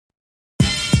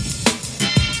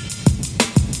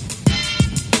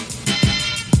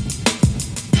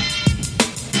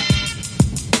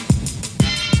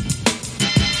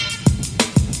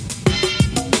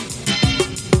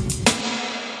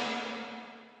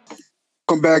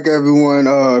Welcome back,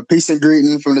 everyone. Peace and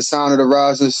greeting from the sound of the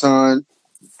rising sun.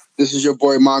 This is your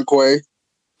boy Monquay,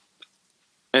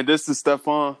 And this is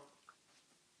Stefan.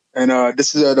 and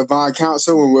this is Divine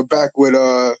Council, and we're back with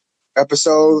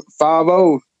episode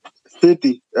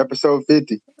 50, episode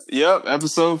 50. Yep,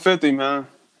 episode 50, man.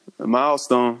 A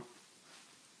milestone.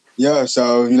 Yeah,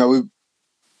 so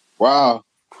wow,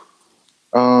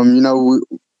 we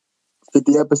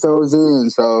 50 episodes in,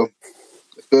 so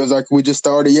it feels like we just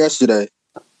started yesterday.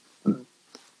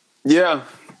 Yeah,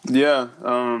 yeah.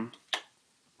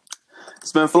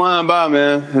 It's been flying by,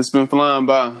 man. It's been flying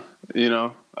by. You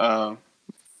know,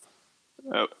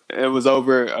 it was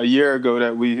over a year ago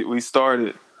that we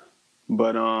started,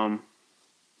 but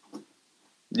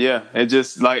yeah, it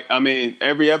just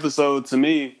every episode to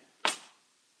me,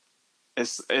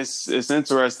 it's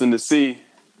interesting to see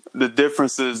the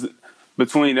differences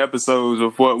between episodes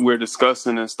of what we're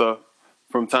discussing and stuff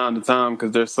from time to time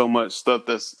because there's so much stuff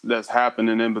that's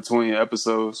happening in between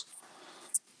episodes.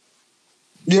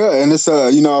 Yeah, and it's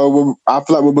I feel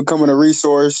like we're becoming a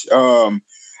resource. I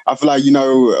feel like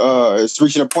it's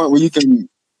reaching a point where you can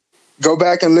go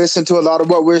back and listen to a lot of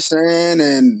what we're saying,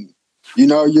 and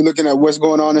you're looking at what's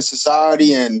going on in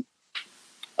society, and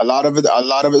a lot of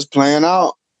it's playing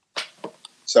out.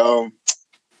 So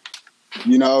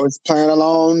it's playing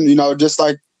along. Just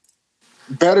like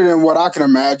better than what I can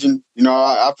imagine.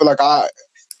 I feel like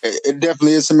it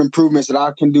definitely is some improvements that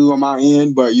I can do on my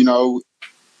end, but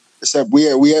except we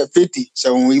at 50.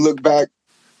 So when we look back,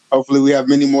 hopefully we have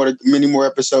many more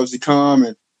episodes to come,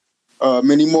 and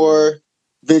many more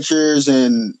ventures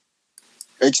and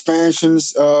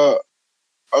expansions of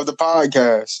the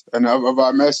podcast and of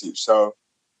our message. So,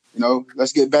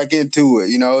 let's get back into it.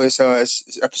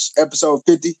 It's episode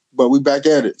 50, but we back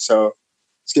at it. So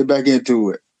let's get back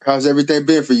into it. How's everything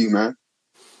been for you, man?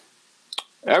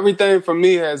 Everything for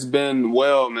me has been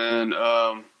well, man.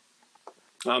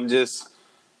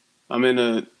 I'm in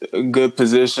a good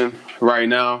position right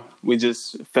now. We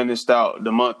just finished out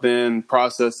the month end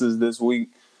processes this week,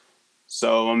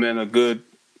 so I'm in a good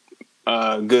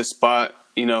spot.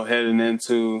 Heading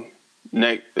into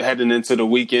the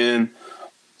weekend,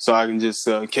 so I can just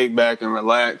kick back and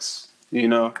relax.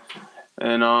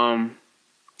 And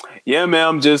yeah,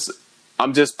 man,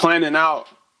 I'm just planning out,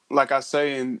 like I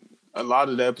say in a lot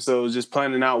of the episodes, just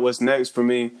planning out what's next for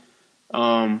me.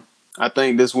 I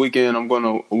think this weekend I'm going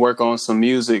to work on some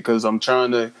music because I'm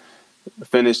trying to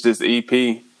finish this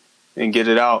EP and get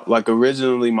it out. Like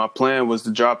originally, my plan was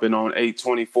to drop it on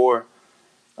 8/24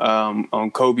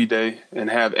 on Kobe Day and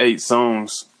have 8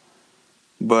 songs,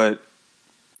 but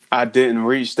I didn't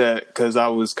reach that because I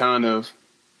was kind of.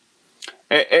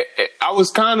 I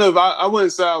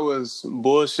wouldn't say I was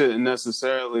bullshitting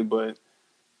necessarily, but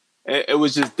it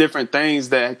was just different things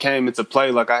that came into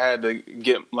play. Like I had to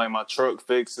get like my truck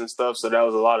fixed and stuff, so that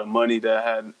was a lot of money that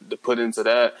I had to put into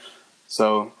that.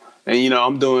 So, and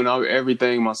I'm doing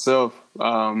everything myself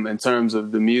in terms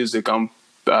of the music. I'm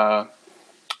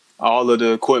all of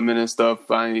the equipment and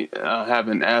stuff. I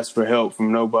haven't asked for help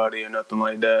from nobody or nothing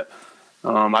like that.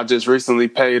 I just recently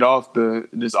paid off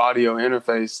this audio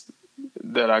interface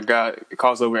that I got. It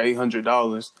cost over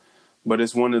 $800. But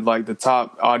it's one of like the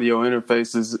top audio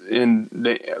interfaces in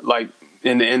the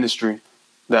industry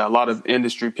that a lot of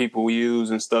industry people use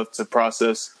and stuff to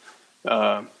process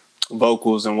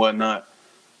vocals and whatnot.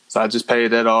 So I just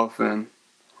paid that off, and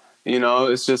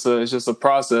it's just a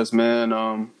process, man.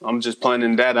 I'm just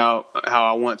planning that out how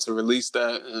I want to release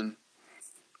that, and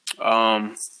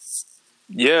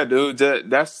yeah, dude,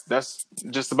 that's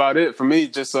just about it for me.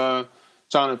 Just trying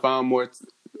to find more.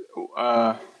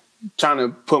 Trying to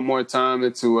put more time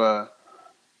into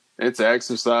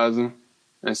exercising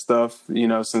and stuff.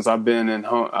 Since I've been in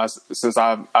home, since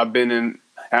I've been in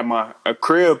at my a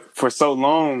crib for so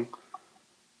long.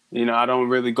 I don't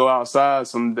really go outside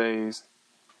some days.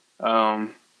 So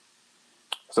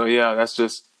yeah,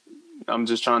 I'm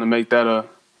just trying to make that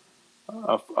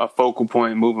a focal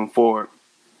point moving forward.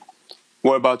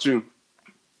 What about you?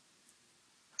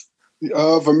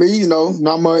 For me,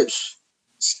 not much.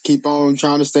 Just keep on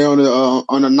trying to stay on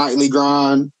a nightly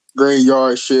grind,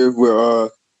 graveyard shift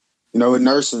with with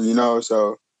nursing.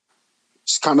 So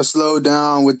just kind of slowed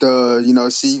down with the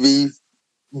CV,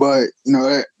 but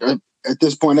at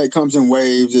this point that comes in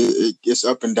waves. It gets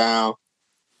up and down,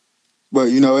 but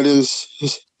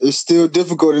it's still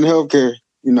difficult in healthcare.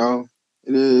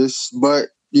 It is, but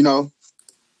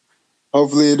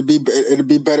hopefully it'll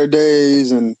be better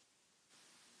days, and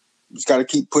just got to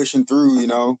keep pushing through.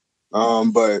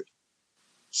 But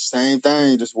same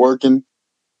thing, just working,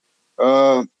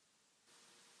 uh,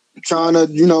 trying to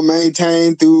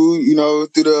maintain through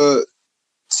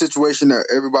situation that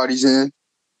everybody's in.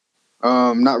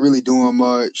 Not really doing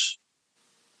much,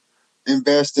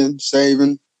 investing,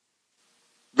 saving,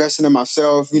 investing in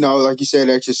myself. Like you said,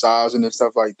 exercising and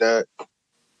stuff like that.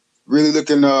 Really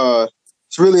looking.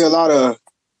 It's really a lot of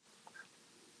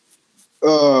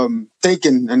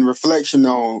thinking and reflection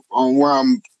on where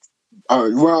I'm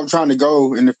trying to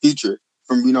go in the future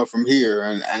from here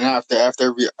and after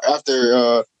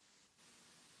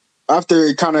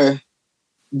it kind of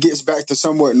gets back to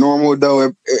somewhat normal,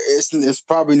 though it's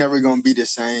probably never going to be the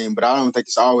same. But I don't think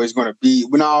it's always going to be.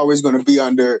 We're not always going to be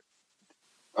under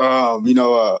a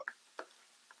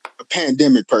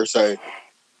pandemic per se.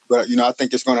 But I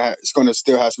think it's gonna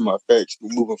still have some effects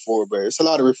moving forward. But it's a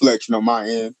lot of reflection on my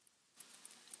end.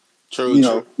 True,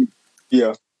 true.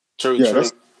 Yeah, true, yeah, true.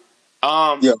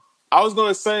 yeah. I was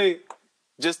gonna say,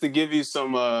 just to give you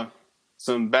some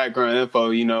background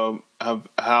info, of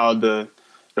how the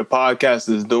podcast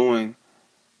is doing.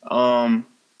 I'm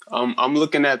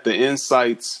looking at the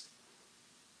insights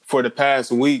for the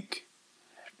past week,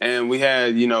 and we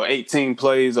had 18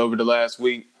 plays over the last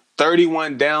week,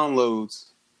 31 downloads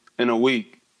in a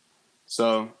week.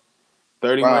 So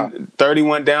 31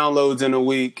 downloads in a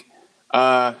week.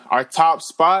 Our top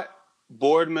spot,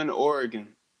 Boardman, Oregon.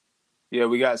 Yeah,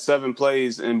 we got 7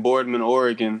 plays in Boardman,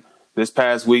 Oregon this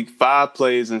past week, 5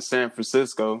 plays in San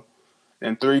Francisco,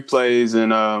 and 3 plays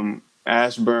in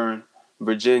Ashburn,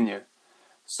 Virginia.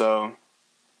 So,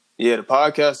 yeah, the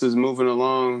podcast is moving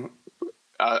along,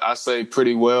 I say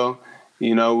pretty well.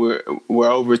 We're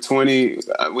over 20.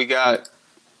 We got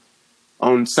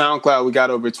on SoundCloud, we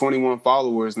got over 21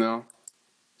 followers now.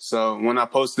 So when I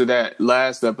posted that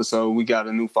last episode, we got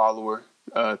a new follower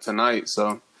tonight.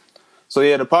 So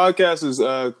yeah, the podcast is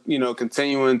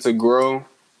continuing to grow,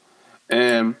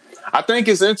 and I think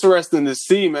it's interesting to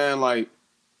see, man, like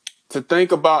to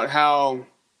think about how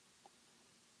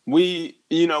we,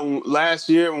 last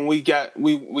year when we got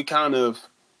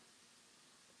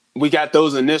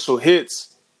those initial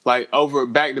hits, like over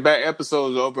back-to-back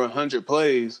episodes, over 100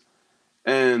 plays,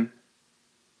 and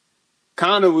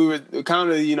we were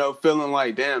feeling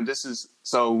like, damn,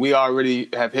 so we already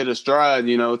have hit a stride,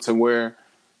 to where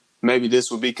maybe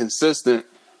this would be consistent,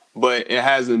 but it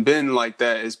hasn't been like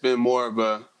that. It's been more of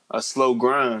a slow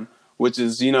grind, which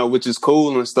is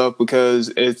cool and stuff,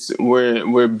 because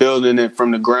we're building it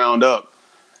from the ground up,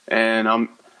 and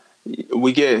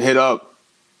we get hit up,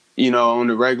 on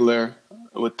the regular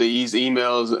with these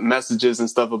emails, messages and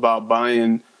stuff about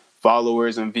buying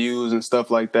followers and views and stuff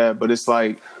like that. But it's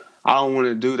like, I don't want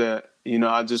to do that.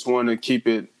 I just want to keep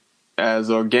it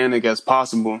as organic as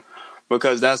possible,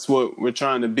 because that's what we're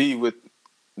trying to be with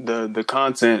the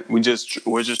content. We're just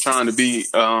trying to be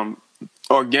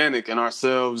organic in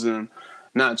ourselves and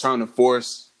not trying to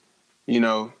force,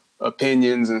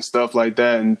 opinions and stuff like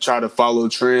that and try to follow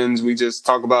trends. We just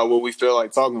talk about what we feel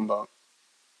like talking about.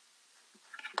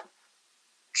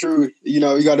 True. You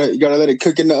gotta let it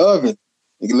cook in the oven.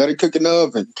 You can let it cook in the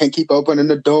oven. Can't keep opening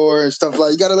the door and stuff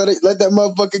like. You gotta let that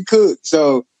motherfucker cook.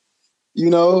 So,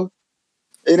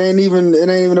 it ain't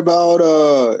even about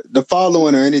the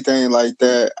following or anything like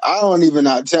that. I don't even,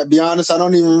 to be honest, I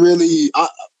don't even really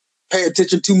pay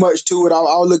attention too much to it.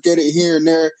 I'll look at it here and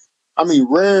there. I mean,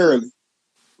 rarely.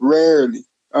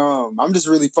 I'm just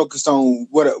really focused on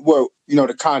what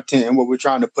the content and what we're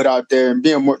trying to put out there, and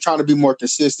trying to be more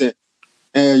consistent,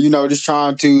 and just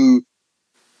trying to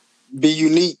be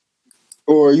unique,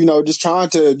 or just trying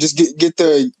to just get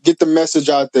the message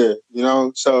out there.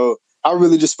 So I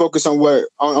really just focus on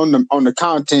on the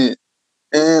content,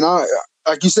 and I,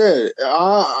 like you said,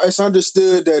 it's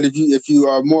understood that if you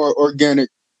are more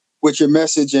organic with your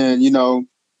message, and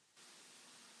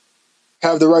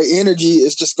have the right energy,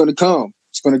 it's just going to come.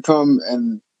 It's going to come,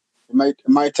 and it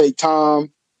might take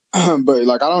time, but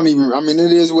like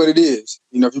it is what it is.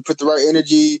 If you put the right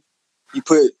energy, you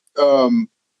put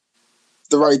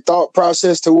the right thought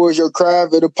process towards your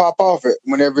craft, it'll pop off it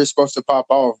whenever it's supposed to pop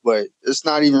off. But it's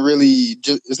not even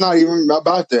it's not even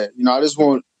about that. I just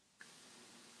want,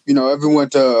 everyone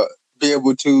to be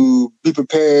able to be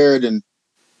prepared and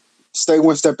stay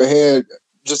one step ahead,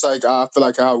 just like I feel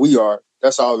like how we are.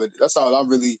 That's all I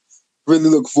really, really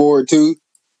look forward to,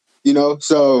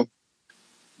 so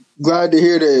glad to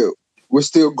hear that we're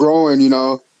still growing,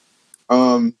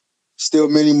 still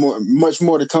much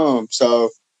more to come. So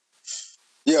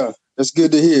yeah, that's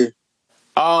good to hear.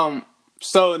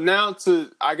 So now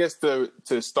to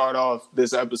start off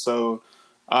this episode,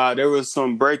 there was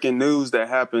some breaking news that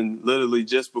happened literally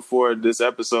just before this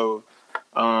episode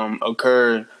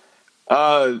occurred.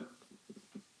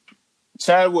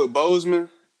 Chadwick Boseman,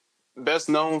 best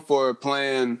known for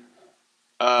playing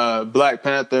Black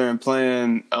Panther and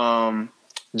playing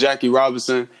Jackie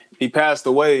Robinson. He passed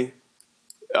away.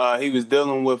 He was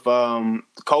dealing with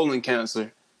colon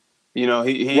cancer. You know,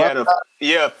 he Wow.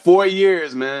 had 4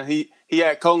 years, man. He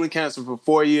had colon cancer for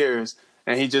 4 years,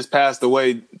 and he just passed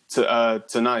away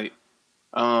tonight.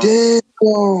 Damn.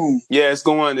 Yeah,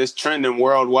 it's trending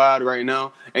worldwide right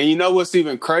now. And you know what's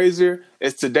even crazier?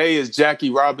 Today is Jackie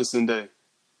Robinson Day.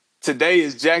 Today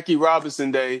is Jackie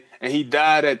Robinson Day, and he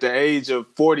died at the age of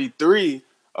 43,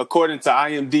 according to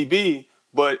IMDb.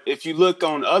 But if you look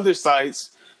on other sites,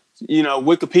 you know,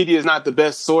 Wikipedia is not the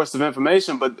best source of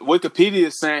information, but Wikipedia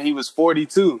is saying he was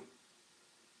 42.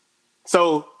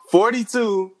 So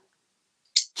 42,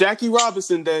 Jackie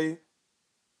Robinson Day,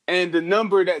 and the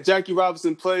number that Jackie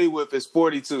Robinson played with is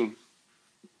 42.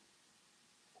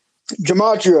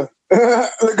 Gematria.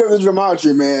 Look at the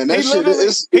gematria, man. That shit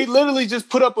is. He literally just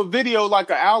put up a video like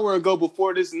an hour ago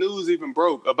before this news even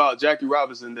broke about Jackie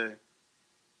Robinson Day.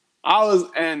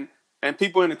 And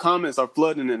people in the comments are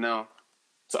flooding it now,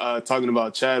 talking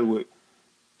about Chadwick.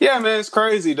 Yeah, man, it's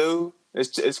crazy, dude.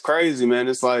 It's crazy, man.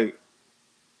 It's like,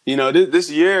 you know, this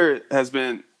year it's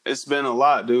been a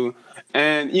lot, dude.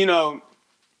 And you know,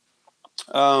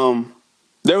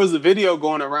 there was a video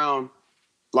going around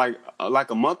like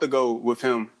a month ago with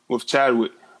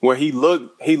Chadwick, where he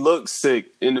looked sick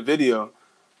in the video,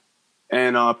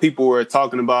 and people were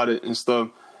talking about it and stuff.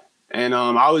 And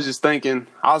I was just thinking,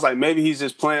 I was like, maybe he's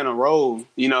just playing a role,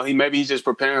 you know. Maybe he's just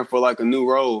preparing for like a new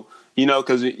role, you know,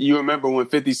 because you remember when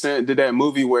 50 Cent did that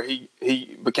movie where he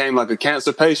became like a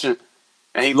cancer patient,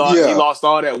 and he lost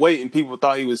all that weight, and people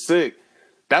thought he was sick.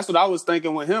 That's what I was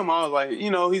thinking with him. I was like, you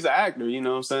know, he's an actor, you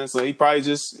know what I'm saying? So he probably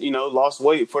just, you know, lost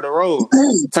weight for the role.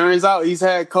 Turns out he's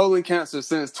had colon cancer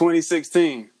since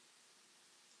 2016.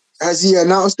 Has he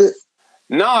announced it?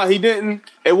 Nah, he didn't.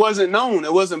 It wasn't known.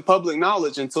 It wasn't public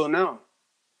knowledge until now.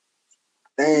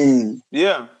 Dang.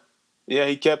 Yeah. Yeah,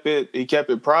 he kept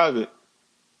it private.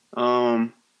 But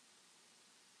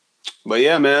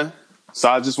yeah, man. So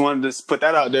I just wanted to put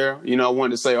that out there. You know, I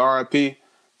wanted to say RIP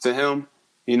to him,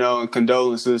 you know, and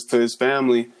condolences to his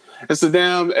family. It's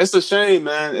a shame,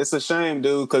 man. It's a shame,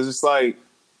 dude, because it's like,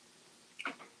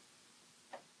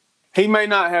 he may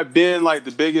not have been like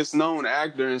the biggest known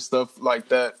actor and stuff like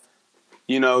that,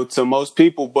 you know, to most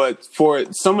people, but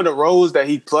for some of the roles that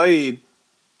he played,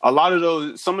 some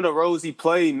of the roles he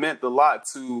played meant a lot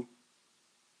to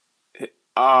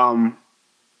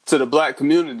the Black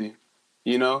community,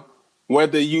 you know,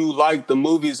 whether you like the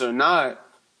movies or not.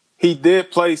 He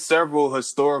did play several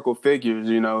historical figures,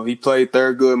 you know. He played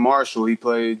Thurgood Marshall. He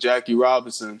played Jackie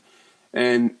Robinson.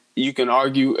 And you can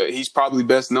argue he's probably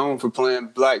best known for playing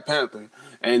Black Panther.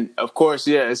 And, of course,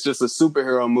 yeah, it's just a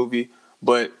superhero movie.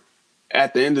 But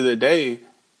at the end of the day,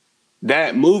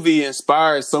 that movie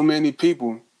inspired so many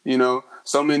people, you know,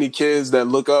 so many kids that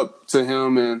look up to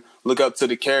him and look up to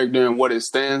the character and what it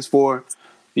stands for,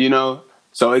 you know.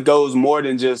 So it goes more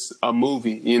than just a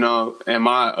movie, you know, in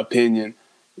my opinion.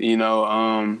 You know,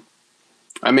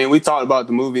 I mean, we talked about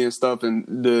the movie and stuff and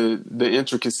the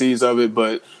intricacies of it,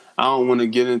 but I don't want to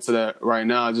get into that right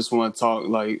now. I just want to talk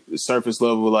like surface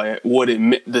level, like what it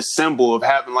meant, the symbol of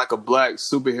having like a Black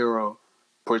superhero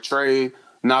portrayed,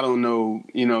 not on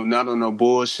no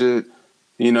bullshit,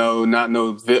 you know,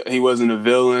 he wasn't a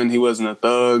villain, he wasn't a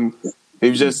thug, he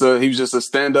was just a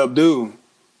stand up dude,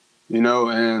 you know.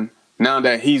 And now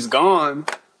that he's gone,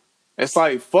 it's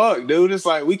like, fuck, dude. It's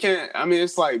like, we can't, I mean,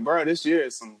 it's like, bro, this year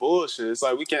is some bullshit. It's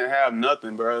like, we can't have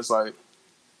nothing, bro. It's like,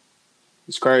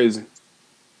 it's crazy.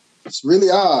 It's really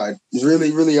odd. It's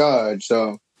really, really odd.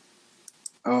 So,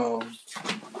 like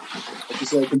you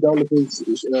said, condolences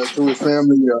to his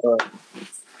family.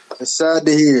 It's sad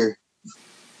to hear.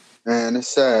 Man,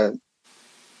 it's sad.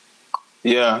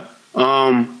 Yeah.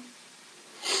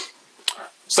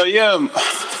 So, yeah,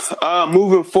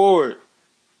 moving forward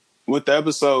with the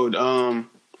episode,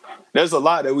 there's a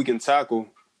lot that we can tackle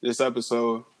this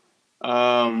episode.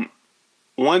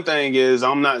 One thing is,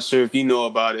 I'm not sure if you know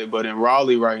about it, but in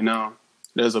Raleigh right now,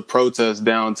 there's a protest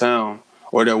downtown,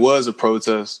 or there was a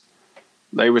protest.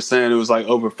 They were saying it was like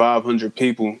over 500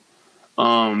 people.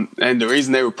 And the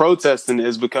reason they were protesting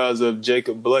is because of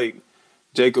Jacob Blake.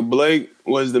 Jacob Blake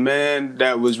was the man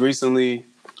that was recently,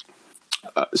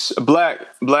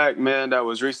 black man that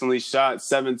was recently shot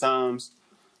 7 times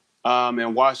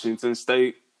in Washington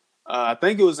State. I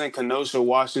think it was in Kenosha,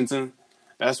 Washington.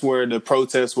 That's where the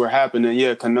protests were happening.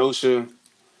 Yeah, Kenosha,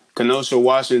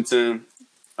 Washington.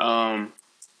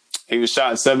 He was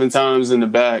shot 7 times in the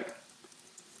back.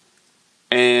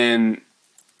 And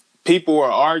people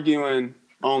were arguing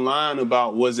online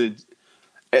about,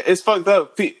 it's fucked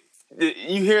up.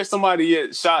 you hear somebody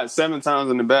get shot 7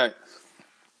 times in the back,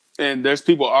 and there's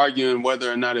people arguing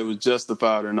whether or not it was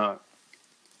justified or not.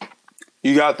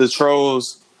 You got the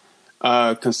trolls,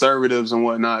 conservatives and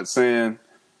whatnot saying,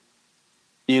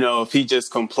 if he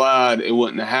just complied, it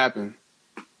wouldn't have happened.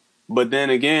 But then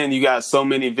again, you got so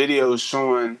many videos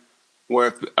showing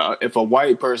where if a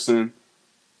white person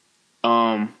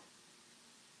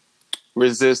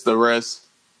resists arrest,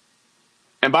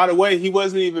 and by the way, he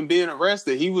wasn't even being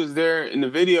arrested. He was there in the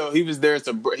video. He was there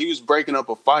he was breaking up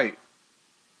a fight.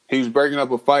 He was breaking up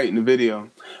a fight in the video.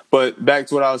 But back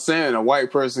to what I was saying, a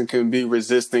white person can be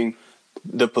resisting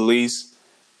the police,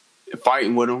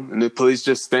 fighting with them, and the police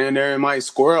just stand there and might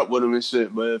square up with them and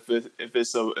shit. But if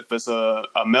it's a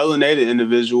melanated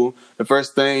individual, the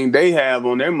first thing they have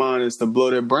on their mind is to blow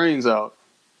their brains out.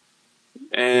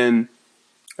 And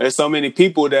there's so many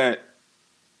people that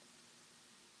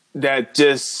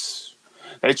just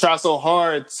they try so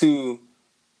hard to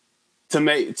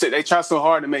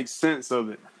make sense of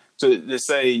it. To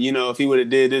say, if he would have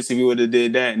did this, if he would have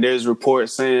did that, and there's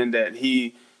reports saying that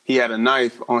he had a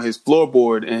knife on his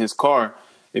floorboard in his car.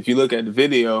 If you look at the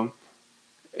video,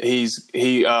 he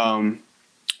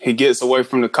gets away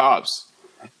from the cops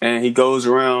and he goes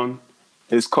around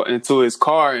into his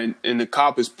car, and the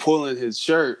cop is pulling his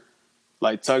shirt,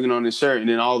 like tugging on his shirt, and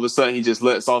then all of a sudden he just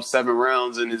lets off 7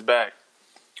 rounds in his back.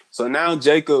 So now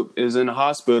Jacob is in the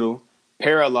hospital,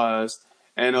 paralyzed.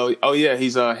 And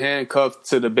he's handcuffed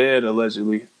to the bed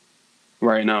allegedly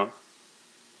right now.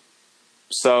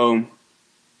 So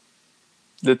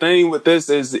the thing with this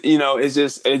is,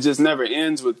 it just never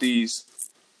ends with these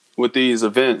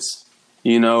events.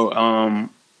 I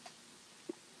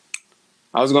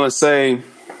was gonna say,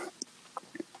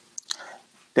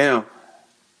 damn,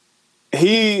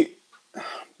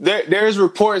 there's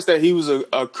reports that he was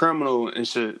a criminal and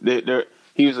shit.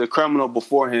 He was a criminal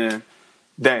beforehand.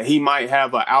 That he might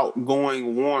have an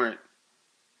outgoing warrant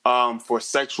for a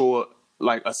sexual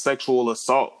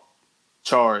assault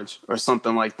charge or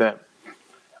something like that.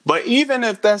 But even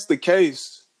if that's the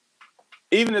case,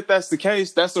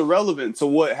 that's irrelevant to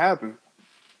what happened.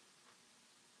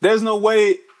 There's no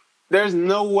way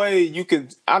you can.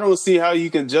 I don't see how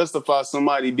you can justify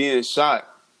somebody being shot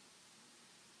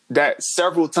that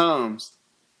several times.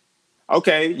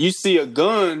 Okay, you see a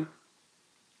gun.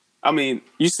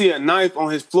 You see a knife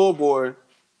on his floorboard,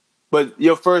 but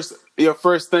your first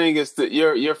thing is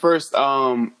your first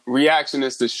reaction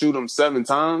is to shoot him 7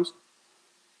 times.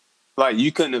 Like,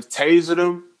 you couldn't have tasered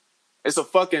him. It's a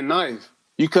fucking knife.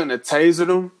 You couldn't have tasered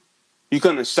him. You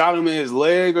couldn't have shot him in his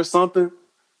leg or something.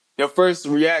 Your first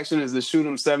reaction is to shoot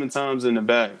him 7 times in the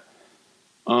back.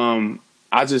 I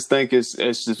just think it's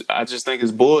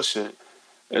bullshit.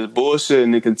 It's bullshit,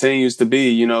 and it continues to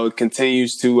be. It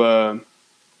continues to.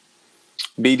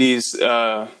 Be these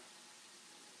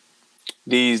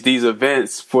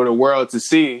events for the world to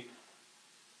see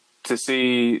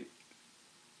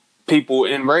people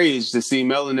enraged, to see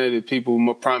melanated people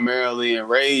more primarily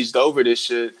enraged over this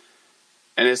shit.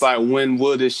 And it's like, when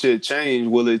will this shit change?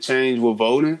 Will it change with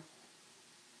voting?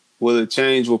 Will it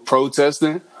change with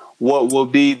protesting? What will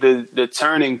be the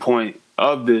turning point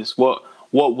of this? What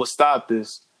will stop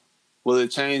this? Will it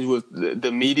change with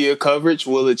the media coverage?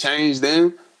 Will it change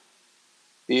then?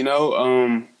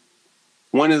 When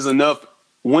is enough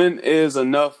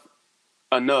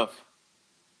enough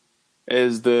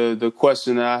is the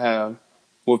question that I have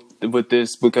with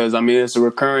this, because it's a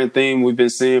recurring theme we've been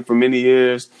seeing for many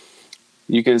years.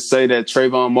 You can say that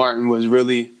Trayvon Martin was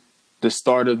really the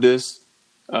start of this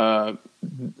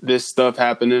stuff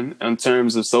happening in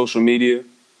terms of social media,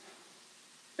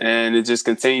 and it just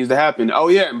continues to happen. Oh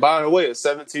yeah, and by the way, a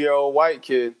 17-year-old white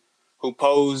kid who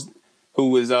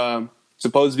was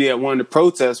supposed to be at one of the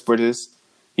protests for this.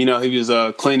 He was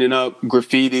cleaning up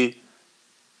graffiti.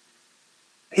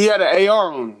 He had an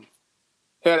AR on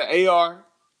him.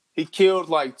 He killed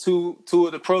like two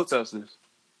of the protesters.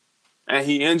 And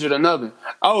he injured another.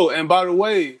 Oh, and by the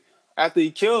way, after he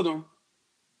killed him,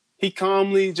 he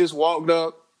calmly just walked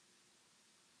up,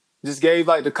 just gave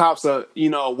like the cops a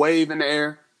wave in the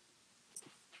air,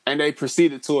 and they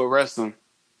proceeded to arrest him.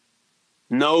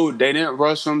 No, they didn't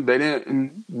rush him. They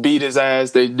didn't beat his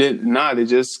ass. They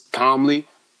just calmly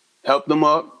helped him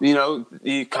up.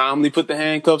 He calmly put the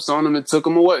handcuffs on him and took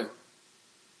him away.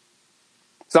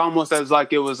 It's almost as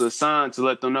like it was a sign to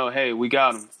let them know, hey, we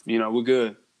got him. We're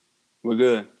good. We're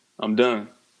good. I'm done.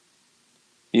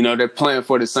 They're playing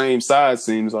for the same side,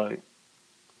 seems like.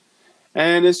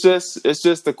 And it's just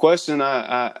the question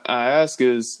I ask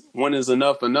is, when is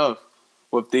enough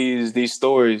with these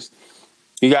stories?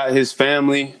 You got his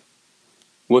family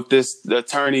with this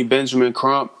attorney, Benjamin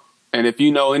Crump, And if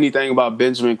you know anything about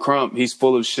Benjamin Crump, he's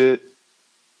full of shit.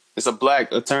 It's a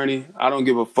black attorney. I don't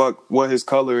give a fuck what his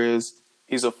color is.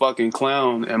 He's a fucking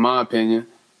clown, in my opinion.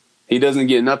 He doesn't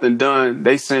get nothing done.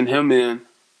 They send him in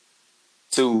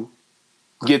to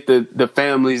get the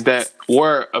families that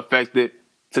were affected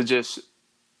to just,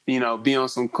 be on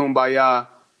some kumbaya.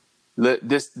 Let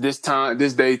this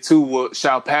day too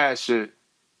shall pass shit.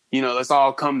 Let's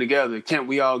all come together. Can't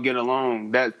we all get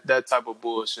along? That type of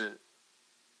bullshit.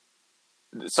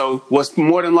 So what's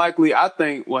more than likely, I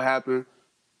think, what happened,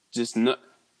 the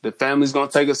family's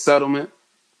gonna take a settlement.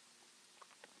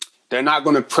 They're not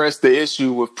gonna press the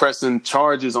issue with pressing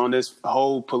charges on this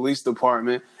whole police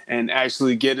department and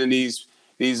actually getting these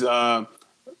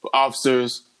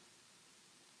officers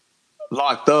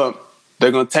locked up.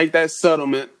 They're gonna take that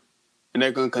settlement and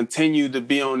they're gonna continue to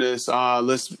be on this.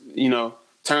 Let's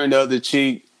turn the other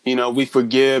cheek. We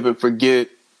forgive and forget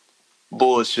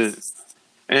bullshit.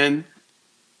 And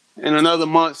in another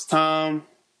month's time,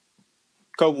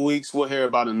 couple weeks, we'll hear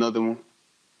about another one,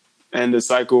 and the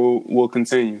cycle will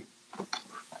continue.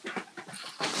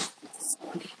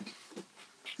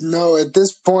 At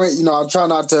this point, I try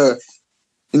not to.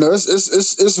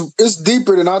 It's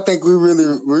deeper than I think we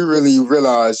really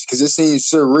realize, because it seems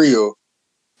surreal.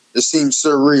 It seems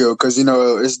surreal because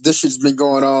this shit's been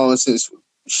going on since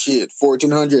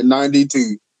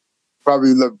 1492,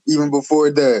 probably even before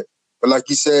that. But like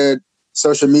you said,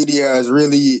 social media has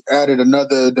really added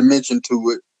another dimension to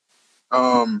it.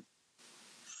 But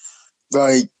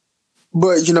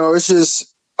it's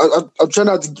just I try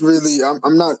not to really.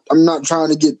 I'm not trying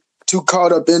to get too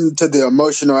caught up into the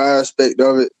emotional aspect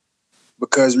of it,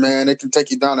 because man, it can take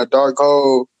you down a dark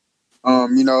hole.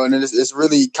 And it's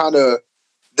really kind of,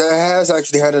 that has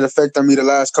actually had an effect on me the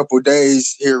last couple of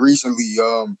days here recently.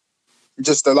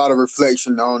 Just a lot of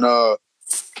reflection on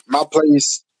my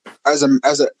place as a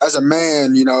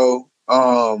man,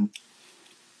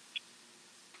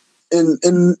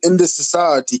 in this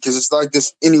society, because it's like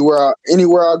this anywhere I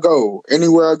go,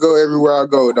 everywhere I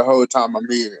go, the whole time I'm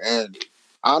here. And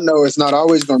I know it's not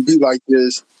always going to be like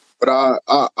this, but I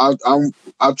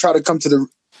try to come to the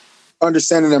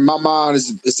understanding in my mind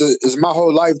is my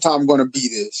whole lifetime going to be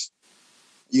this.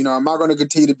 Am I going to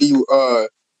continue to be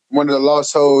one of the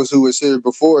lost souls who was here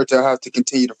before to have to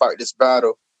continue to fight this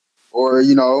battle? Or,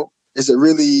 is it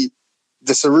really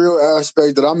the surreal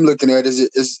aspect that I'm looking at?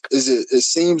 It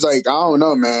seems like, I don't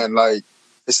know, man. Like,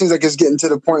 it seems like it's getting to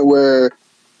the point where,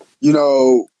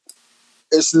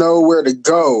 it's nowhere to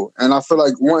go. And I feel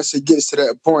like once it gets to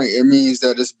that point, it means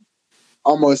that it's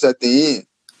almost at the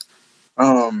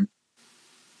end.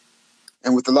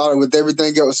 And with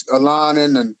everything else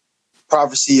aligning and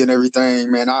prophecy and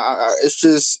everything, man, it's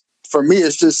just, for me,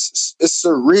 it's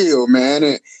surreal,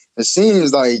 man. It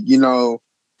seems like,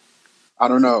 I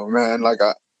don't know, man. Like,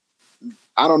 I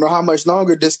don't know how much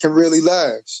longer this can really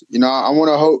last. I want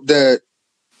to hope that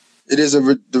it is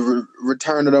the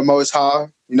return of the Most High.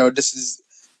 This is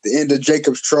the end of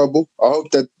Jacob's trouble. I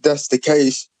hope that that's the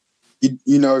case. If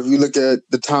you look at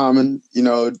the timing,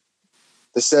 the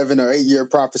 7 or 8 year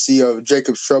prophecy of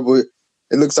Jacob's trouble, it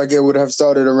looks like it would have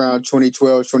started around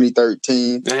 2012,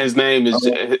 2013. And his name is,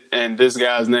 and this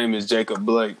guy's name is Jacob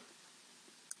Blake.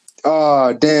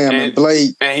 Oh, damn, and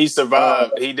Blake. And he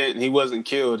survived. He wasn't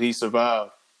killed. He survived.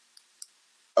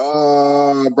 Bro,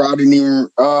 I didn't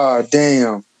even,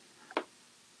 damn.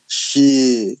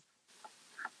 Shit.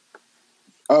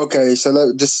 Okay, so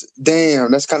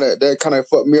that kind of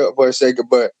fucked me up for a second,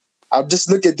 but I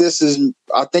just look at this as,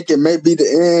 I think it may be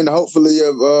the end, hopefully,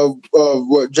 of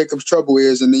what Jacob's trouble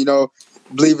is, and I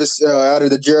believe it's out of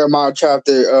the Jeremiah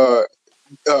chapter,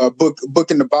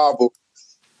 book in the Bible,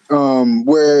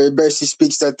 where it basically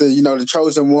speaks that the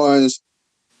chosen ones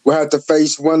will have to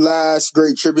face one last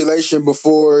great tribulation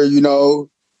before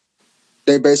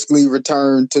they basically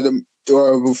return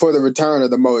or before the return of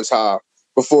the Most High,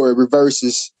 before it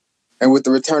reverses. And with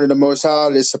the return of the Most High,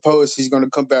 it's supposed he's going to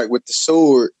come back with the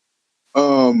sword.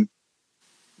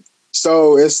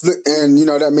 So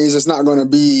that means it's not going to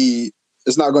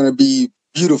be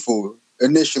beautiful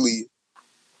initially.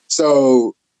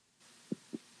 So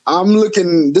I'm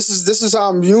looking, this is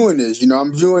how I'm viewing this.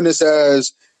 I'm viewing this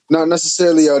as not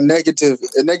necessarily a negative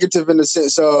in the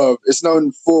sense of it's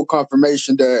no full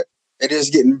confirmation that it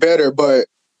is getting better, but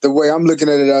the way I'm looking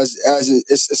at it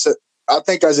I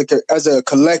think as a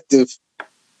collective,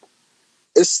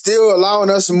 it's still allowing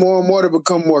us more and more to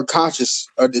become more conscious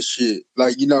of this shit.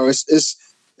 Like,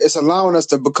 it's allowing us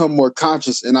to become more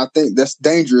conscious, and I think that's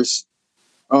dangerous,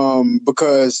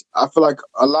 because I feel like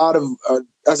a lot of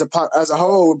as a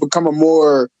whole, we're becoming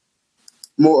more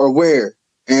aware,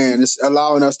 and it's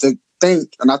allowing us to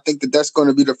think that that's going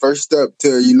to be the first step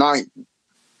to unite.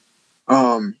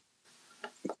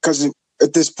 Because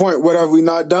at this point, what have we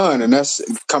not done? And that's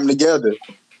come together,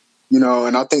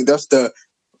 And I think that's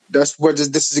what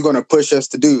this is going to push us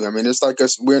to do. I mean, it's like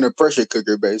we're in a pressure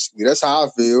cooker, basically. That's how I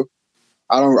feel.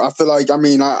 I feel like,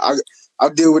 I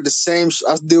deal with the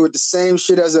same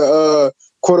shit as a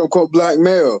quote unquote black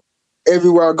male.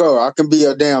 Everywhere I go, I can be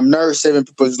a damn nurse saving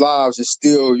people's lives and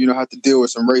still, have to deal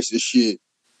with some racist shit.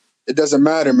 It doesn't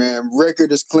matter, man.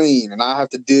 Record is clean, and I have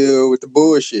to deal with the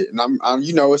bullshit. And I'm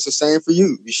it's the same for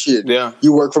you. Shit, Yeah.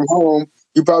 You work from home.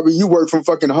 You work from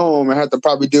fucking home and have to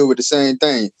probably deal with the same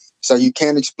thing. So you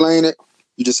can't explain it.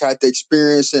 You just have to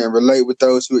experience it and relate with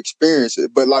those who experience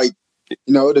it. But like,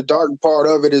 the dark part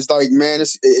of it is like, man,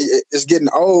 it's getting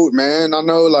old, man. I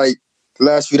know, like the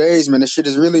last few days, man, the shit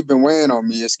has really been weighing on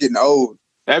me. It's getting old.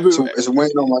 It's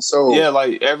weighing on my soul. Yeah,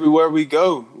 like everywhere we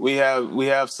go, we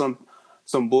have some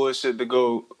bullshit to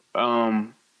go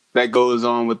that goes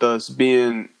on with us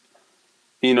being,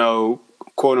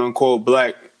 quote unquote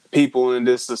black people in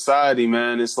this society,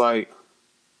 man. It's like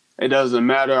it doesn't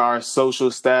matter our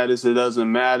social status, it doesn't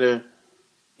matter,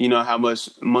 how much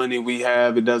money we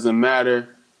have, it doesn't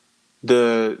matter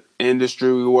the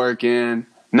industry we work in.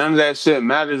 None of that shit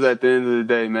matters at the end of the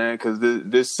day, man, because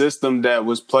this system that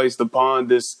was placed upon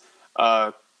this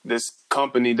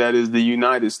company that is the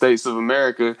United States of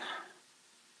America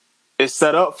is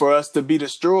set up for us to be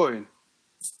destroyed.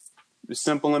 It's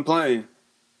simple and plain.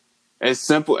 It's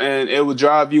simple, and it will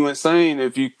drive you insane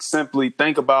if you simply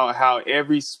think about how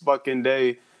every fucking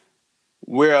day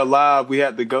we're alive, we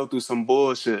have to go through some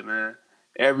bullshit, man.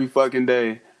 Every fucking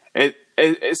day.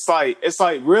 It's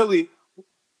like really,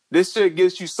 this shit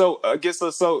gets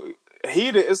us so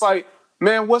heated. It's like,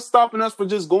 man, what's stopping us from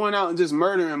just going out and just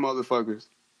murdering motherfuckers,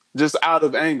 just out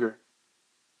of anger?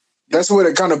 That's what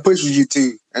it kind of pushes you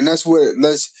to, and that's where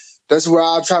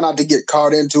I try not to get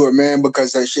caught into it, man,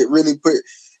 because that shit really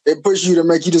pushes you to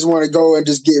make you just want to go and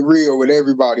just get real with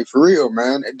everybody for real,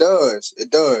 man. It does.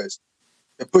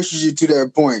 It pushes you to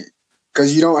that point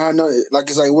because you don't have nothing. Like,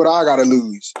 it's like, what I gotta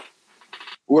lose?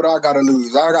 What I gotta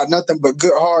lose? I got nothing but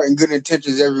good heart and good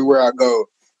intentions everywhere I go,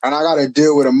 and I gotta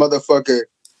deal with a motherfucker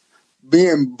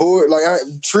being bored, like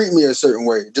treat me a certain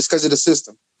way just because of the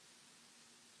system.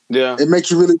 Yeah, it makes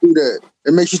you really do that.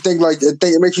 It makes you think like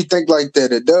it makes you think like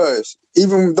that. It does,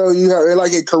 even though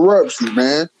it corrupts you,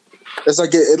 man. It's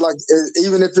like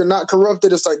even if you're not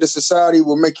corrupted, it's like the society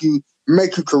will make you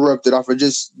corrupted off of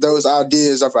just those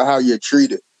ideas off of how you're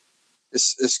treated.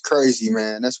 It's crazy,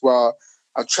 man. That's why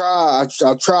I try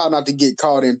not to get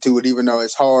caught into it, even though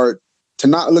it's hard to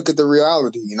not look at the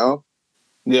reality,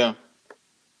 Yeah.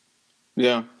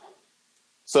 Yeah.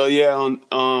 So yeah,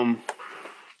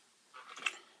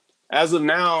 as of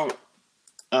now,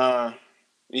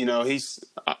 he's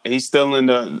still in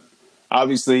the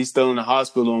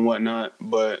hospital and whatnot,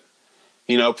 but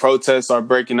protests are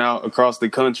breaking out across the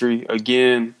country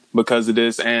again because of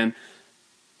this, and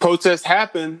protests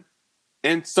happen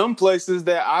in some places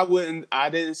that I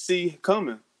didn't see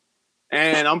coming.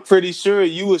 And I'm pretty sure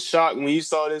you was shocked when you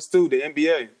saw this too, the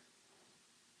NBA.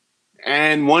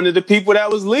 And one of the people that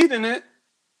was leading it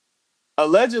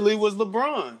allegedly was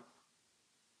LeBron.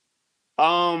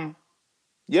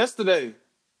 Yesterday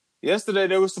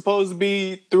there was supposed to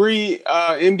be 3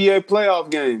 NBA playoff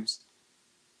games.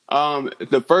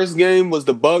 The first game was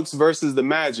the Bucks versus the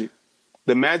Magic.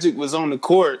 The Magic was on the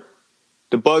court.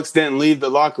 The Bucks didn't leave the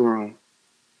locker room.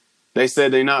 They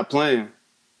said they're not playing.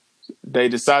 They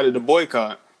decided to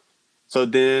boycott. So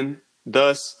then,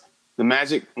 thus, the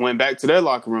Magic went back to their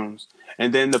locker rooms.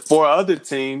 And then the 4 other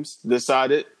teams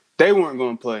decided they weren't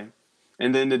going to play.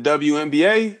 And then the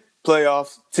WNBA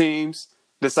playoff teams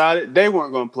decided they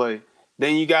weren't going to play.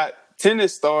 Then you got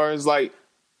tennis stars like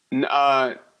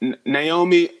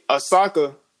Naomi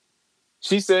Osaka.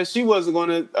 She said she wasn't going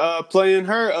to play in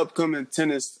her upcoming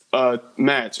tennis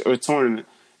match or tournament.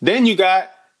 Then you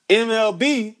got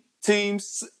MLB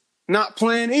teams not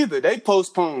playing either. They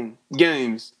postponed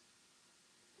games.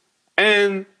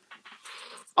 And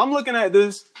I'm looking at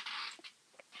this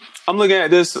from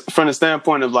the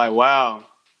standpoint of like, wow.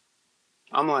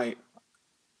 I'm like,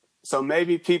 so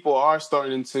maybe people are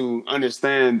starting to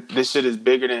understand this shit is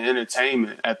bigger than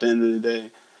entertainment at the end of the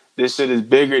day. This shit is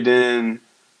bigger than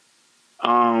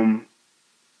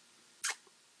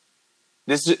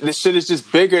this shit is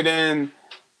just bigger than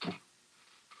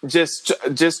just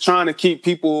trying to keep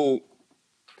people,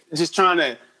 just trying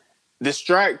to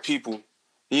distract people,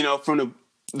 from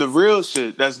the real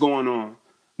shit that's going on.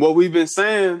 What we've been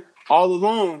saying all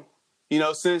along,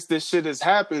 since this shit has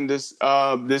happened, this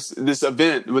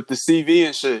event with the CV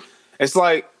and shit. It's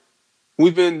like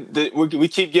we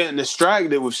keep getting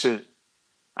distracted with shit.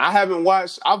 I've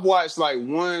watched like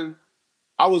one.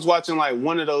 I was watching like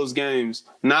one of those games,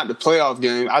 not the playoff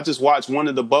game. I just watched one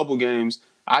of the bubble games.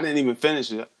 I didn't even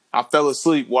finish it. I fell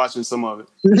asleep watching some of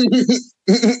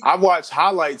it. I watched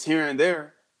highlights here and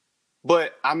there,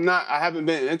 but I haven't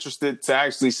been interested to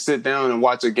actually sit down and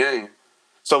watch a game.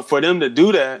 So for them to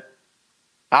do that,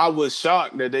 I was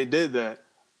shocked that they did that.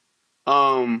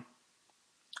 And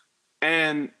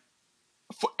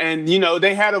you know,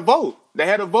 they had a vote. They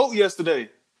had a vote yesterday.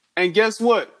 And guess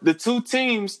what? The two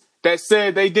teams that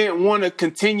said they didn't want to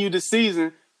continue the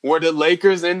season were the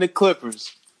Lakers and the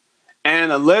Clippers.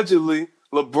 And allegedly,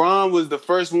 LeBron was the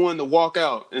first one to walk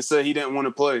out and say he didn't want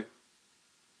to play.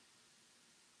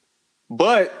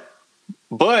 But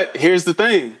here's the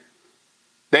thing.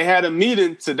 They had a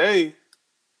meeting today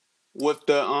with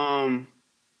the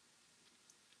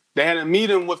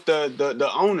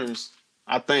owners,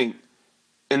 I think,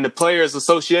 in the Players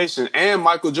Association and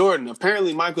Michael Jordan.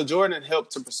 Apparently, Michael Jordan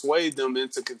helped to persuade them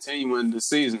into continuing the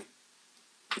season.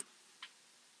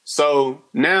 So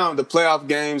now the playoff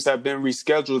games have been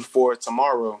rescheduled for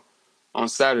tomorrow on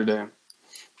Saturday.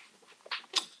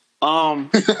 And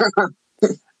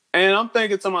I'm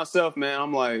thinking to myself, man,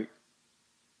 I'm like,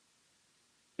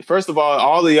 first of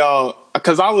all of y'all,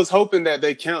 because I was hoping that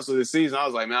they cancel the season. I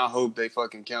was like, man, I hope they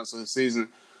fucking cancel the season.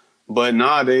 But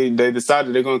nah, they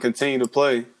decided they're going to continue to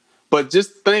play. But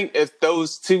just think if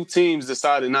those two teams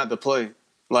decided not to play,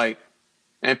 like,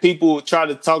 and people try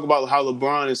to talk about how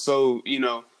LeBron is so, you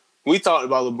know, we talked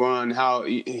about LeBron, how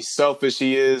he's selfish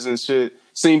he is and shit.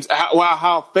 Seems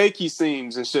how fake he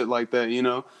seems and shit like that, you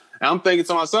know. And I'm thinking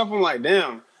to myself, I'm like,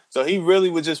 damn. So he really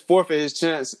would just forfeit his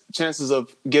chances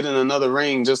of getting another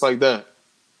ring just like that.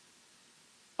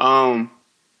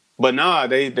 But nah,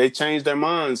 they changed their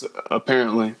minds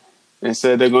apparently and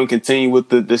said they're going to continue with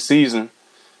the season.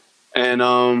 And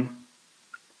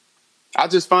I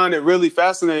just find it really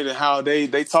fascinating how they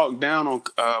talked down on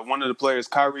one of the players,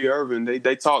 Kyrie Irving.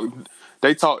 They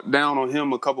talked down on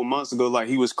him a couple months ago like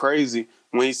he was crazy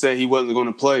when he said he wasn't going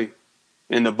to play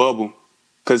in the bubble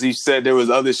because he said there was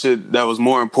other shit that was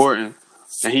more important.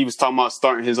 And he was talking about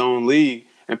starting his own league,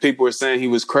 and people were saying he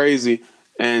was crazy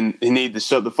and he needed to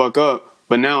shut the fuck up.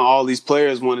 But now all these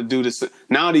players want to do this.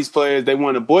 Now these players, they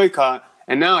want to boycott,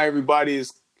 and now everybody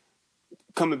is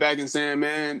coming back and saying,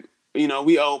 man, you know,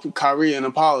 we owe Kyrie an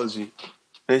apology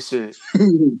and shit.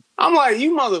 I'm like,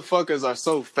 you motherfuckers are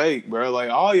so fake, bro. Like,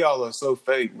 all y'all are so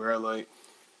fake, bro. Like,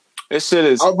 this shit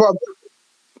is...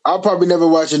 I'll probably never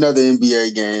watch another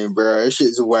NBA game, bro. This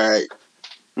shit's whack.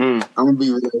 I'm gonna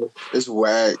be real. It's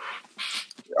whack.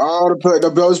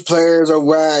 Those players are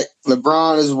whack.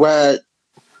 LeBron is whack.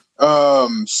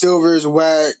 Silver is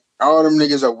whack. All them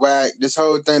niggas are whack. This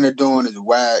whole thing they're doing is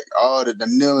whack. All the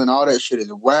kneeling, all that shit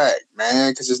is whack,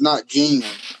 man, because it's not genuine.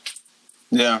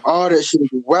 Yeah. All that shit is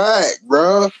whack,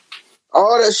 bro.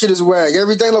 All that shit is whack.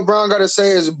 Everything LeBron got to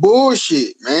say is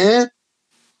bullshit, man.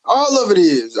 All of it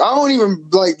is. I don't even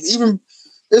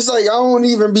it's like I don't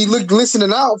even be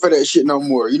listening out for that shit no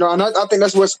more. You know, and I think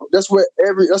that's what's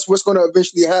going to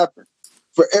eventually happen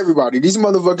for everybody. These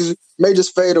motherfuckers may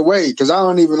just fade away because I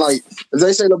don't even like if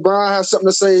they say LeBron has something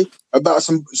to say about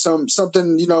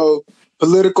something, you know,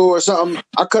 political or something.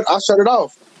 I shut it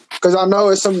off because I know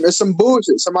it's some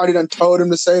bullshit. Somebody done told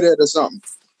him to say that or something.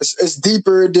 It's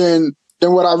deeper than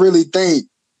what I really think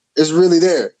is really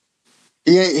there.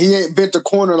 He ain't bent the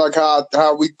corner like how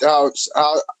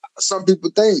some people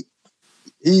think.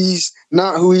 He's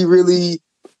not who he really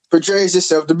portrays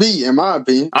himself to be, in my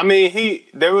opinion. I mean,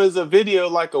 there was a video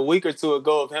like a week or two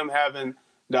ago of him having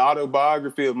the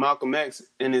autobiography of Malcolm X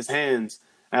in his hands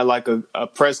at like a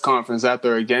press conference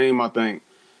after a game, I think.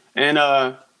 And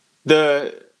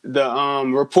the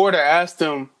reporter asked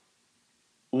him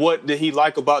what did he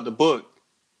like about the book.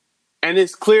 And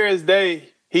it's clear as day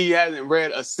he hasn't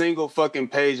read a single fucking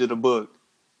page of the book.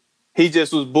 He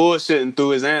just was bullshitting through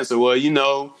his answer. Well, you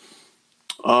know,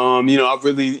 I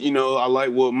really, you know, I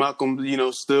like what Malcolm, you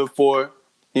know, stood for,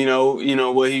 you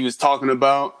know, what he was talking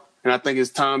about. And I think it's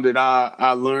time that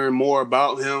I learn more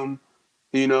about him,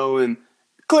 you know, and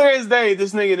clear as day,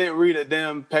 this nigga didn't read a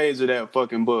damn page of that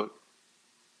fucking book.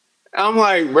 I'm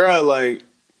like, bro, like,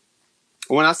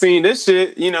 when I seen this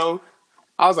shit, you know,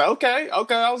 I was like, okay. I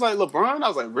was like, LeBron? I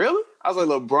was like, really? I was like,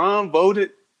 LeBron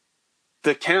voted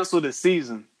to cancel the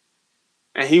season.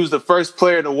 And he was the first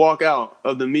player to walk out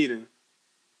of the meeting.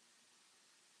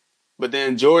 But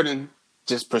then Jordan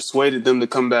just persuaded them to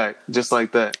come back just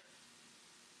like that.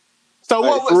 So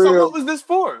what was this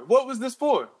for? What was this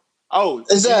for? Oh,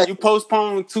 exactly. You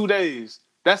postponed 2 days.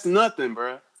 That's nothing,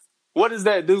 bro. What does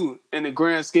that do in the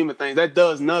grand scheme of things? That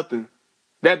does nothing.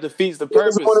 That defeats the They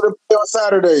just purpose. wanted to play on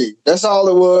Saturday. That's all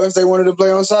it was. They wanted to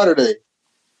play on Saturday.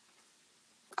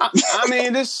 I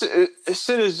mean, this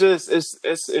shit is just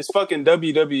it's fucking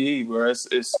WWE, bro.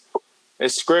 It's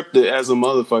scripted as a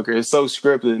motherfucker. It's so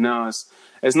scripted now.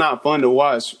 It's not fun to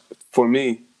watch for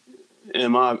me.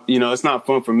 It's not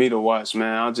fun for me to watch,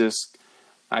 man.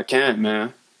 I can't,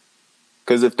 man.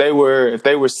 Because if they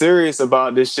were serious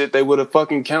about this shit, they would have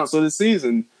fucking canceled the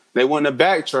season. They wouldn't have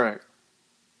backtracked.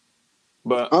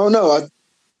 But I don't know.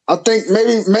 I think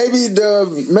maybe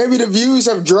the views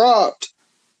have dropped,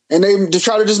 and they just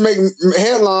try to just make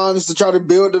headlines to try to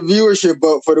build the viewership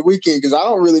up for the weekend. Because I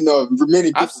don't really know if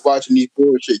many people watching these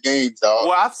bullshit games, dog.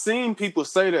 Well, I've seen people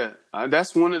say that.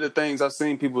 That's one of the things I've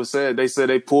seen people say. They said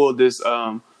they pulled this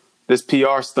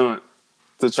PR stunt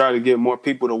to try to get more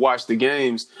people to watch the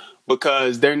games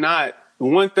because they're not.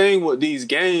 One thing with these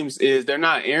games is they're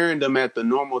not airing them at the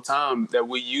normal time that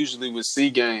we usually would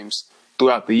see games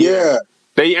throughout the year. Yeah.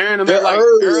 They airing them at like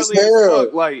early as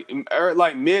fuck,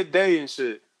 like midday and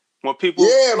shit. When people,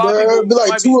 bro, it'd be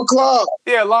like 2:00.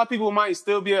 Yeah, a lot of people might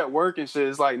still be at work and shit.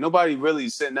 It's like nobody really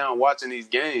sitting down watching these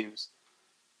games.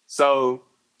 So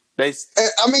they.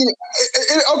 I mean,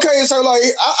 okay. So like,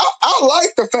 I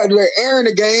like the fact that they're airing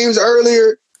the games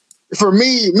earlier. For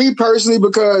me personally,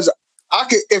 because I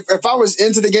could, if I was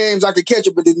into the games, I could catch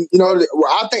it. But then,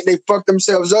 I think they fucked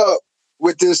themselves up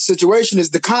with this situation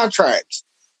is the contracts.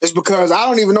 It's because I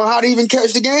don't even know how to even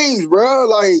catch the games, bro.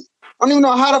 Like, I don't even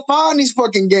know how to find these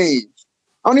fucking games.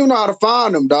 I don't even know how to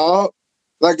find them, dog.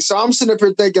 Like, so I'm sitting up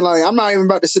here thinking, like, I'm not even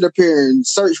about to sit up here and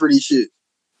search for these shit.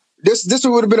 This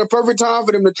would have been a perfect time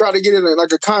for them to try to get in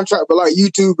like a contract with like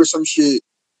YouTube or some shit.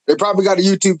 They probably got a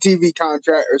YouTube TV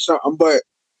contract or something, but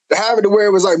to have it to where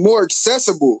it was like more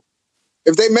accessible.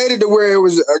 If they made it to where it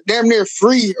was damn near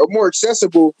free or more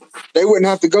accessible, they wouldn't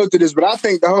have to go through this. But I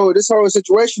think this whole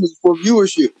situation is for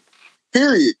viewership.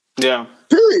 Period. Yeah.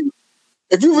 Period.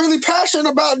 If you're really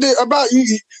passionate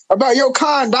about your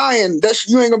kind dying,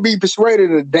 you ain't gonna be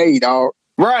persuaded in a day, dog.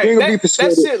 Right.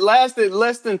 That shit lasted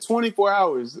less than 24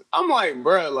 hours. I'm like,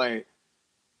 bro, like,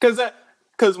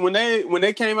 because when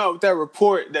they came out with that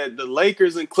report that the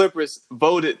Lakers and Clippers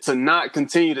voted to not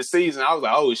continue the season, I was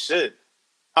like, oh shit.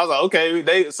 I was like, okay,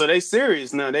 they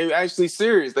serious now. They actually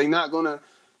serious. They not gonna,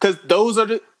 because those are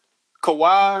the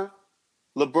Kawhi,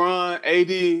 LeBron,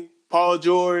 AD, Paul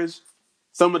George,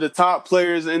 some of the top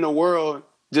players in the world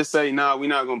just say, nah, we're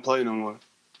not gonna play no more.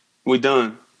 We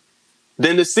done.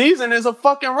 Then the season is a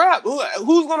fucking wrap.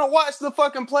 Who's gonna watch the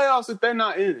fucking playoffs if they're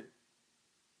not in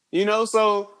it?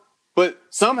 So, but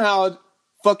somehow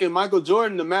fucking Michael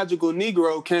Jordan, the magical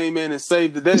Negro, came in and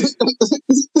saved the day.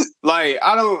 Like,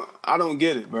 I don't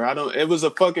get it, bro.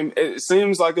 It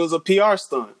seems like it was a PR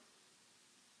stunt.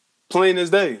 Plain as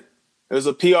day. It was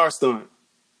a PR stunt.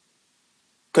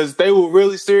 Because if they were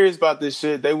really serious about this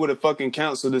shit, they would have fucking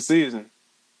canceled the season.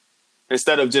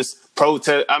 Instead of just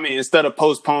instead of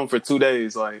postpone for 2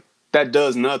 days. Like, that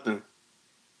does nothing.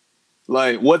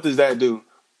 Like, what does that do?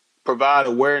 Provide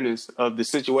awareness of the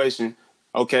situation.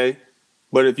 Okay.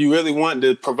 But if you really want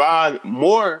to provide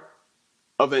more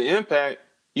of an impact,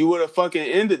 you would have fucking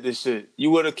ended this shit. You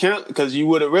would have because you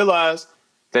would have realized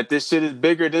that this shit is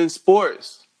bigger than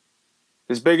sports.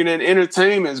 It's bigger than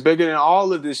entertainment. It's bigger than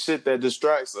all of this shit that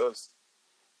distracts us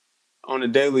on a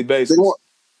daily basis.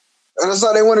 And that's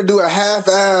why they want to do a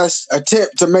half-ass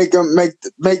attempt to make the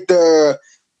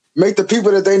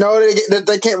people that they know that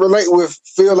they can't relate with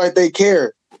feel like they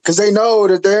care, because they know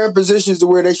that they're in positions to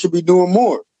where they should be doing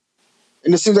more.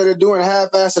 And it seems like they're doing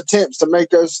half-ass attempts to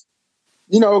make us,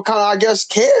 kind of, I guess,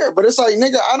 care. But it's like,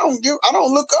 nigga, I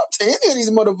don't look up to any of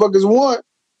these motherfuckers. One,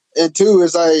 and two,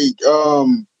 it's like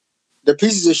they're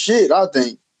pieces of shit. I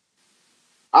think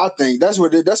that's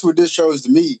what this shows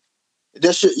to me.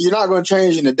 That shit, you're not going to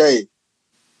change in a day.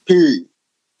 Period.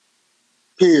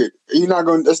 You're not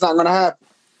going. That's not going to happen.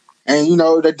 And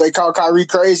that they call Kyrie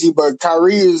crazy, but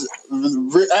Kyrie is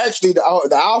actually the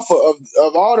alpha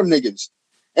of all them niggas,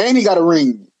 and he got a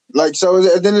ring. Like, so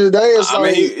at the end of the day, it's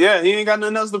he ain't got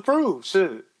nothing else to prove.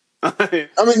 Shit. The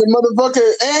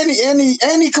motherfucker,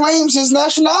 and he claims his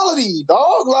nationality,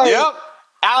 dog. Like, yep.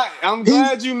 I'm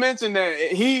glad you mentioned that.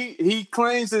 He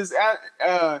claims his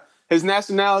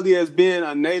nationality as being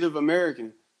a Native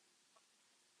American.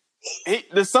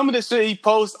 Some of the shit he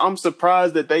posts, I'm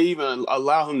surprised that they even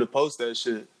allow him to post that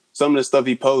shit. Some of the stuff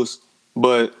he posts,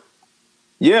 but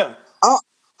yeah.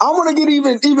 I want to get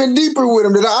even deeper with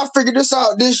him. That I figured this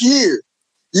out this year.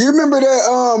 You remember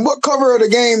that what cover of the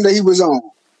game that he was on?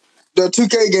 The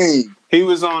 2K game. He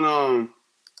was on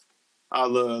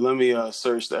let me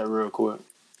search that real quick.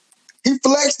 He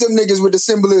flexed them niggas with the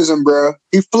symbolism, bro.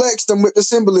 He flexed them with the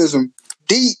symbolism.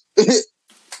 Deep.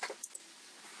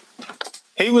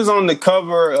 He was on the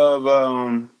cover of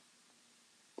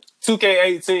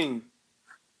 2K18.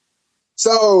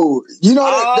 So you know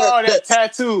that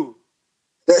tattoo.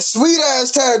 That sweet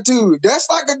ass tattoo. That's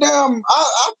like a damn.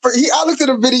 I looked at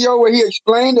a video where he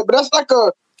explained it, but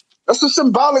that's a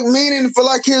symbolic meaning for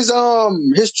like his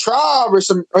tribe or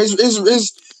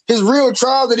his real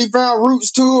tribe that he found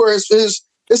roots to, or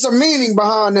it's a meaning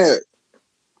behind that.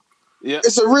 Yeah,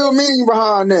 it's a real meaning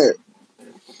behind that.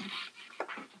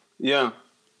 Yeah,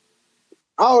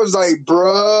 I was like,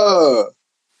 bruh.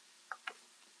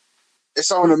 It's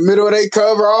on the middle of their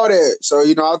cover, all that. So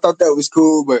I thought that was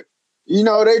cool, but they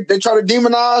try to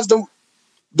demonize the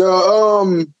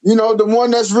the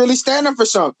one that's really standing for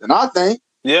something, I think.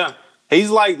 Yeah. He's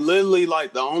like literally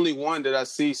like the only one that I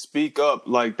see speak up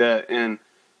like that. And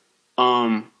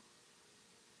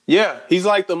yeah, he's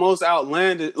like the most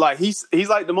outlandish, like he's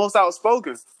like the most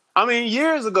outspoken. I mean,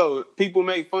 years ago, people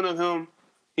make fun of him,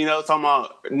 talking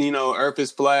about, Earth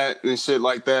is flat and shit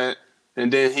like that.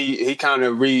 And then he kind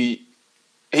of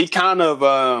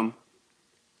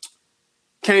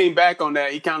came back on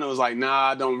that. He kind of was like, nah,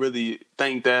 I don't really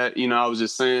think that, I was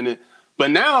just saying it.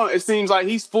 But now it seems like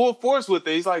he's full force with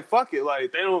it. He's like, fuck it.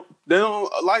 Like, they don't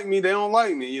like me. They don't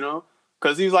like me,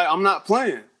 Because he's like, I'm not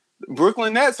playing.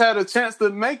 Brooklyn Nets had a chance to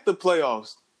make the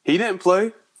playoffs. He didn't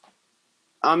play.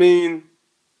 I mean,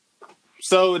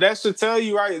 so that should tell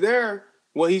you right there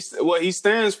what he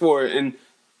stands for. And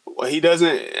he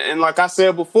doesn't, and like I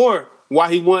said before,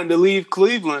 why he wanted to leave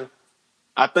Cleveland,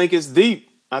 I think it's deep.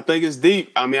 I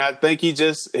mean, I think he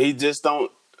just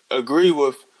don't agree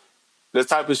with the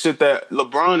type of shit that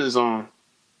LeBron is on.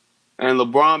 And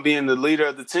LeBron being the leader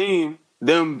of the team,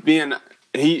 them being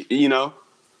you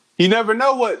never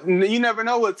know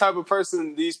what type of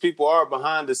person these people are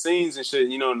behind the scenes and shit,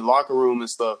 in the locker room and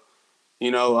stuff.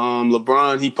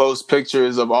 LeBron, he posts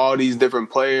pictures of all these different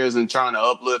players and trying to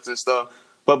uplift and stuff.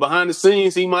 But behind the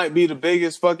scenes, he might be the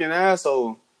biggest fucking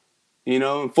asshole,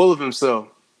 and full of himself.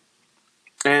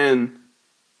 And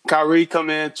Kyrie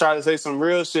come in, try to say some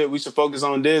real shit. We should focus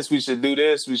on this. We should do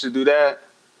this. We should do that.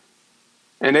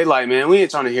 And they like, man, we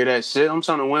ain't trying to hear that shit. I'm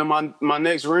trying to win my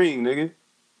next ring, nigga.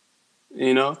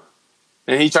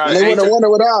 And he tried. And they wouldn't have won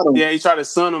it without him. Yeah, he tried to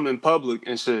sun him in public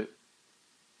and shit.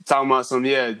 Talking about some,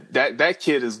 that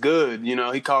kid is good.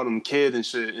 He called him kid and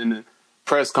shit in the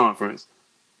press conference.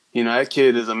 That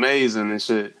kid is amazing and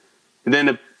shit. And then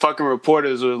the fucking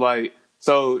reporters were like,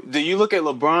 so do you look at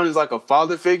LeBron as like a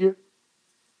father figure?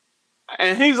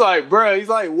 And he's like, bruh, he's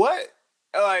like, what?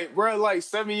 Like, bruh, like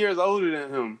 7 years older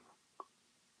than him.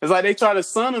 It's like they try to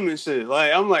son him and shit.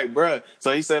 Like, I'm like, bruh.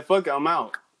 So he said, fuck it, I'm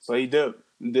out. So he did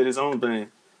his own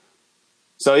thing.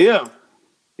 So yeah.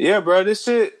 Yeah, bro, this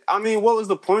shit, I mean, what was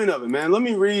the point of it, man? Let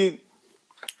me read.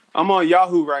 I'm on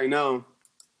Yahoo right now.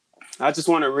 I just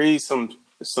want to read some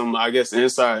I guess,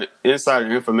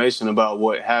 insider information about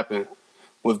what happened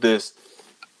with this.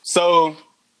 So,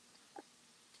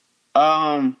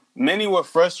 many were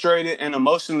frustrated and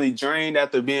emotionally drained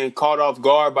after being caught off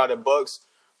guard by the Bucks'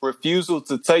 refusal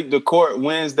to take the court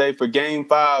Wednesday for Game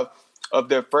 5 of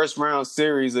their first-round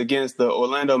series against the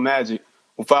Orlando Magic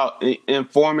without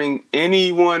informing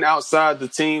anyone outside the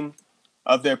team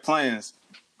of their plans.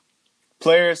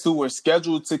 Players who were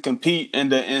scheduled to compete in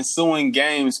the ensuing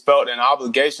games felt an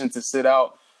obligation to sit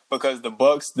out because the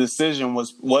Bucks' decision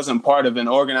wasn't part of an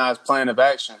organized plan of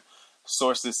action,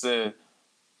 sources said.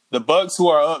 The Bucks, who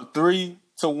are up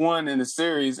 3-1 in the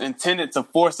series, intended to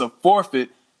force a forfeit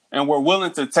and were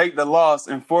willing to take the loss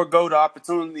and forego the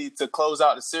opportunity to close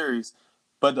out the series.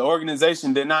 But the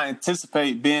organization did not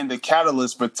anticipate being the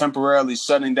catalyst for temporarily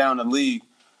shutting down the league,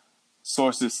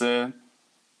 sources said.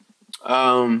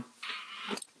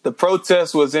 The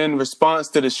protest was in response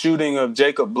to the shooting of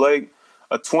Jacob Blake,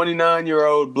 a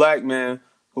 29-year-old black man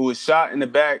who was shot in the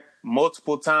back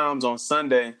multiple times on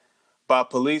Sunday by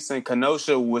police in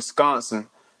Kenosha, Wisconsin.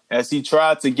 As he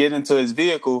tried to get into his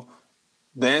vehicle,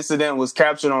 the incident was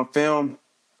captured on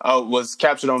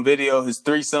video. His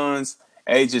three sons,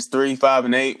 ages 3, 5,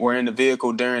 and 8, were in the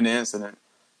vehicle during the incident.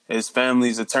 His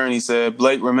family's attorney said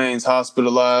Blake remains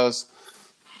hospitalized.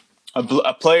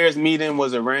 A players' meeting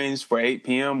was arranged for 8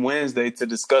 p.m. Wednesday to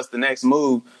discuss the next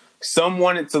move. Some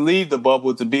wanted to leave the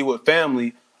bubble to be with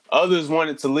family. Others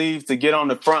wanted to leave to get on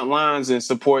the front lines and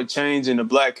support change in the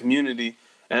black community.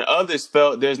 And others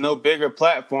felt there's no bigger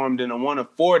platform than the one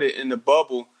afforded in the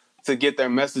bubble to get their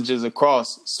messages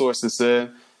across, sources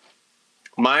said.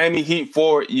 Miami Heat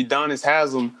forward Udonis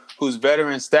Haslem, whose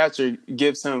veteran stature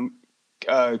gives him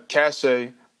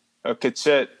cachet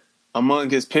among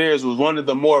his peers was one of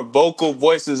the more vocal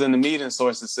voices in the meeting,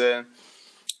 sources said.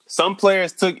 Some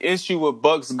players took issue with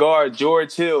Bucks guard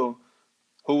George Hill,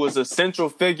 who was a central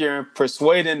figure in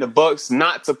persuading the Bucks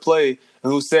not to play,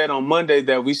 and who said on Monday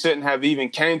that we shouldn't have even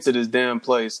came to this damn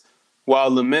place,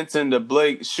 while lamenting the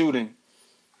Blake shooting.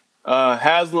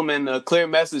 Haslam, in a clear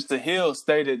message to Hill,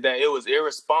 stated that it was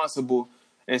irresponsible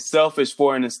and selfish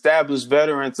for an established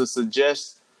veteran to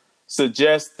suggest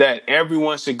that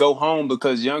everyone should go home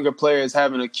because younger players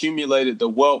haven't accumulated the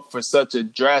wealth for such a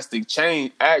drastic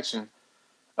action.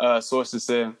 Sources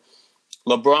said.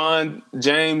 LeBron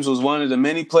James was one of the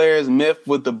many players miffed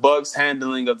with the Bucks'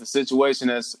 handling of the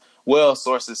situation as well,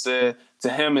 sources said. To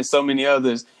him and so many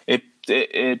others,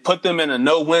 it put them in a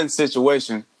no-win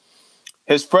situation.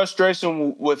 His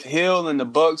frustration with Hill and the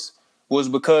Bucks was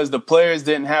because the players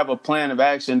didn't have a plan of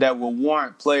action that would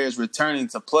warrant players returning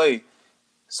to play,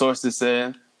 sources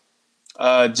said.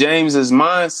 James's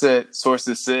mindset,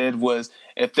 sources said, was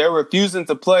if they're refusing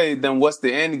to play, then what's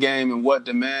the end game and what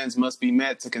demands must be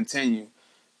met to continue?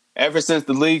 Ever since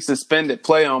the league suspended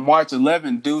play on March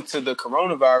 11 due to the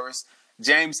coronavirus,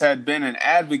 James had been an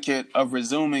advocate of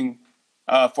resuming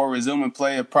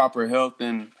play of proper health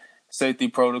and safety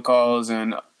protocols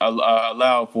and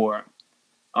allowed for it.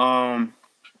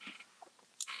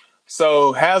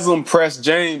 So Haslam pressed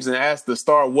James and asked the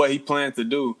star what he planned to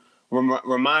do,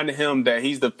 reminding him that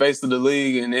he's the face of the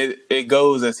league and it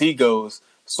goes as he goes,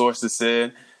 sources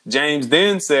said. James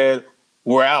then said,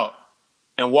 "We're out,"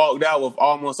 and walked out with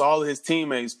almost all of his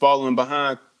teammates following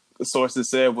behind, sources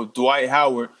said, with Dwight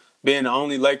Howard being the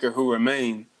only Laker who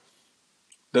remained.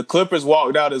 The Clippers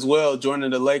walked out as well,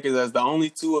 joining the Lakers as the only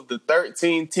two of the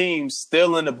 13 teams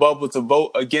still in the bubble to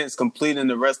vote against completing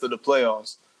the rest of the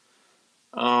playoffs.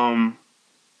 And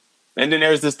then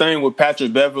there's this thing with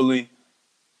Patrick Beverley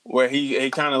where he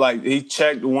kind of like he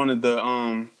checked one of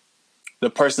the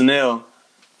personnel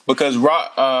because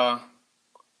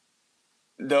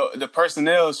the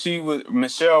personnel, she was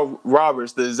Michelle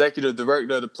Roberts, the executive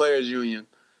director of the Players Union.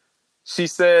 She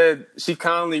said she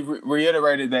kindly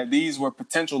reiterated that these were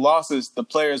potential losses the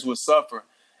players would suffer.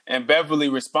 And Beverly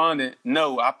responded,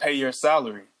 "No, I pay your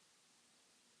salary."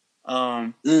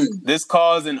 This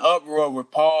caused an uproar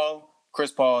with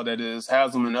Chris Paul, that is,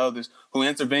 Haslam and others, who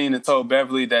intervened and told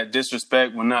Beverly that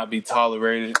disrespect will not be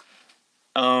tolerated.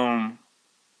 But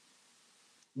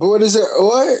what is it?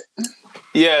 What?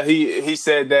 Yeah, he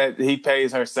said that he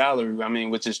pays her salary. I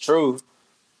mean, which is true.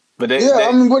 But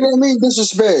what do you mean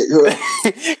disrespect?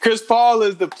 Chris Paul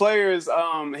is the players.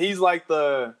 He's like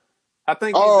the, I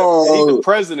think he's the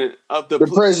president of the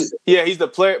president. Yeah, he's the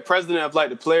president of like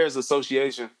the Players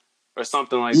Association or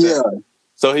something like that.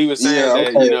 So he was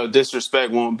saying that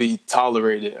disrespect won't be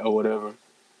tolerated or whatever.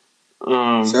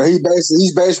 So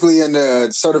he's basically in the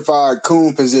certified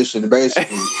coon position,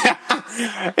 basically.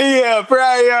 Yeah,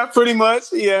 pretty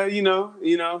much. Yeah, he's he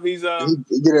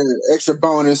get an extra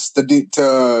bonus to do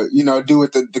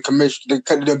with the commission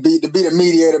to be the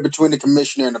mediator between the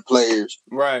commissioner and the players.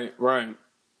 Right.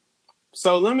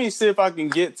 So let me see if I can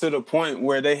get to the point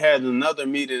where they had another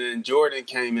meeting and Jordan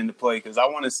came into play, because I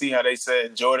want to see how they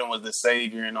said Jordan was the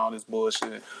savior and all this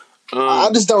bullshit. I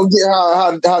just don't get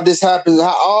how this happens.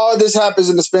 How all this happens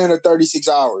in the span of 36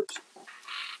 hours.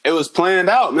 It was planned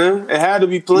out, man. It had to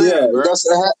be planned, bro.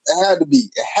 It had to be.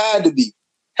 It had to be.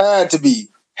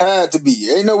 Had to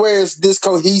be. Ain't no way it's this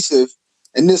cohesive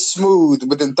and this smooth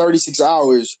within 36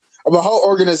 hours of a whole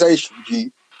organization,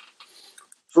 G.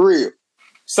 For real.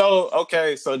 So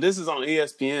this is on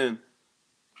ESPN.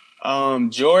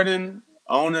 Jordan,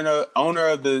 owner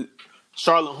of the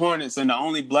Charlotte Hornets and the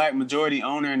only black majority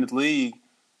owner in the league,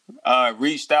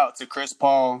 reached out to Chris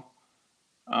Paul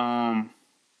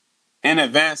in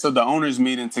advance of the owners'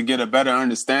 meeting to get a better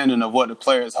understanding of what the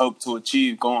players hope to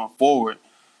achieve going forward.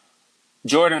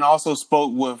 Jordan also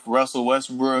spoke with Russell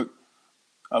Westbrook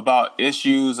about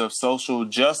issues of social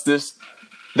justice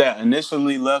that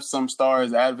initially left some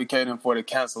stars advocating for the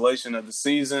cancellation of the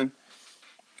season.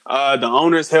 The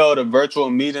owners held a virtual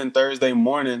meeting Thursday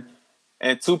morning,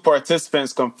 and two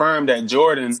participants confirmed that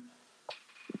Jordan,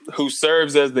 who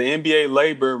serves as the NBA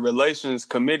Labor Relations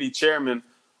Committee chairman,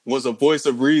 was a voice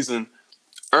of reason,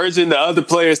 urging the other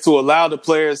players to allow the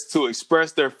players to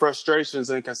express their frustrations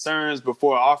and concerns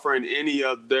before offering any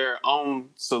of their own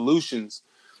solutions.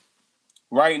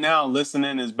 Right now,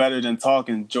 listening is better than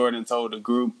talking, Jordan told the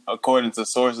group, according to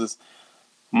sources.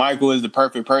 Michael is the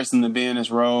perfect person to be in this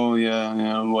role.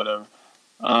 Yeah, whatever.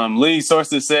 League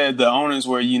sources said the owners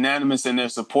were unanimous in their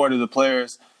support of the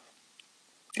players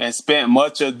and spent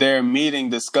much of their meeting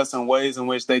discussing ways in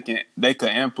which they could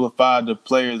amplify the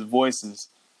players' voices.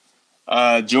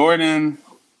 Jordan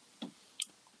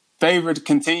favored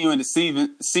continuing the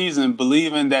season,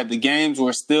 believing that the games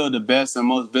were still the best and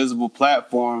most visible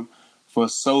platform for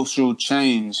social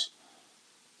change.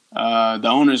 The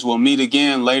owners will meet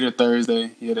again later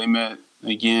Thursday. Yeah, they met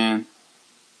again.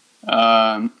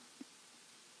 It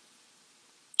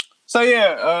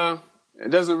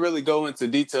doesn't really go into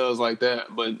details like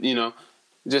that, but, you know,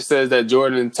 it just says that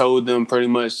Jordan told them pretty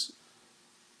much,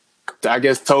 I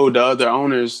guess, told the other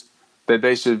owners that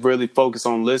they should really focus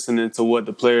on listening to what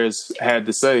the players had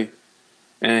to say.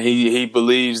 And he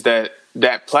believes that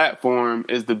that platform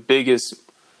is the biggest,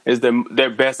 is their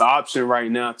best option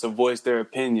right now to voice their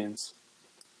opinions.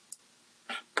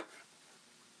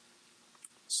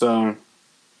 Tomorrow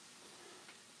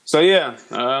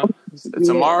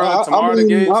the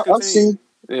games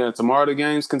continue. Tomorrow the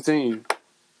games continue.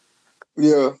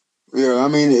 Yeah. I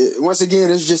mean, once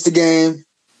again, it's just a game.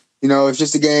 You know, it's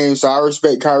just a game. So I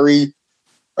respect Kyrie.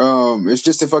 It's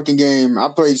just a fucking game. I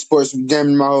played sports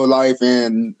damn my whole life,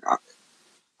 and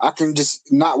I can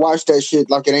just not watch that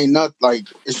shit like it ain't nothing. Like,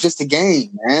 it's just a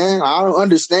game, man. I don't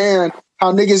understand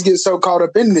how niggas get so caught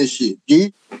up in this shit,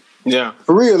 G. Yeah.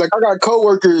 For real. Like, I got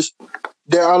coworkers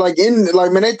that are like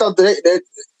man, they thought that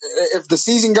if the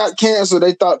season got canceled,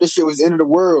 they thought this shit was the end of the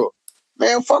world.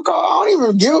 Man, fuck all. I don't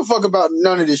even give a fuck about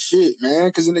none of this shit, man,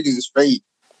 because the niggas is fake.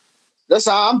 That's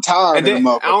how I'm tired of them.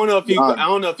 I don't know if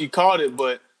you caught it,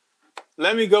 but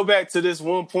let me go back to this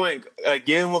one point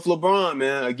again with LeBron,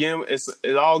 man. Again,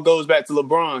 it all goes back to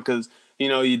LeBron because, you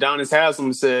know, Udonis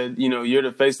Haslem said, you know, you're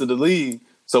the face of the league,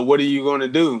 so what are you going to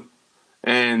do?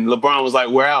 And LeBron was like,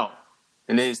 we're out.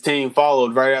 And then his team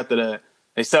followed right after that,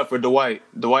 except for Dwight.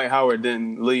 Dwight Howard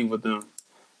didn't leave with them.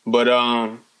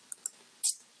 But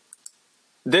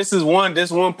this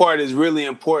one part is really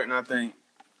important, I think.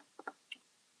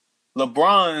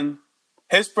 LeBron,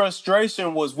 his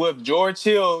frustration was with George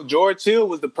Hill. George Hill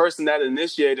was the person that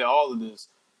initiated all of this,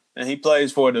 and he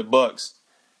plays for the Bucks.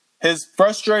 His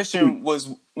frustration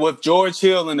was with George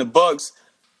Hill and the Bucks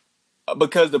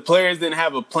because the players didn't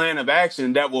have a plan of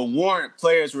action that will warrant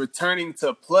players returning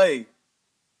to play.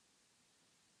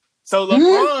 So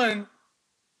LeBron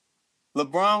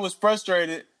was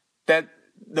frustrated that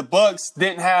the Bucks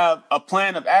didn't have a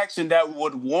plan of action that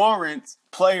would warrant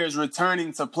players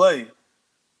returning to play.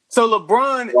 So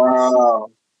LeBron,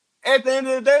 at the end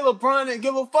of the day, LeBron didn't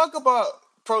give a fuck about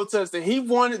protesting. He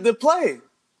wanted to play.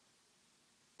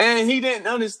 And he didn't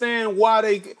understand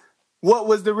what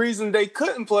was the reason they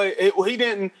couldn't play. He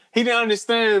didn't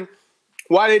understand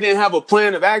why they didn't have a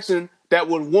plan of action that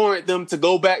would warrant them to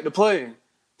go back to playing.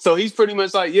 So he's pretty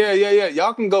much like, yeah.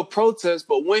 Y'all can go protest,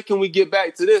 but when can we get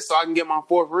back to this so I can get my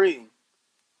fourth ring?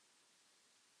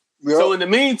 Yep. So in the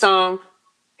meantime,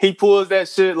 he pulls that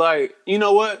shit like, you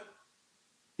know what?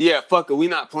 Yeah, fuck it. We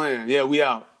not playing. Yeah, we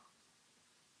out.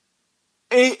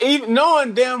 Even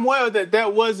knowing damn well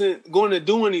that wasn't going to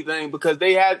do anything because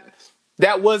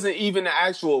that wasn't even the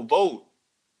actual vote.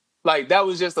 Like, that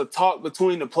was just a talk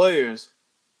between the players.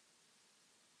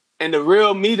 And the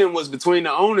real meeting was between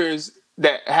the owners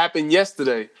that happened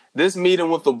yesterday. This meeting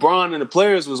with LeBron and the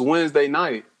players was Wednesday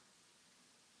night.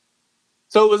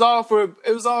 So it was all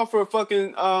for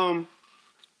fucking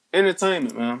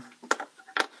entertainment, man.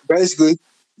 Basically,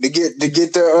 to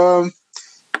get them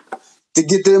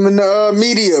in the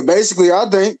media. Basically, I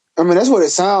think. I mean, that's what it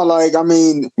sounds like. I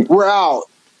mean, we're out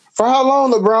for how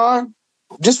long, LeBron?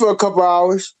 Just for a couple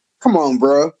hours. Come on,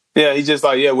 bro. Yeah, he's just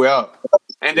like, yeah, we're out.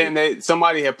 And then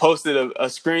somebody had posted a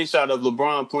screenshot of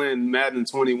LeBron playing Madden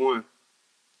 21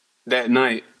 that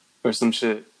night or some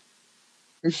shit.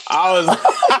 I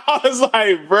was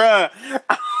like, bruh.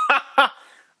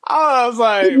 I was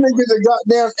like, this nigga's a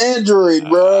goddamn Android,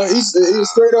 bro. He's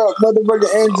straight up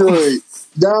motherfucking Android.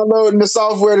 Downloading the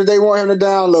software that they want him to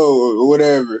download or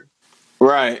whatever.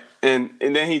 Right. And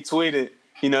then he tweeted,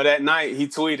 you know, that night he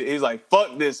tweeted, he's like,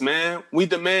 fuck this, man. We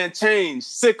demand change.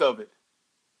 Sick of it.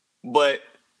 But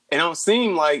it don't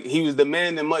seem like he was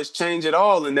demanding much change at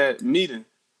all in that meeting.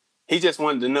 He just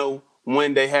wanted to know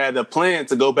when they had a plan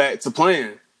to go back to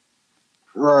playing.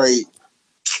 Right.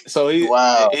 So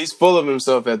he's full of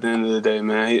himself at the end of the day,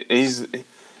 man. He's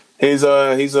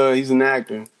an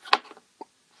actor.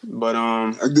 But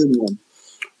a good one.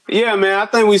 Yeah, man. I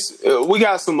think we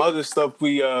got some other stuff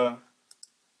we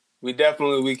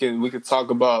definitely we could talk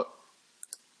about.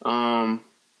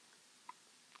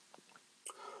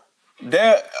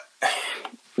 There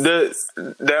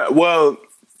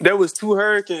was 2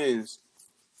 hurricanes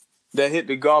that hit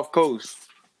the Gulf Coast.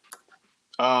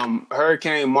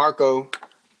 Hurricane Marco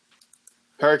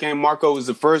was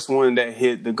the first one that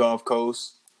hit the Gulf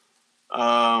Coast.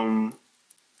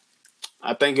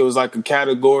 I think it was like a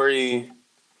category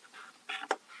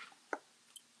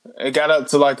It got up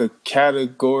to like a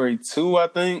category 2, I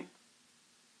think,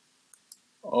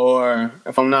 or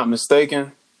if I'm not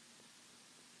mistaken.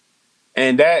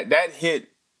 And that hit,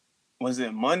 was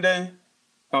it Monday?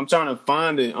 I'm trying to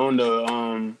find it on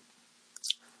the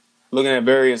looking at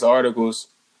various articles,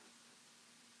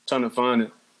 trying to find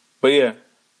it. But yeah,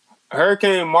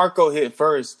 Hurricane Marco hit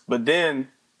first, but then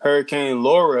Hurricane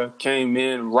Laura came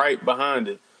in right behind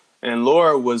it. And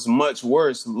Laura was much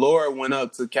worse. Laura went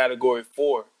up to category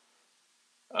 4.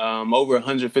 Over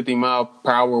 150 mile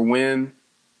per hour wind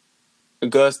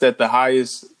gust at the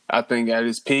highest, I think, at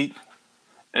its peak.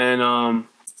 And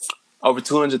over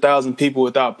 200,000 people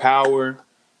without power.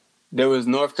 There was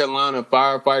North Carolina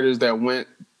firefighters that went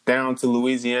down to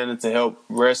Louisiana to help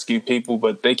rescue people,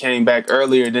 but they came back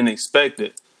earlier than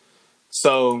expected.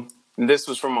 So this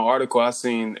was from an article I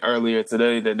seen earlier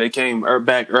today that they came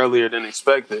back earlier than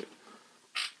expected.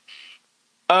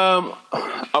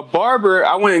 A barber,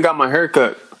 I went and got my hair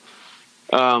cut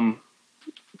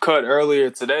earlier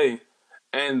today,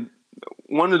 and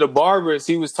one of the barbers,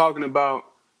 he was talking about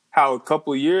how a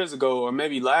couple years ago, or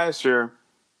maybe last year,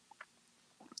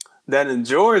 that in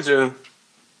Georgia,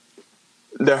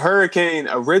 the hurricane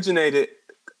originated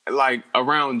like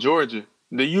around Georgia.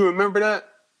 Do you remember that?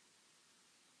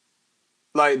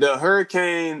 Like the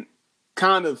hurricane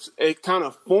kind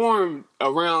of formed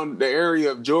around the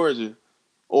area of Georgia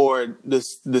or the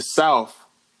South.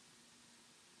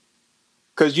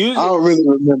 Cause I don't really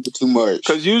remember too much.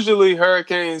 Because usually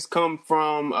hurricanes come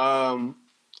from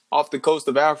off the coast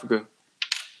of Africa.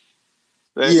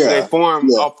 They form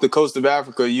off the coast of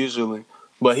Africa usually.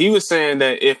 But he was saying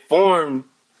that it formed.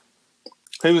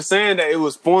 He was saying that it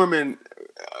was forming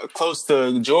close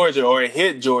to Georgia, or it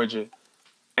hit Georgia,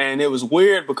 and it was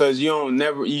weird because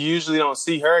you usually don't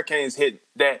see hurricanes hit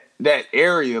that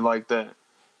area like that.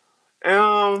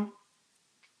 And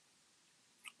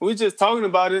we just talking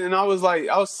about it, and I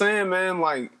was saying, man,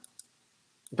 like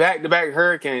back to back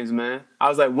hurricanes, man. I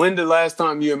was like, when the last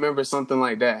time you remember something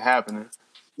like that happening?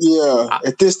 Yeah,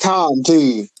 at this time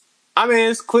too. I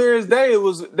mean, it's clear as day.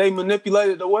 They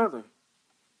manipulated the weather.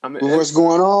 I mean, what's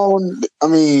going on? I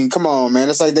mean, come on, man.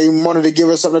 It's like they wanted to give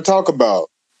us something to talk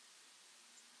about.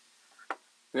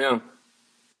 Yeah.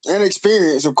 And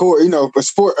experience, of course. You know, but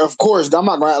sport, of course. I'm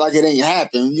not going to act like it ain't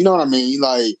happened. You know what I mean?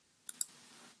 Like,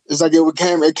 it's like it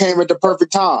came at the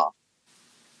perfect time.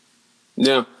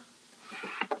 Yeah.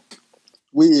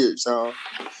 Weird, so.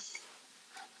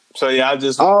 So yeah,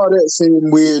 all that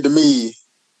seemed weird to me.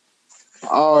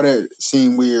 All that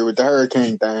seemed weird with the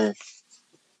hurricane thing.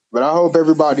 But I hope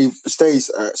everybody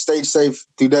stays safe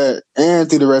through that and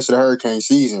through the rest of the hurricane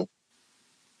season.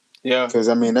 Yeah. Because,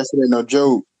 I mean, that's no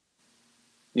joke.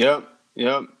 Yep.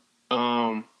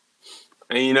 And,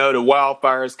 you know, the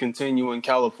wildfires continue in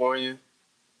California.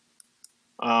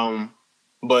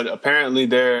 But apparently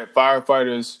their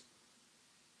firefighters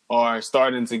are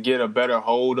starting to get a better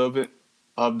hold of it,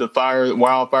 of the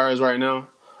wildfires right now.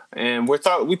 And we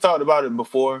talked about it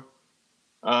before.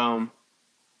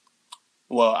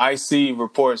 Well, IC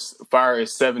reports fire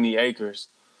is 70 acres.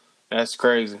 That's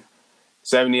crazy.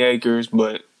 70 acres,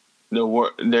 but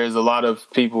there's a lot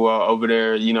of people over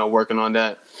there, you know, working on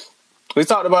that. We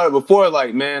talked about it before,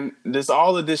 like, man,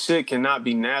 all of this shit cannot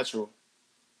be natural.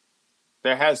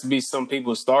 There has to be some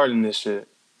people starting this shit.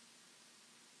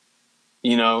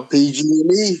 You know?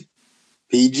 PG&E,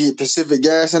 Pacific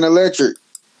Gas and Electric.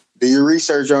 Do your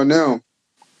research on them.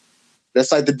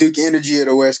 That's like the Duke Energy of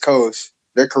the West Coast.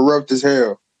 They're corrupt as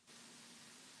hell.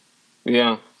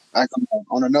 Yeah. Like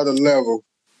on another level.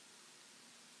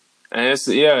 And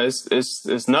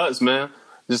it's nuts, man.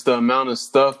 Just the amount of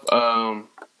stuff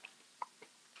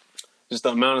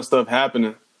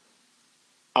happening.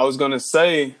 I was gonna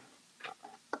say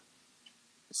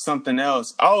something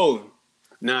else. Oh,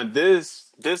 now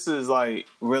this is like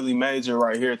really major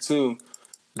right here too.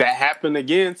 That happened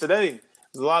again today.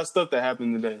 There's a lot of stuff that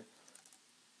happened today.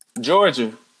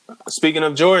 Georgia. Speaking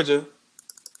of Georgia,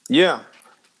 yeah.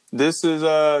 This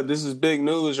is big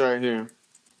news right here.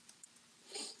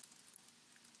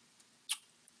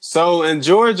 So in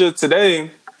Georgia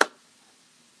today,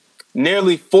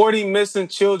 nearly 40 missing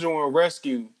children were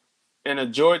rescued in a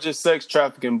Georgia sex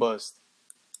trafficking bust.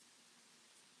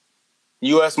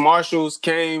 U.S. Marshals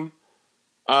came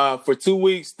for 2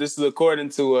 weeks. This is according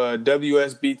to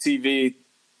WSB-TV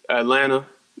Atlanta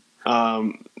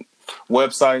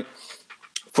website.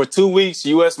 For 2 weeks,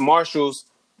 U.S. Marshals,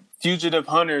 fugitive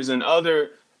hunters, and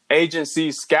other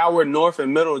agencies scoured North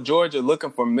and Middle Georgia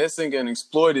looking for missing and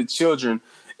exploited children.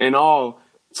 In all,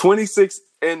 26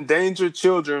 endangered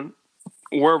children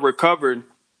were recovered,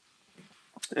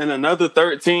 and another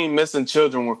 13 missing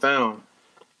children were found.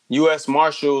 U.S.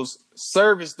 Marshals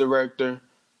Service Director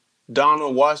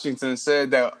Donald Washington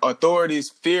said that authorities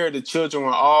fear the children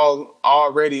were all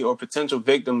already or potential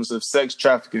victims of sex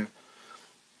trafficking.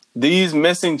 These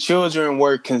missing children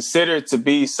were considered to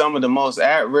be some of the most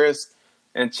at-risk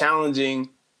and challenging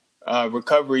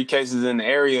recovery cases in the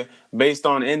area based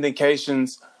on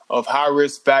indications of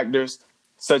high-risk factors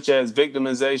such as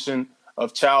victimization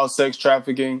of child sex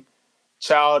trafficking,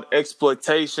 child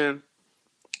exploitation,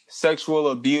 sexual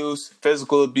abuse,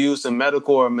 physical abuse, and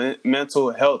medical or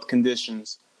mental health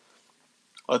conditions.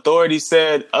 Authorities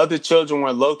said other children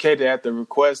were located at the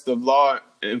request of law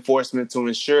enforcement to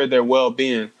ensure their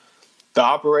well-being. The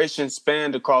operation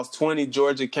spanned across 20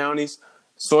 Georgia counties.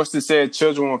 Sources said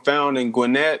children were found in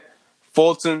Gwinnett,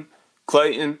 Fulton,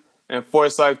 Clayton, and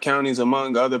Forsyth counties,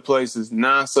 among other places.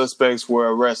 9 suspects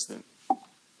were arrested.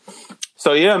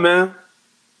 So yeah, man.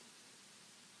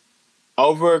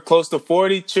 Over close to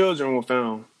 40 children were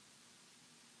found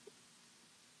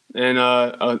in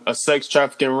a sex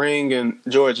trafficking ring in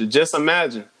Georgia. Just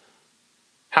imagine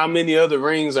how many other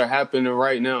rings are happening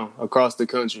right now across the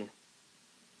country.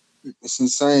 It's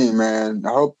insane, man. I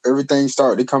hope everything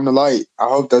started to come to light. I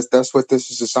hope that's what this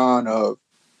is a sign of,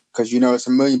 because it's a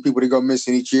million people that go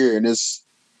missing each year, and it's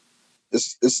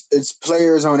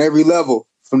players on every level,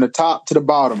 from the top to the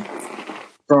bottom,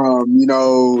 from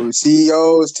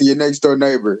CEOs to your next door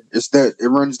neighbor. It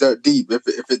runs that deep. If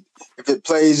it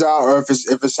plays out, or if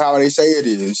it's how they say it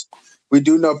is, we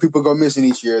do know people go missing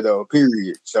each year, though.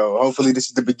 Period. So hopefully this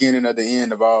is the beginning of the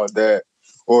end of all of that,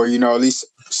 or at least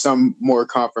some more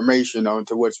confirmation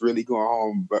onto what's really going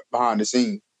on behind the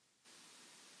scenes.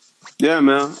 Yeah,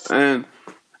 man. And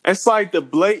it's like the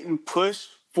blatant push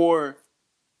for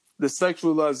the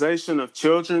sexualization of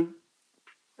children.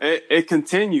 It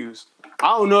continues.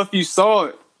 I don't know if you saw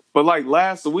it, but like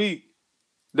last week,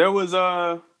 there was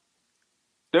like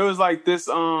this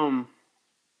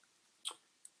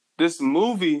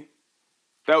movie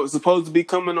that was supposed to be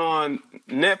coming on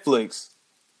Netflix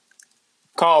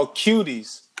called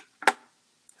Cuties.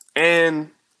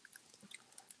 And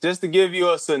just to give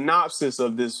you a synopsis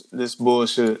of this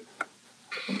bullshit,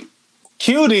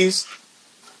 Cuties.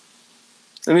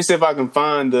 Let me see if I can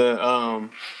find the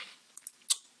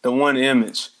one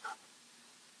image,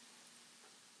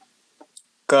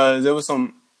 cause there was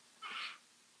some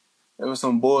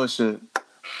bullshit.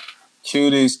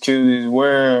 Cuties.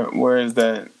 Where is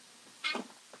that?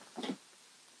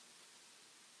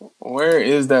 Where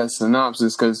is that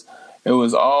synopsis? Cause it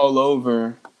was all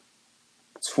over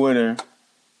Twitter,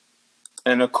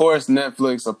 and of course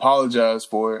Netflix apologized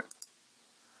for it.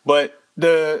 But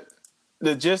the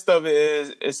gist of it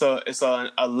is it's an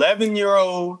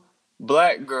 11-year-old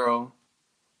black girl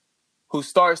who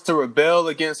starts to rebel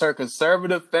against her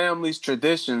conservative family's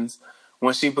traditions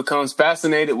when she becomes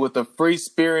fascinated with a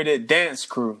free-spirited dance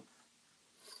crew.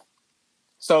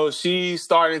 So she's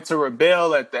starting to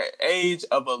rebel at the age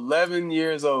of 11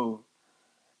 years old.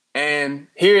 And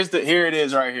here it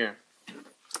is right here.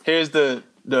 Here's the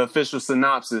official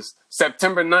synopsis.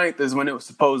 September 9th is when it was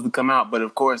supposed to come out, but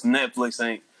of course Netflix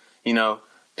ain't,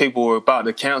 people were about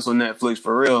to cancel Netflix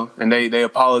for real, and they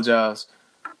apologized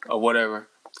or whatever.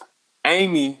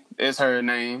 Amy is her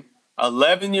name.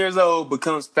 11 years old,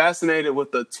 becomes fascinated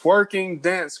with the twerking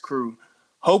dance crew.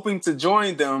 Hoping to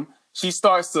join them, she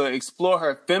starts to explore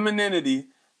her femininity,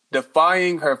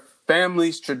 defying her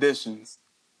family's traditions.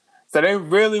 So they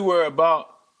really were about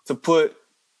to put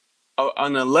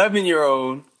an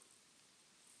 11-year-old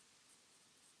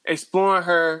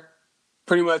exploring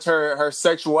pretty much her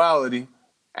sexuality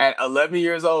at 11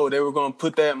 years old. They were going to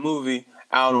put that movie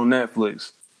out on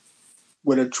Netflix.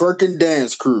 With a twerking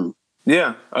dance crew.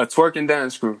 Yeah, a twerking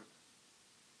dance crew.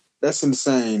 That's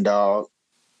insane, dog.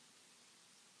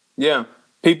 Yeah,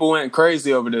 people went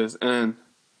crazy over this, and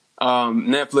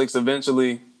Netflix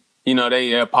eventually,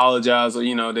 they apologize,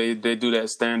 or they do that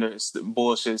standard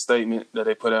bullshit statement that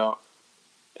they put out,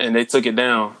 and they took it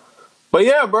down. But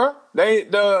yeah, bro,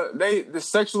 the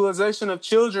sexualization of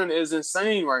children is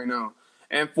insane right now,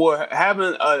 and for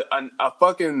having a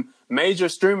fucking major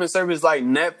streaming service like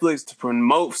Netflix to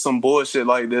promote some bullshit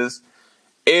like this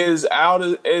it's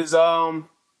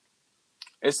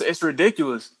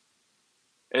ridiculous.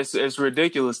 It's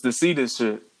ridiculous to see this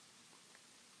shit.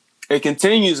 It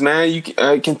continues, man.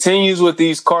 It continues with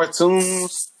these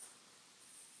cartoons,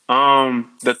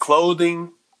 the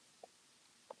clothing,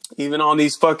 even on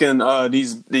these fucking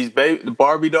these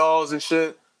Barbie dolls and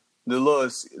shit. The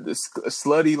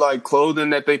slutty like clothing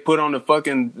that they put on the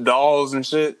fucking dolls and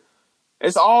shit.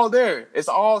 It's all there. It's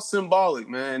all symbolic,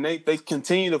 man. They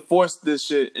continue to force this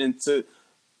shit into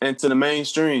the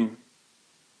mainstream.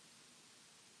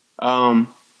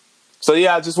 So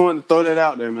yeah, I just wanted to throw that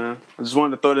out there, man. I just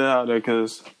wanted to throw that out there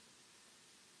because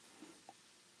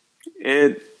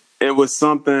it was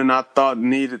something I thought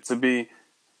needed to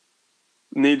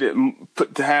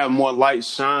have more light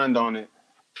shined on it,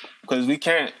 because we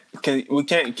can't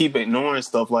keep ignoring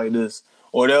stuff like this,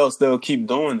 or else they'll keep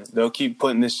doing it. They'll keep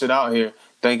putting this shit out here,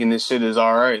 thinking this shit is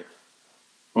all right,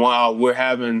 while we're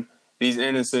having these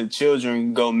innocent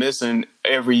children go missing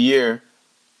every year,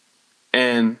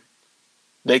 and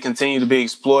they continue to be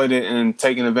exploited and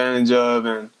taken advantage of,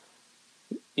 and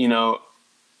you know.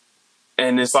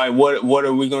 And it's like, what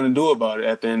are we going to do about it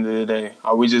at the end of the day?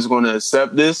 Are we just going to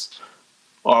accept this?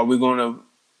 Or are we going to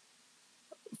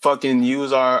fucking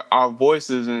use our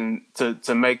voices and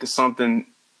to make a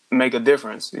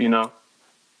difference, you know?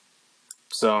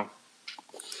 So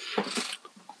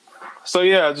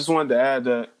yeah, I just wanted to add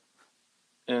that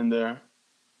in there.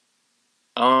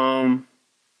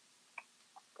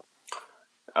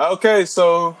 Okay,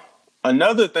 so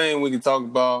another thing we can talk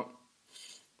about,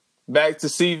 back to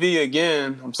CV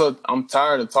again. I'm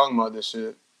tired of talking about this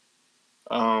shit.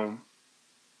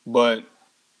 But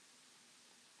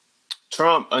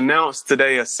Trump announced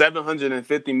today a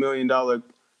 $750 million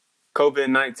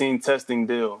COVID-19 testing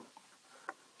deal.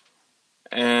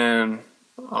 And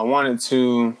I wanted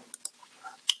to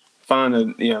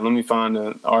let me find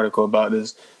an article about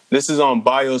this. This is on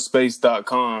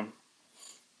biospace.com.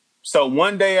 So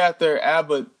one day after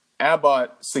Abbott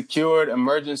secured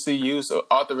emergency use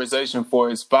authorization for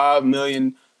its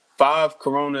 $5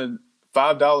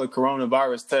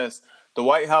 coronavirus test, the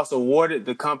White House awarded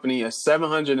the company a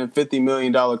 $750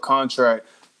 million contract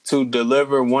to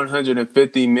deliver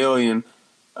 150 million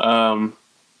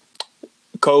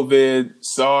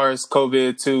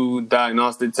SARS-CoV-2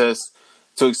 diagnostic tests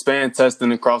to expand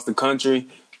testing across the country.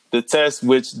 The test,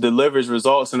 which delivers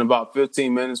results in about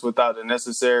 15 minutes without the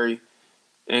necessary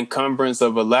encumbrance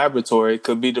of a laboratory,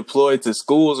 could be deployed to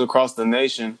schools across the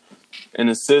nation and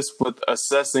assist with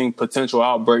assessing potential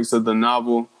outbreaks of the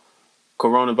novel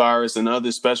coronavirus and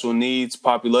other special needs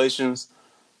populations.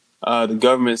 The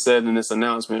government said in this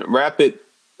announcement, rapid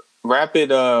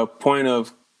point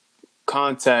of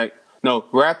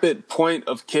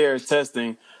care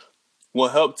testing will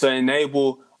help to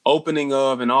enable opening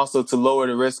of and also to lower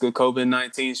the risk of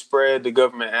COVID-19 spread. The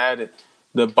government added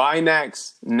the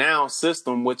Binax Now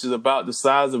system, which is about the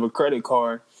size of a credit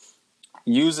card,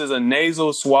 uses a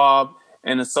nasal swab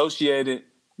and associated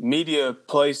media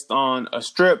placed on a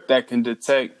strip that can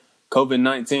detect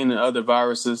COVID-19 and other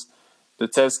viruses. The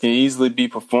test can easily be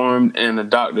performed in a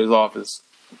doctor's office.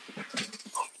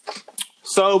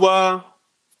 So,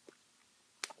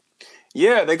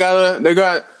 yeah, they got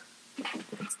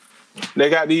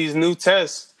these new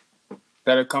tests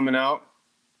that are coming out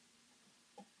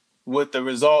with the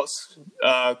results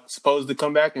supposed to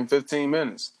come back in 15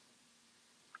 minutes.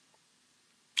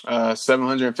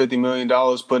 $750 million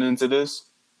put into this.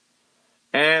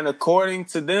 And according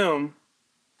to them,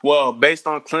 well, based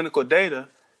on clinical data,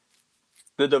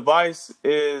 the device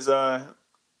is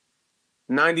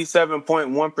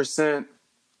 97.1%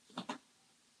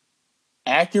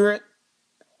 accurate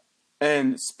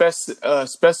and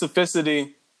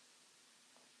specificity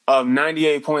of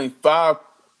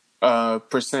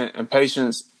 98.5% in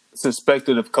patients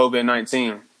suspected of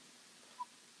COVID-19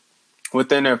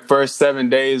 within their first 7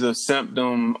 days of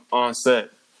symptom onset.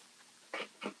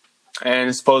 And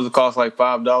it's supposed to cost like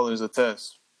 $5 a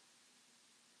test.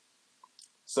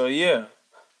 So yeah,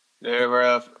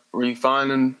 they're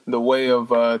refining the way of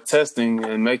testing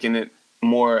and making it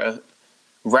more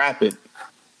rapid.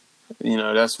 You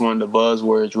know, that's one of the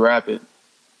buzzwords, rapid.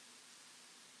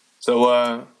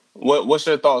 So what's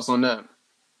your thoughts on that?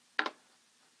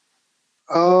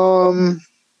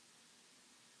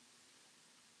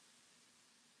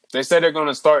 They said they're going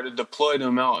to start to deploy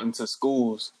them out into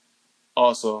schools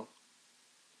also.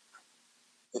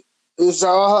 We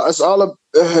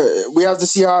have to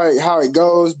see how it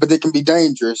goes, but it can be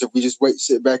dangerous if we just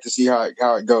sit back to see how it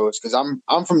goes. Because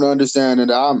I'm from the understanding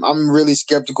that I'm really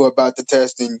skeptical about the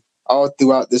testing all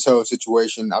throughout this whole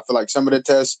situation. I feel like some of the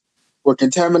tests were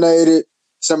contaminated,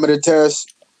 some of the tests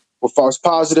were false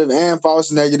positive and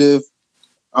false negative,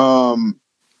 and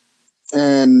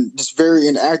just very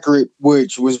inaccurate,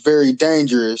 which was very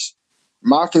dangerous.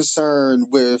 My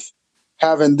concern with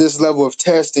having this level of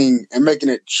testing and making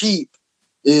it cheap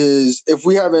is if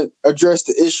we haven't addressed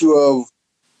the issue of,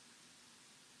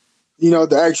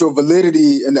 the actual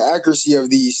validity and the accuracy of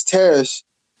these tests,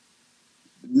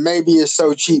 maybe it's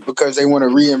so cheap because they want to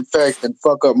reinfect and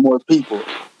fuck up more people.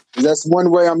 That's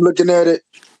one way I'm looking at it.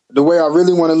 The way I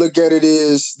really want to look at it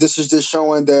is this is just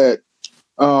showing that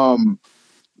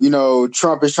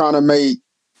Trump is trying to make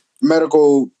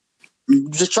medical,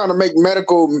 just trying to make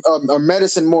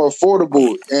medicine more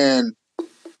affordable, and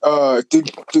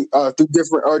through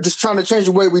different, or just trying to change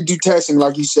the way we do testing,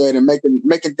 like you said, and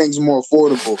making things more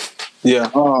affordable. Yeah.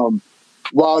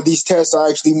 While these tests are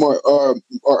actually more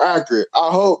are accurate,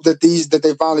 I hope that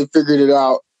they finally figured it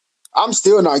out. I'm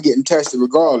still not getting tested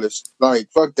regardless. Like,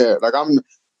 fuck that. Like, I'm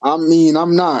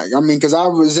not. I mean, because I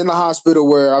was in the hospital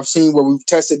where I've seen where we've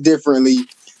tested differently,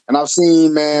 and I've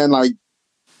seen, man, like,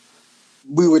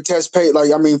 we would test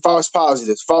false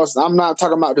positives. False. I'm not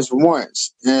talking about this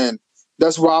once, and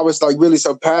that's why I was like really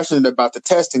so passionate about the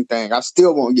testing thing. I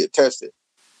still won't get tested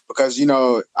because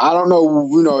I don't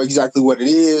know exactly what it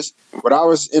is. What I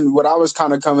was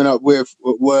kind of coming up with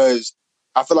was,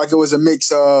 I feel like it was a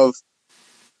mix of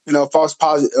false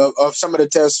positive of some of the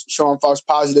tests showing false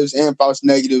positives and false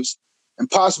negatives, and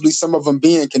possibly some of them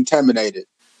being contaminated.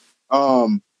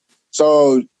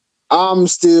 So I'm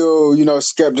still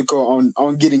skeptical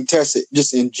on getting tested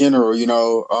just in general.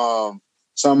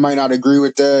 Some might not agree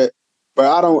with that, but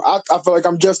I don't. I feel like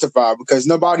I'm justified because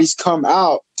nobody's come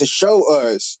out to show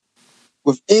us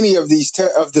with any of these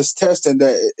this testing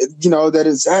that that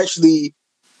it's actually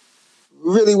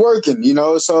really working.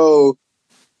 So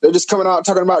they're just coming out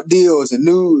talking about deals and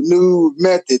new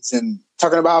methods and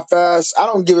talking about how fast. I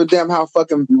don't give a damn how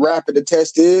fucking rapid the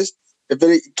test is. If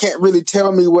it can't really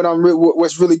tell me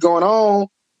what's really going on,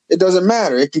 it doesn't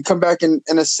matter. It can come back in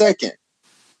a second.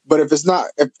 But if it's not,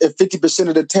 if 50%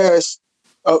 of the test,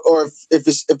 or if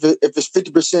it's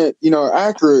 50%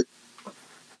 accurate,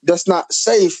 that's not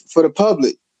safe for the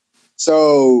public.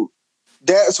 So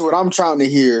that's what I'm trying to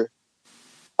hear.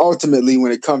 Ultimately,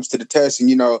 when it comes to the testing,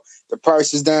 the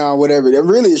price is down, whatever.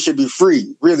 It should be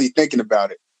free. Really thinking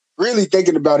about it,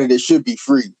 it should be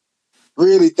free.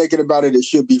 Really thinking about it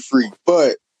should be free.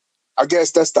 But I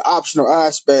guess that's the optional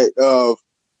aspect of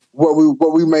what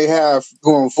we may have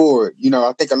going forward.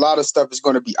 I think a lot of stuff is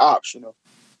going to be optional,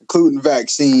 including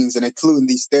vaccines and including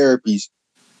these therapies.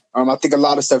 I think a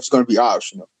lot of stuff is going to be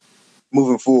optional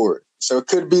moving forward. So it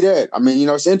could be that. I mean,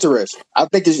 it's interesting. I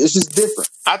think it's just different.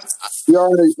 We are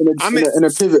in a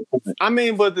pivot point. I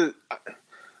mean, but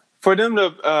for them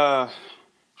to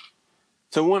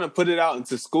want to put it out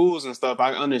into schools and stuff,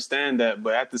 I understand that.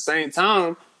 But at the same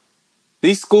time,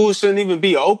 these schools shouldn't even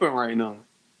be open right now.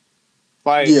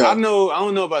 Like, yeah. I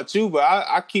don't know about you, but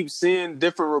I keep seeing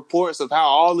different reports of how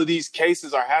all of these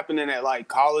cases are happening at like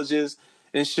colleges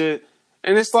and shit.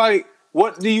 And it's like,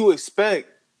 what do you expect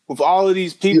with all of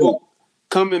these people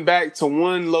coming back to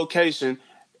one location?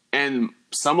 And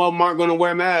some of them aren't going to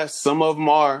wear masks. Some of them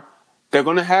are. They're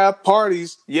going to have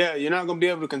parties. Yeah, you're not going to be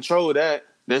able to control that.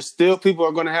 There's still people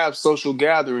are going to have social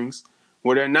gatherings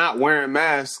where they're not wearing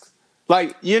masks.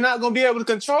 Like, you're not going to be able to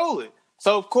control it.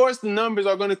 So, of course, the numbers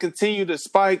are going to continue to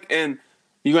spike, and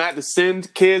you're going to have to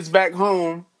send kids back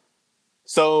home.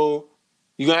 So,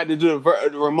 you're going to have to do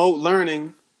the remote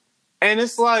learning. And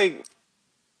it's like,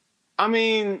 I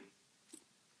mean,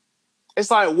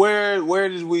 it's like, where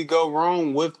did we go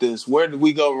wrong with this? Where did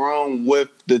we go wrong with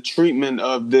the treatment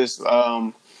of this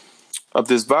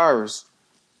virus?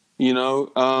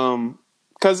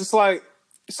 Because it's like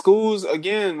schools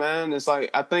again, man. It's like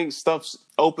I think stuff's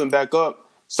open back up.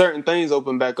 Certain things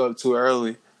open back up too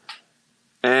early,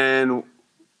 and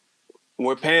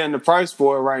we're paying the price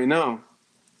for it right now.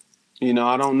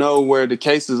 I don't know where the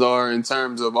cases are in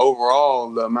terms of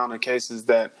overall the amount of cases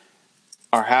that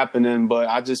are happening, but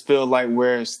I just feel like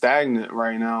we're stagnant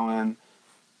right now,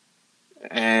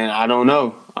 and I don't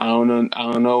know.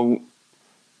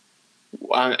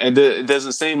 It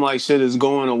doesn't seem like shit is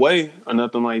going away or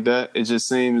nothing like that. It just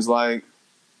seems like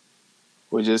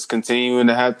we're just continuing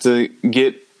to have to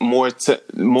get more.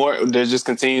 They're just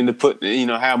continuing to put,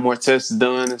 have more tests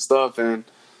done and stuff. And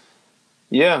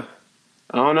yeah,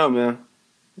 I don't know, man.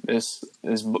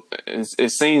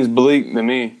 It seems bleak to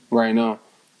me right now.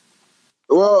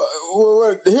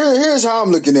 Well, here's how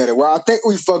I'm looking at it. Where I think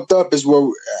we fucked up is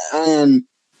and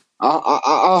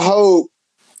I hope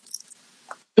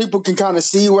people can kind of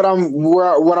see what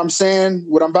I'm saying,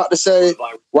 what I'm about to say.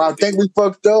 Where I think we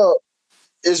fucked up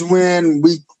is when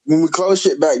we close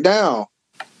shit back down.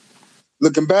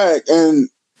 Looking back, and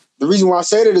the reason why I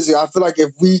say that is I feel like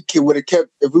if we would have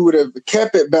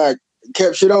kept it back,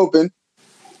 kept shit open,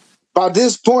 by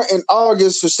this point in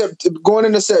August or going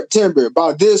into September,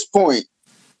 by this point,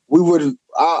 we would have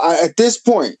at this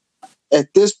point in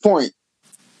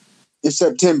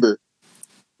September,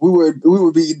 we would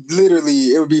be literally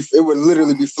it would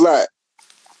literally be flat.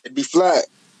 It'd be flat.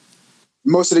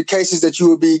 Most of the cases that you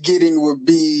would be getting would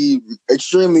be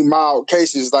extremely mild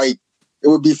cases. Like, it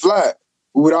would be flat.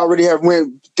 we would already have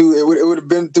went through. It would have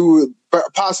been through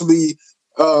possibly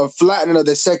flattening of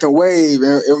the second wave,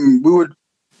 and we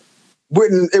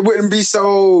wouldn't be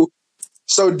so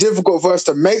difficult for us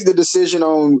to make the decision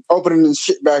on opening the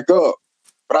shit back up.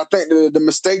 But I think the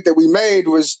mistake that we made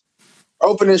was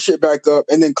opening shit back up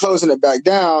and then closing it back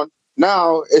down.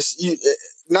 Now it's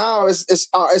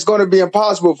going to be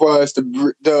impossible for us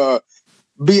to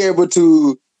be able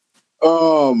to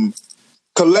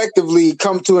collectively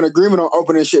come to an agreement on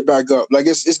opening shit back up. Like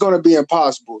it's going to be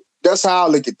impossible. That's how I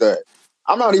look at that.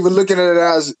 I'm not even looking at it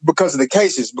as because of the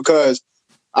cases, because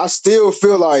I still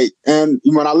feel like, and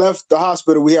when I left the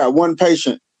hospital, we had one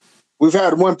patient. We've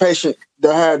had one patient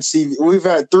that had CV. We've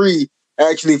had 3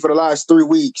 actually for the last 3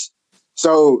 weeks.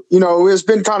 So, it's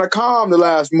been kind of calm the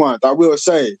last month, I will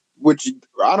say, which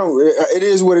it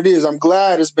is what it is. I'm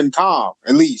glad it's been calm,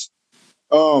 at least.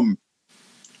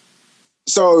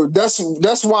 So that's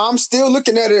why I'm still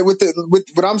looking at it with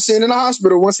what I'm seeing in the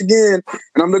hospital once again,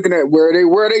 and I'm looking at where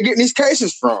they getting these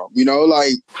cases from.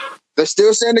 Like they're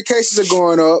still saying the cases are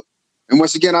going up, and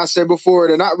once again, I said before,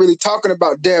 they're not really talking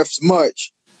about deaths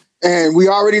much, and we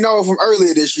already know from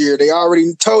earlier this year they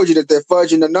already told you that they're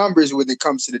fudging the numbers when it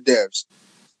comes to the deaths.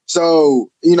 So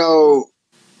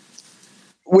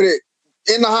with it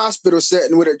in the hospital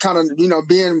setting, with it kind of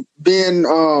being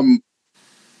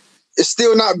it's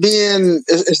still not being.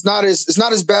 It's not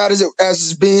as bad as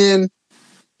it's been.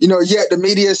 Yet the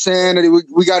media is saying that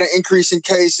we got an increase in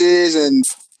cases and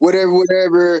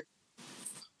whatever.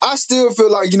 I still feel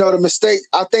like the mistake.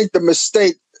 I think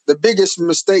the biggest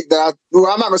mistake I'm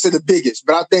not gonna say the biggest,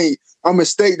 but I think a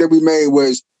mistake that we made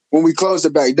was when we closed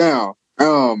it back down.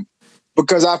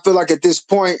 Because I feel like at this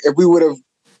point, if we would have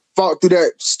fought through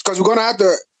that, because we're gonna have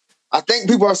to. I think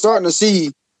people are starting to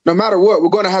see. No matter what, we're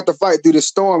going to have to fight through the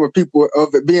storm of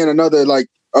it being another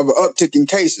of an uptick in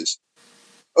cases,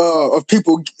 of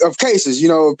cases,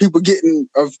 people getting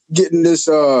this, getting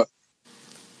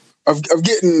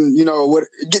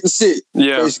sick,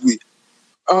 basically.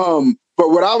 But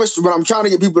what I'm trying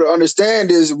to get people to understand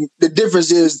is the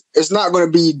difference is it's not going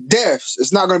to be deaths.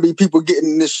 It's not going to be people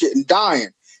getting this shit and dying.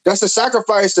 That's a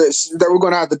sacrifice that we're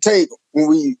going to have to take when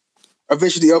we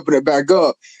eventually open it back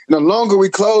up. And the longer we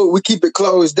keep it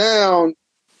closed down,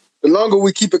 the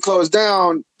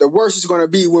worse it's going to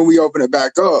be when we open it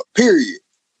back up, period.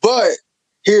 But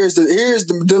here's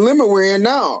the dilemma we're in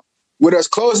now. With us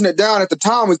closing it down at the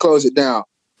time we close it down.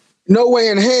 No way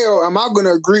in hell am I going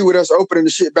to agree with us opening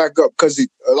the shit back up because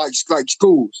like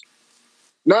schools.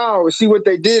 Now, see what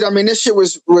they did? I mean, this shit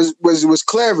was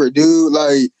clever, dude.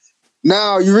 Like,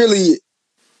 now you really...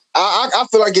 I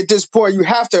feel like at this point you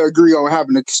have to agree on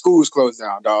having the schools closed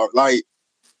down, dog. Like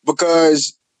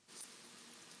because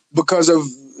of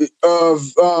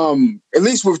at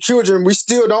least with children, we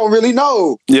still don't really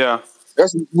know. Yeah,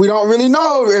 we don't really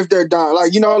know if they're dying.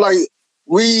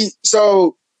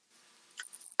 So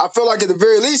I feel like at the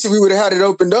very least, if we would have had it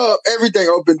opened up, everything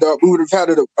opened up, we would have had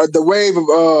the wave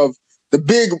of the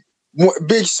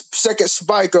big second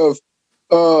spike of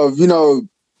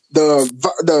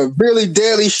the really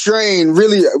deadly strain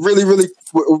really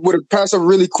would have passed up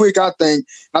really quick. I think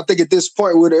at this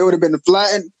point it would have been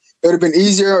flattened. It would have been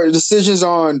easier decisions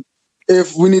on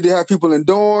if we need to have people in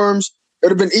dorms. It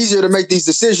would have been easier to make these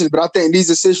decisions, but I think these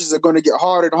decisions are going to get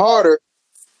harder and harder.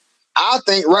 I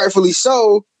think rightfully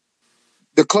so.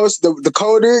 The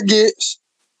colder it gets,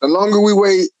 the longer we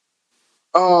wait,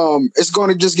 it's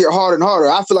going to just get harder and harder.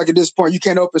 I feel like at this point you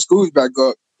can't open schools back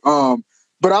up.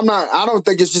 But I don't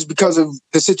think it's just because of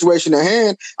the situation at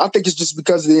hand. I think it's just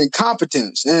because of the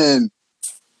incompetence and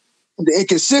the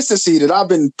inconsistency that I've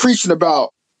been preaching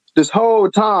about this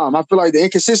whole time. I feel like the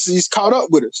inconsistency's caught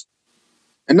up with us.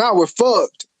 And now we're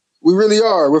fucked. We really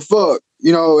are. We're fucked.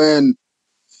 And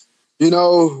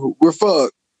we're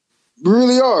fucked. We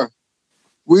really are.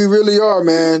 We really are,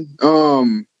 man.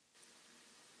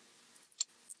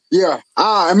 Yeah.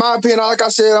 In my opinion, like I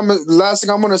said, last thing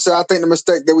I'm gonna say, I think the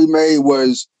mistake that we made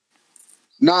was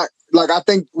not I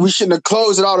think we shouldn't have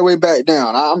closed it all the way back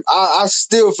down. I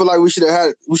still feel like we should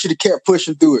have kept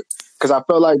pushing through it, because I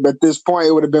felt like at this point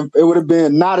it would have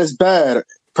been not as bad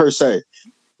per se.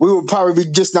 We would probably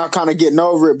be just now kind of getting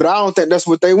over it, but I don't think that's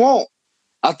what they want.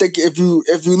 I think if you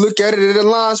look at it, it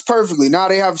aligns perfectly. Now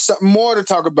they have something more to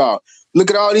talk about. Look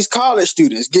at all these college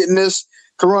students getting this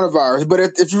coronavirus. But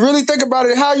if you really think about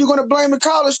it, how are you going to blame the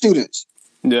college students?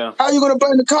 Yeah. How are you going to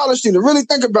blame the college students? Really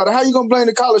think about it. How are you going to blame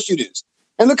the college students?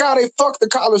 And look how they fucked the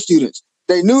college students.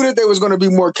 They knew that there was going to be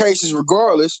more cases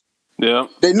regardless. Yeah.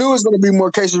 They knew it was going to be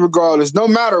more cases regardless, no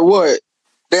matter what.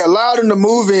 They allowed them to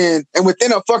move in, and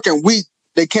within a fucking week,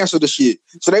 they canceled the shit.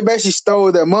 So they basically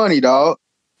stole their money, dog.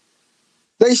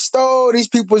 They stole these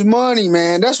people's money,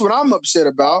 man. That's what I'm upset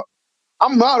about.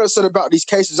 I'm not upset about these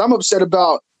cases. I'm upset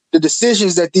about the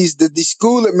decisions that these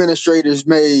school administrators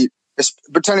made,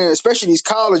 pertaining, especially these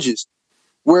colleges,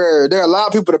 where they allow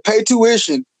people to pay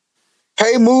tuition,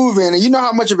 pay moving, and you know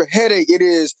how much of a headache it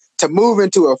is to move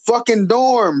into a fucking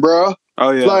dorm, bro.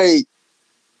 Oh yeah. Like,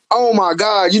 oh my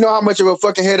God, you know how much of a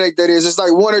fucking headache that is. It's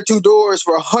like one or two doors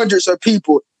for hundreds of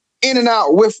people in and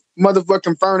out with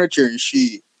motherfucking furniture and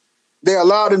shit. They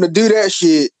allowed them to do that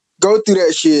shit, go through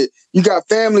that shit. You got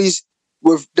families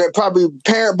with that probably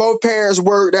both parents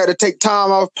work, that to take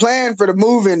time off, plan for the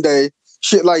move-in day,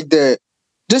 shit like that.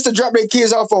 Just to drop their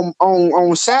kids off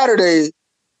on Saturday,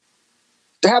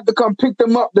 to have to come pick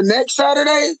them up the next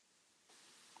Saturday.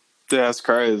 Yeah, that's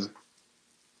crazy.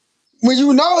 When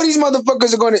you know these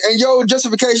motherfuckers are going to, and your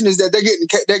justification is that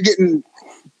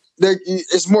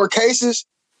it's more cases.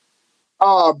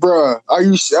 Oh, bruh,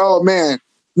 oh man.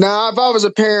 Now, if I was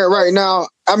a parent right now,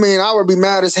 I mean, I would be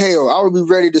mad as hell. I would be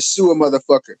ready to sue a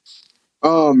motherfucker.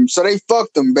 So they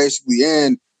fucked them basically,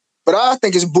 but I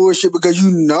think it's bullshit because you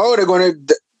know they're going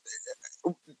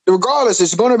to, regardless,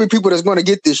 it's going to be people that's going to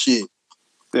get this shit.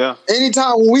 Yeah.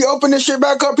 Anytime when we open this shit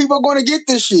back up, people are going to get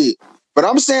this shit. But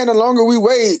I'm saying the longer we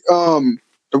wait, the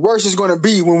worse it's going to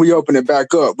be when we open it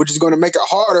back up, which is going to make it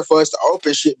harder for us to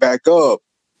open shit back up.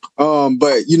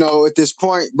 But you know, at this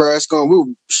point, bro,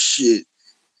 shit.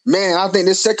 Man, I think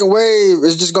this second wave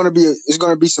is just gonna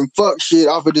be some fuck shit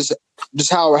off of just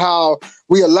how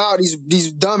we allow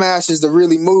these dumbasses to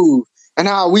really move, and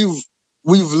how we've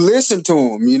listened to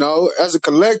them. You know, as a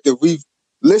collective, we've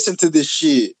listened to this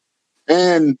shit,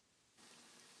 and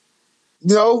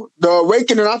you know, the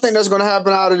awakening I think that's gonna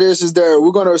happen out of this is that we're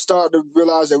gonna start to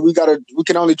realize that we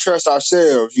can only trust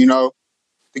ourselves. You know,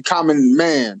 the common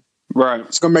man. Right.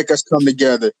 It's gonna make us come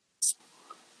together.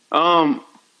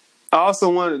 I also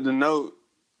wanted to note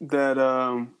that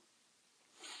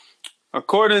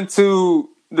according to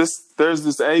there's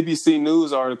this ABC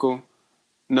News article,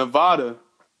 a Nevada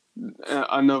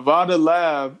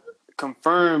lab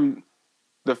confirmed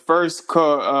the first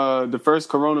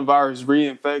coronavirus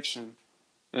reinfection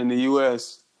in the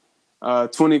U.S.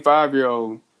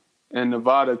 25-year-old in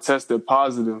Nevada tested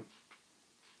positive.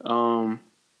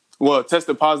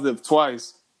 Tested positive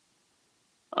twice.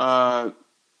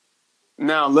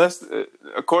 Now, in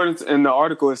the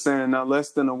article, it's saying now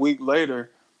less than a week later,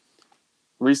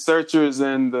 researchers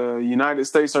in the United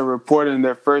States are reporting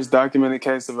their first documented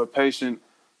case of a patient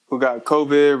who got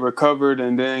COVID, recovered,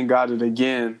 and then got it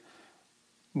again.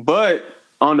 But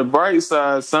on the bright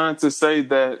side, scientists say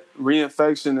that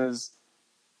reinfection is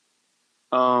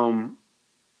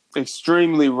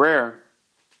extremely rare.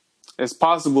 It's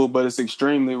possible, but it's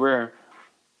extremely rare.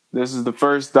 This is the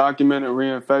first documented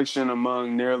reinfection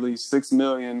among nearly 6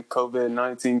 million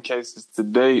COVID-19 cases to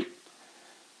date.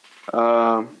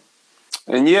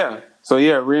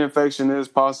 Reinfection is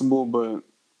possible, but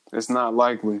it's not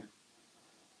likely.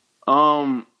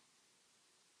 I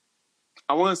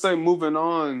want to say, moving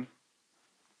on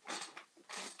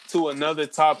to another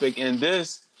topic, and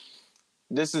this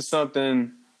is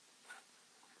something.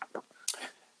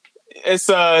 It's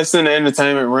in the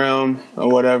entertainment realm or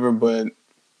whatever, but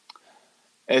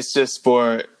it's just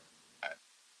for.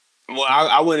 Well,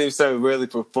 I wouldn't even say really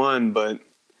for fun, but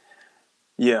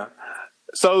yeah.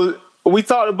 So we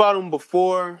talked about him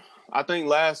before, I think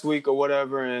last week or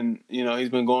whatever, and you know he's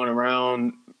been going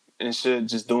around and shit,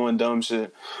 just doing dumb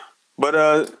shit. But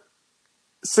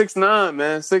 6ix9ine,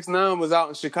 man, 6ix9ine was out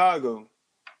in Chicago.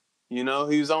 You know,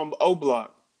 he was on O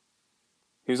Block.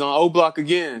 He was on O Block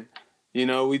again. You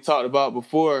know, we talked about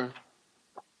before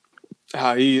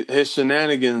how his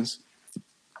shenanigans.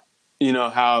 You know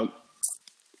how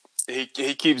he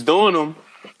keeps doing them,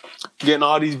 getting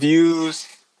all these views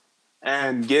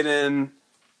and getting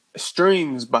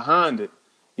streams behind it,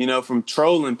 you know, from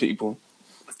trolling people.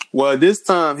 Well, this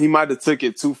time he might have took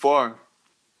it too far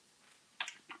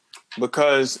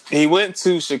because he went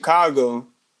to Chicago,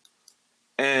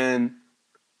 and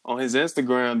on his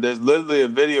Instagram, there's literally a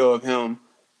video of him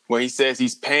where he says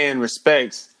he's paying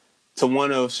respects to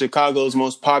one of Chicago's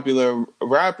most popular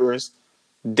rappers,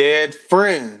 Dead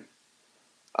Friend.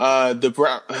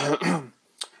 The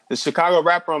Chicago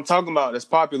rapper I'm talking about that's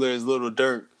popular is Lil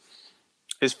Durk.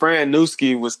 His friend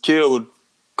Newski was killed a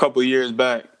couple years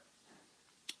back.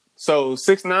 So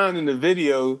 6ix9ine in the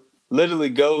video literally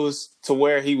goes to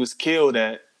where he was killed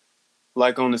at,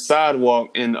 like on the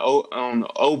sidewalk on the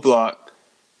O Block,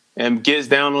 and gets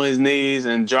down on his knees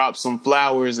and drops some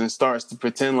flowers and starts to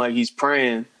pretend like he's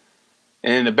praying.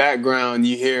 And in the background,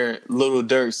 you hear Lil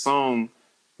Durk's song,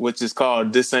 which is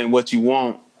called "This Ain't What You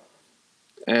Want."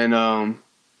 And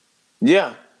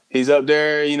Yeah, he's up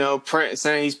there, you know,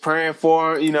 saying he's praying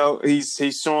for him, you know, he's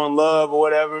showing love or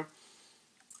whatever.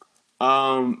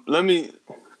 Let me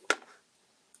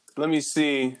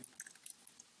see.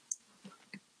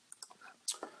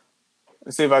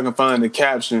 Let's see if I can find the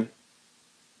caption.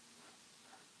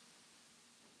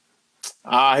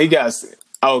 He got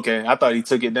okay. I thought he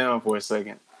took it down for a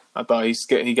second. I thought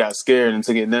he got scared and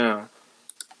took it down.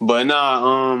 But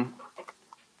nah,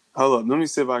 hold up. Let me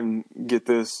see if I can get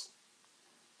this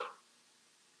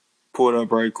pulled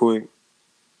up right quick.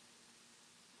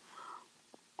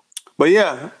 But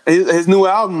yeah, his new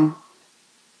album,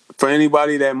 for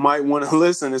anybody that might want to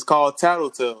listen, is called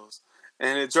Tattletales,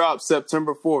 and it drops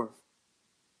September 4th.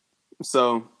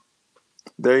 So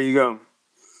there you go.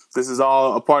 This is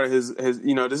all a part of his.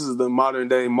 You know, this is the modern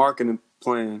day marketing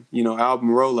plan. You know, album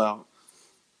rollout.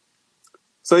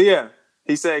 So yeah,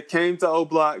 he said, came to O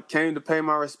Block, came to pay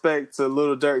my respect to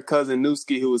Little Dirk cousin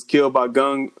Newski, who was killed by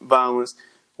gun violence.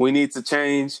 We need to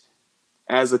change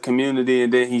as a community.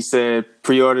 And then he said,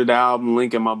 pre-order the album,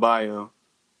 link in my bio.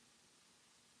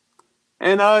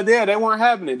 And yeah, they weren't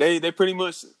having it. They pretty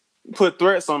much put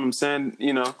threats on him, saying,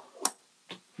 you know,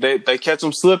 they catch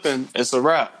him slipping, it's a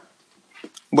wrap.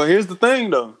 But here's the thing,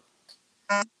 though.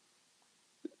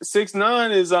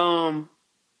 6ix9ine is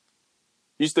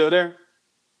you still there?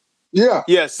 Yeah.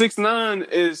 Yeah, 6ix9ine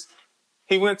is,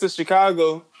 he went to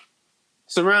Chicago,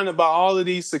 surrounded by all of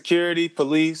these security,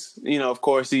 police. You know, of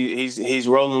course, he's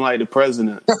rolling like the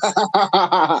president.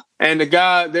 And the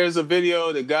guy, there's a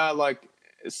video, the guy like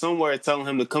somewhere telling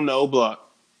him to come to O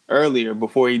Block earlier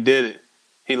before he did it.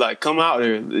 He like, come out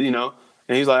there, you know.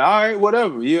 And he's like, all right,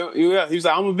 whatever. Yeah. He's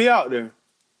like, I'm gonna be out there.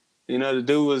 You know, the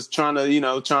dude was trying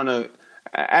to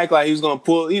act like he was gonna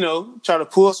pull, you know, try to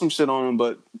pull some shit on him,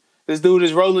 but this dude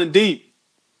is rolling deep.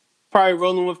 Probably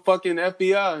rolling with fucking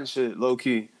FBI and shit, low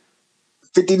key.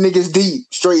 50 niggas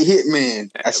deep, straight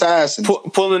hitman, assassins.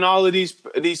 Pulling all of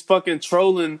these fucking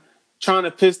trolling, trying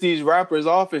to piss these rappers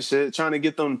off and shit, trying to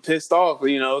get them pissed off,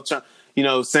 you know,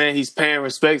 saying he's paying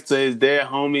respect to his dead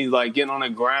homies, like getting on the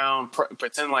ground,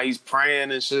 pretending like he's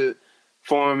praying and shit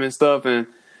for him and stuff. And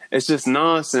it's just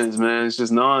nonsense, man. It's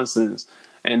just nonsense.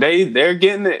 And they're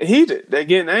getting heated. They're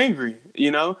getting angry,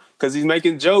 you know, because he's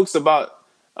making jokes about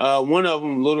one of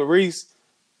them, Little Reese,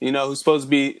 you know, who's supposed to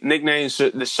be nicknamed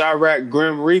the Chirac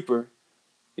Grim Reaper.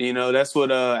 You know, that's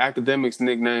what academics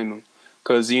nicknamed him.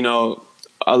 Because, you know,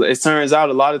 it turns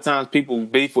out a lot of times people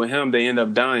beef with him, they end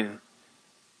up dying.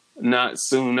 Not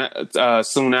soon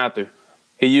after.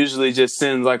 He usually just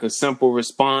sends like a simple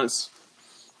response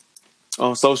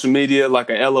on social media, like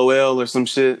a LOL or some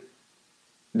shit.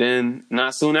 Then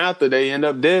not soon after, they end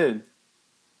up dead.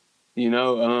 You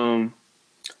know,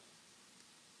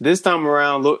 this time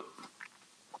around, look,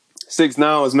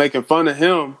 6ix9ine was making fun of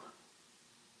him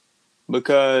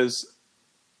because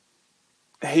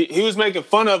he was making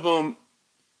fun of him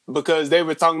because they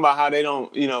were talking about how they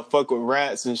don't, you know, fuck with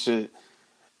rats and shit.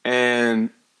 And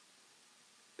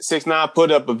 6ix9ine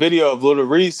put up a video of Little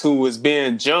Reese, who was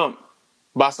being jumped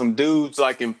by some dudes,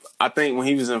 like I think when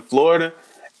he was in Florida.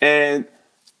 And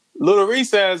Little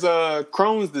Reese has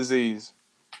Crohn's disease.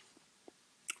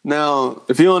 Now,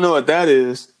 if you don't know what that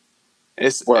is,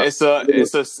 it's a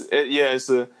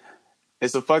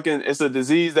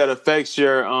disease that affects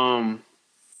your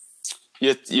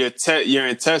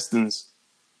intestines,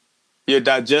 your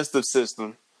digestive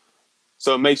system.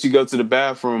 So it makes you go to the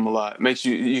bathroom a lot. It makes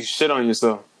you shit on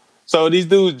yourself. So these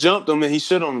dudes jumped him and he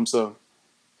shit on himself.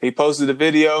 He posted a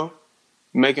video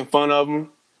making fun of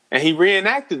him, and he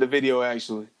reenacted the video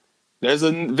actually. There's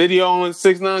a video on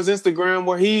 6ix9ine's Instagram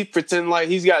where he pretend like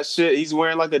he's got shit. He's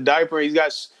wearing like a diaper. He's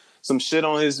got some shit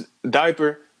on his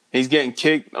diaper. He's getting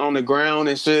kicked on the ground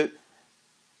and shit.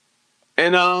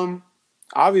 And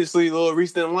obviously Lil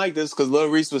Reese didn't like this because Lil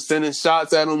Reese was sending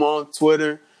shots at him on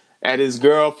Twitter, at his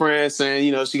girlfriend, saying,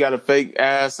 you know, she got a fake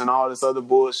ass and all this other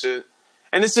bullshit.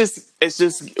 And it's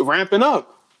just ramping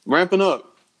up.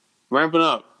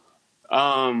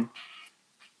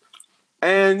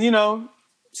 And you know,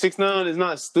 6ix9ine is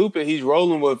not stupid. He's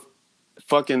rolling with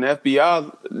fucking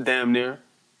FBI damn near.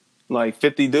 Like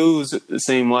 50 dudes, it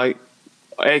seem like.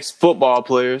 Ex-football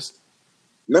players.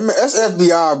 That's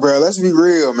FBI, bro. Let's be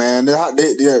real, man.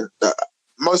 The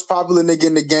most popular nigga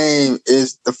in the game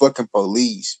is the fucking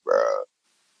police, bro.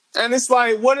 And it's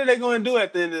like, what are they going to do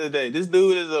at the end of the day? This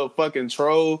dude is a fucking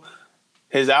troll.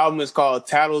 His album is called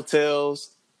Tattletales.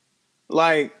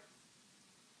 Like,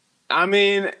 I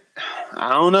mean, I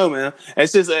don't know, man.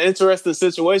 It's just an interesting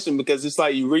situation because it's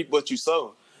like you reap what you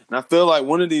sow. And I feel like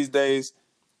one of these days,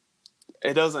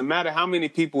 it doesn't matter how many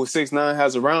people 6ix9ine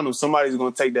has around him, somebody's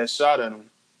going to take that shot at him.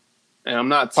 And I'm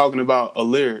not talking about a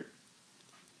lyric.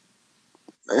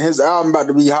 His album about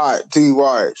to be hot too.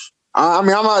 Watch. I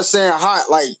mean, I'm not saying hot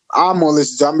like I'm gonna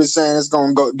listen to. I'm just saying it's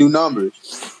gonna go do numbers.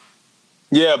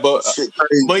 Yeah, Shit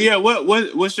crazy. yeah,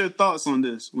 what's your thoughts on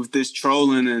this with this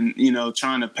trolling and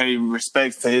trying to pay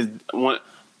respects to his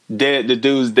the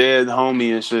dude's dead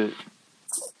homie and shit.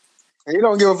 He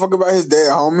don't give a fuck about his dead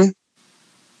homie.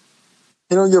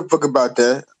 He don't give a fuck about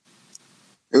that.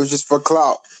 It was just for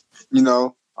clout, you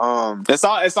know.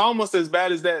 It's almost as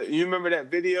bad as that. You remember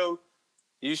that video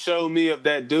you showed me of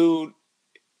that dude?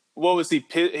 What was he?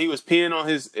 He was peeing on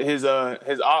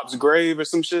his op's grave or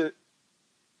some shit,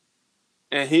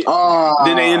 and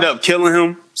then they end up killing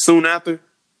him soon after.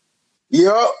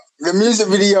 Yup, the music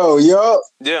video. Yup,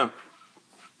 Yeah.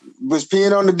 was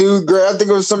peeing on the dude grave. I think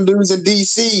it was some dudes in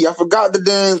DC. I forgot the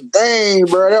dang,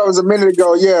 bro. That was a minute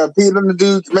ago. Yeah, peed on the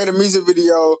dude. Made a music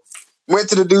video. Went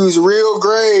to the dude's real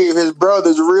grave. His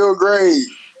brother's real grave.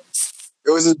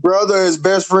 It was his brother, his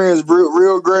best friend's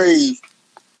real grave.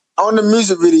 On the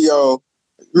music video,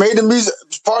 made the music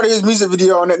part of his music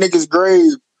video on that nigga's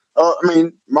grave. On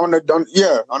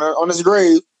his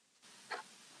grave.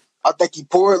 I think he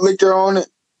poured liquor on it,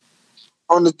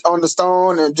 on the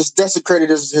stone, and just desecrated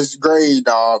his grave,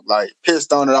 dog. Like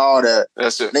pissed on it, all that.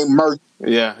 That's it. They murked.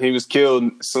 Yeah, he was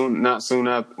killed soon. Not soon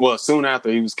after. Well, soon after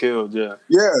he was killed. Yeah.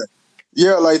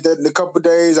 Yeah, like that. In a couple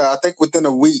days, I think within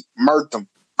a week, murked him,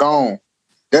 gone.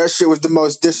 That shit was the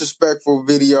most disrespectful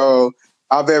video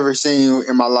I've ever seen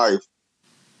in my life.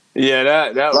 Yeah,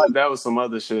 that was some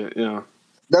other shit. Yeah,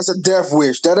 that's a death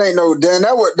wish. That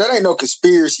ain't no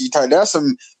conspiracy type. That's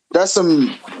some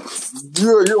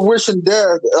you're wishing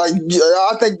death. Like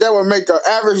I think that would make an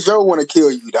average Joe want to kill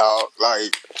you, dog.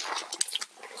 Like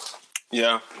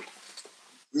yeah,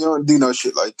 you don't do no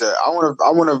shit like that. I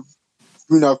want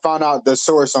to find out the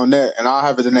source on that, and I'll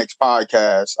have it the next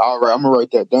podcast. I'm gonna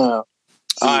write that down.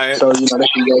 All right. So they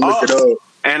can go look it up.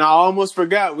 And I almost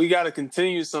forgot, we got to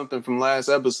continue something from last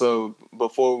episode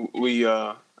before we,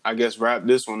 I guess, wrap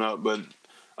this one up. But,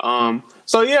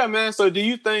 so yeah, man. So do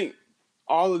you think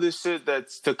all of this shit that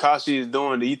Tekashi is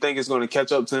doing, do you think it's going to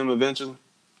catch up to him eventually?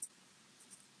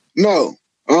 No.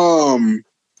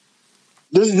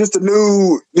 This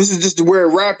is just where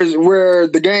where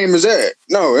the game is at.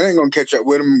 No, it ain't going to catch up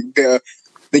with him.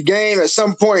 The game, at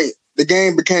some point, the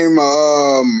game became,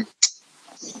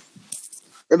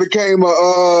 it became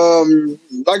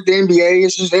like the NBA.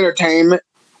 It's just entertainment.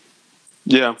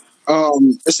 Yeah.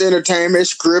 It's entertainment.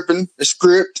 It's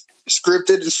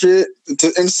scripted and shit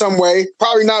in some way.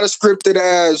 Probably not as scripted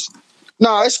as.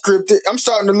 No, it's scripted. I'm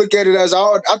starting to look at it as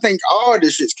all. I think all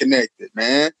this shit's connected,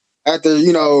 man. After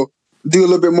do a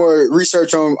little bit more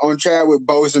research on Chadwick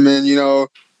Boseman,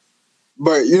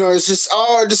 but it's just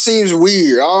all. It just seems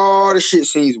weird. All the shit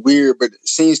seems weird, but it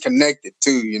seems connected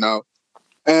too,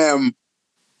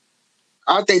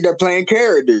 I think they're playing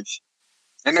characters,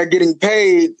 and they're getting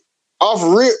paid off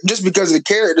rip just because of the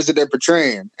characters that they're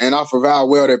portraying, and off of how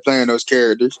well they're playing those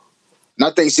characters. And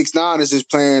I think 6ix9ine is just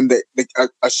playing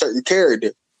a certain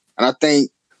character, and I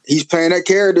think he's playing that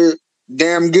character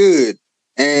damn good.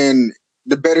 And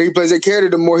the better he plays that character,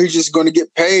 the more he's just going to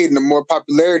get paid, and the more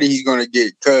popularity he's going to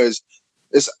get, because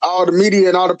it's all the media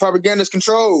and all the propaganda is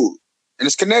controlled and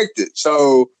it's connected.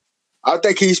 So I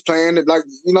think he's playing it like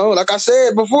I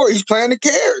said before, he's playing the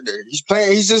character.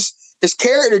 His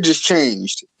character just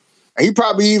changed. He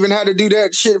probably even had to do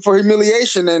that shit for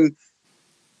humiliation and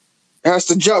has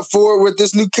to jump forward with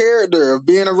this new character of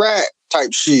being a rat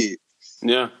type shit.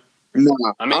 Yeah.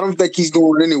 Nah, I don't think he's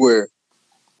going anywhere.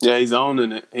 Yeah, he's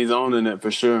owning it. He's owning it for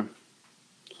sure.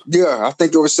 Yeah, I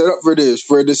think it was set up for it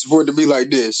to be like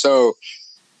this. So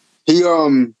he's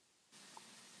going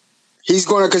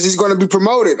to be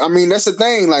promoted. I mean, that's the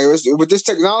thing. Like with this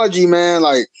technology, man,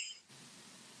 like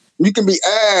you can be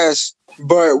ass,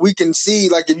 but we can see,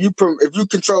 like, if you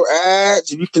control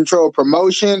ads, if you control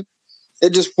promotion,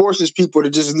 it just forces people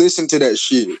to just listen to that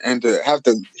shit and to have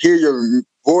to hear your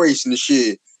voice and the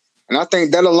shit. And I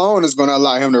think that alone is going to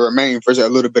allow him to remain for a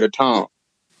little bit of time.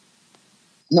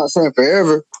 I'm not saying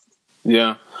forever.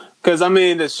 Yeah, because I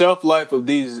mean, the shelf life of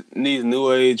these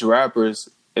new age rappers,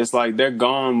 it's like they're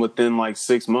gone within like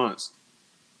 6 months.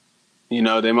 They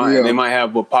might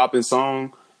have a popping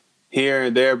song here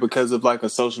and there because of like a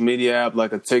social media app,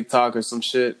 like a TikTok or some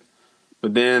shit.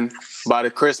 But then by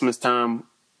the Christmas time,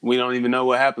 we don't even know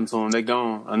what happened to them. They're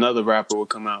gone. Another rapper will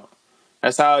come out.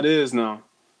 That's how it is now.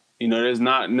 There's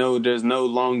no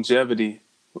longevity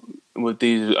with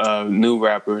these new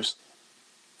rappers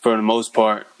for the most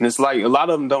part. And it's like a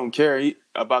lot of them don't care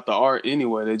about the art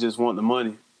anyway. They just want the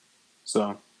money.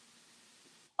 So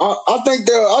I think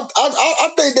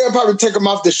I think they'll probably take him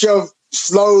off the shelf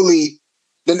slowly.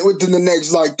 Then within the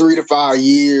next like 3 to 5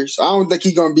 years, I don't think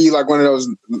he's gonna be like one of those.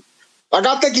 Like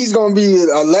I think he's gonna be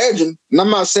a legend, and I'm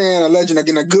not saying a legend like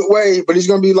in a good way, but he's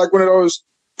gonna be like one of those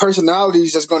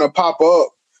personalities that's gonna pop up.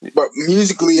 But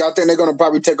musically, I think they're gonna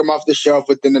probably take him off the shelf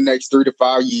within the next 3 to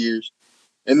 5 years,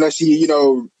 unless he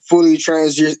fully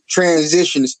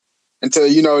transitions into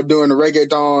doing the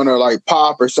reggaeton or like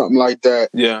pop or something like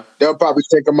that. Yeah. They'll probably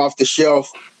take him off the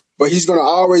shelf, but he's gonna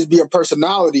always be a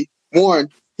personality.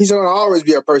 He's gonna always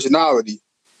be a personality.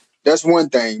 That's one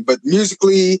thing. But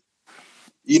musically,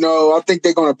 I think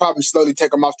they're gonna probably slowly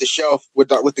take him off the shelf with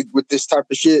this type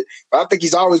of shit. But I think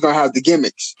he's always gonna have the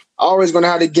gimmicks. Always gonna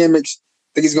have the gimmicks. I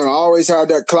think he's gonna always have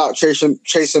that clout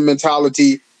chasing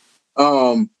mentality.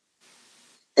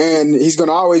 And he's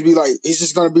gonna always be like, he's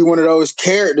just gonna be one of those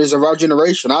characters of our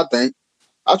generation. I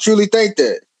truly think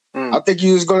that. I think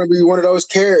he's gonna be one of those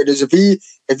characters. If he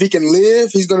can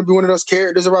live, he's gonna be one of those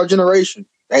characters of our generation.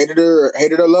 Hate it or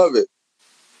love it.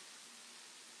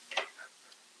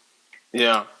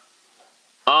 Yeah.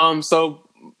 So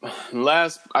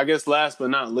last but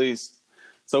not least,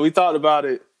 so we talked about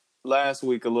it last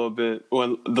week a little bit,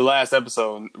 well, the last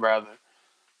episode rather.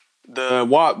 The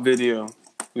WAP video,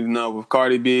 with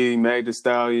Cardi B, Meg Thee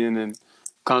Stallion, and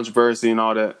controversy and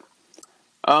all that.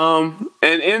 And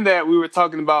in that we were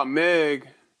talking about Meg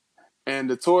and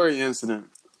the Tory incident.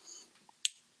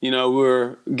 We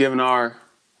were giving our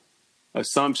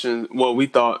assumption, what we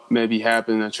thought maybe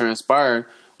happened and transpired.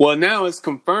 Well, now it's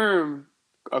confirmed,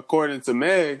 according to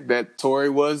Meg, that Tory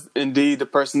was indeed the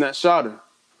person that shot her.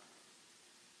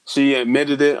 She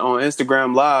admitted it on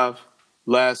Instagram Live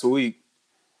last week.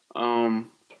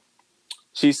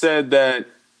 She said that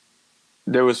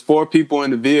there was 4 people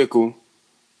in the vehicle.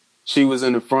 She was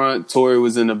in the front, Tory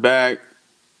was in the back.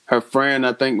 Her friend,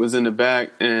 I think, was in the back,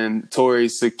 and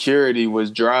Tory's security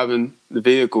was driving the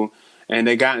vehicle. And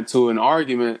they got into an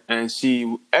argument, and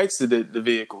she exited the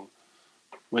vehicle.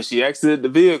 When she exited the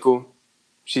vehicle,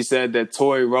 she said that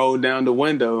Tory rolled down the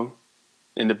window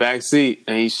in the back seat,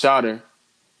 and he shot her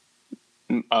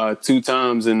 2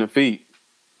 times in the feet.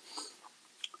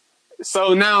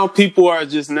 So now people are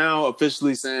just now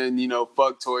officially saying,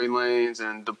 fuck Tory Lanez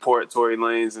and deport Tory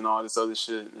Lanez and all this other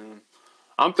shit. And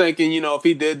I'm thinking, if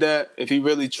he did that, if he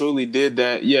really truly did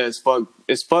that, yeah, it's fuck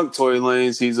Tory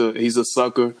Lanez. He's a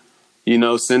sucker.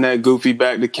 Send that goofy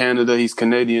back to Canada. He's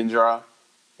Canadian dry.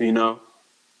 He's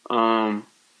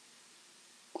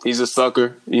a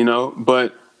sucker.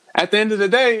 But at the end of the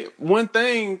day, one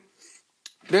thing,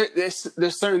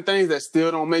 there's certain things that still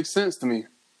don't make sense to me.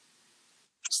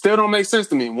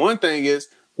 One thing is,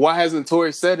 why hasn't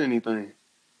Tory said anything?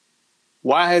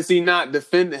 Why has he not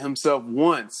defended himself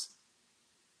once?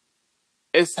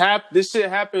 This shit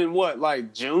happened,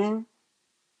 like June?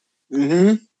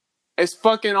 Mm-hmm. It's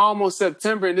fucking almost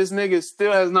September, and this nigga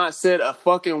still has not said a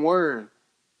fucking word.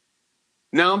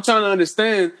 Now, I'm trying to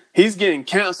understand, he's getting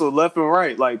canceled left and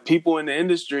right. Like, people in the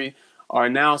industry are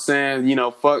now saying,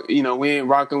 fuck, we ain't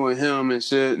rocking with him and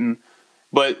shit,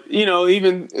 but,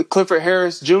 even Clifford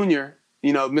Harris Jr.,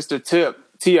 Mr.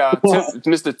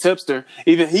 Mr. Tipster,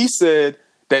 even he said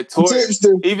that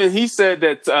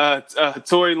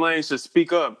Tory Lanez should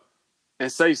speak up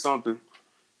and say something.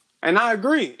 And I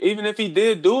agree. Even if he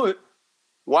did do it,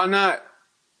 why not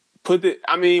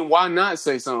why not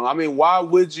say something? Why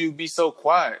would you be so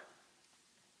quiet?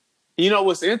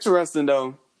 What's interesting,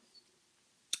 though?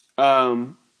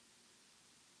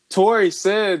 Tory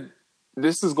said,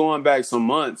 this is going back some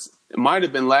months. It might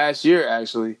have been last year,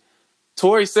 actually.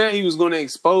 Tory said he was going to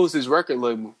expose his record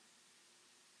label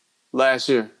last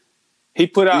year. He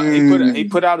put out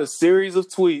a series of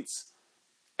tweets,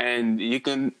 and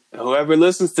whoever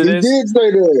listens to this, he did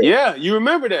say that. Yeah, you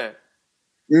remember that.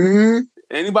 Mm-hmm.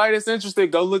 Anybody that's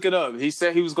interested, go look it up. He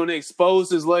said he was going to expose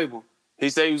his label. He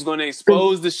said he was going to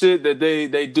expose the shit that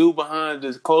they do behind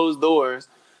the closed doors.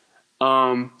 He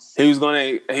was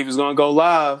going to go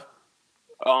live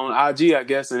on IG, I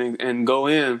guess, and go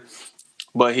in,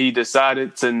 but he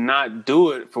decided to not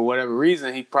do it for whatever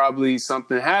reason.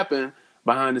 Something happened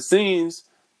behind the scenes.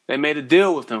 They made a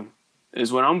deal with him,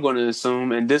 is what I'm going to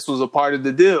assume, and this was a part of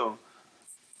the deal.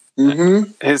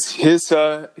 Mm-hmm. His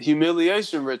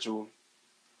humiliation ritual.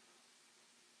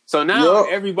 So now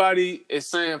everybody is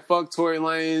saying fuck Tory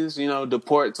Lanez,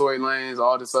 deport Tory Lanez,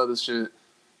 all this other shit,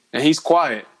 and he's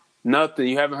quiet. Nothing.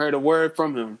 You haven't heard a word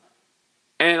from him.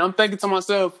 And I'm thinking to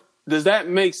myself, does that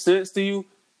make sense to you?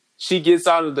 She gets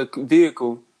out of the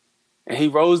vehicle, and he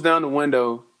rolls down the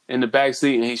window in the back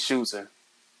seat, and he shoots her.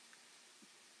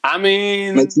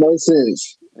 Makes no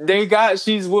sense.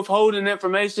 She's withholding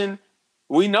information.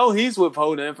 we know he's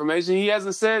withholding information. He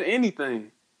hasn't said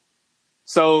anything.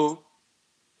 So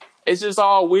it's just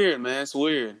all weird, man. It's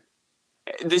weird.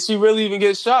 Did she really even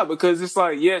get shot? Because it's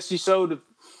like, yeah, she showed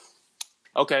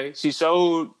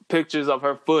pictures of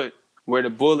her foot where the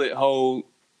bullets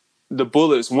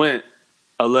went,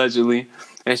 allegedly.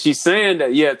 And she's saying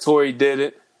that, yeah, Tory did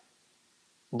it.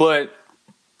 But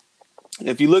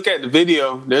if you look at the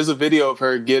video, there's a video of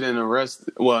her getting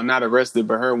arrested. Well, not arrested,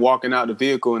 but her walking out the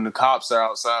vehicle and the cops are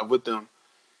outside with them.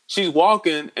 She's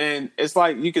walking and it's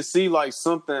like you can see like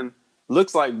something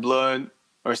looks like blood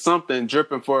or something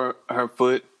dripping for her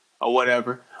foot or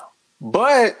whatever.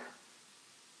 But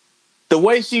the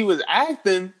way she was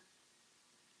acting,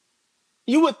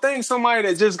 you would think somebody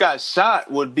that just got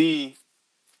shot would be,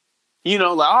 like,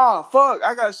 oh, fuck,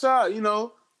 I got shot,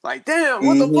 like, damn,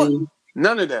 what the fuck?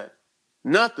 None of that.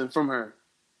 Nothing from her.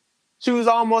 She was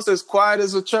almost as quiet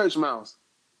as a church mouse.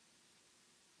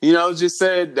 Just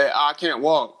said that I can't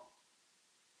walk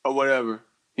or whatever.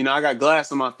 I got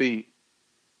glass on my feet.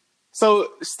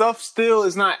 So stuff still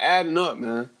is not adding up,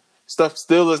 man. Stuff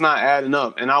still is not adding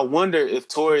up. And I wonder if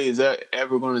Tory is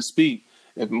ever going to speak,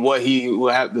 if what he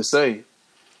will have to say,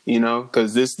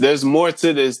 because there's more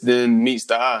to this than meets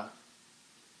the eye.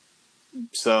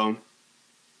 So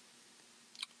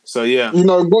yeah.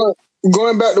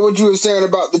 Going back to what you were saying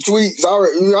about the tweets,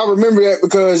 I remember that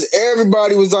because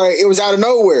everybody was like, it was out of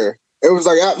nowhere. It was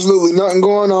like absolutely nothing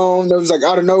going on. It was like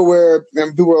out of nowhere,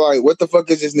 and people were like, "What the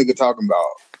fuck is this nigga talking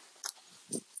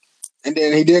about?" And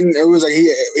then he didn't. It was like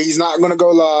he's not gonna go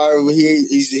live.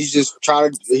 He's just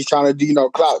trying to do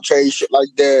clout chase shit like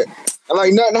that, and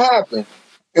like nothing happened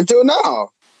until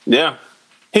now. Yeah.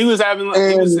 He was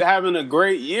having a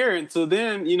great year until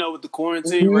then, with the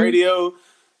quarantine radio,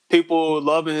 people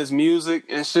loving his music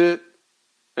and shit.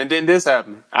 And then this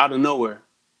happened out of nowhere.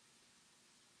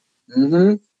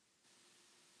 Mm-hmm.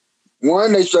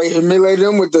 One, they straight humiliated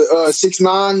him with the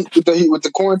 6ix9ine with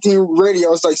the quarantine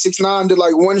radio. It's like 6ix9ine did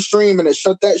like one stream and it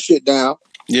shut that shit down.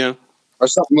 Yeah. Or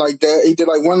something like that. He did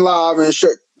like one live and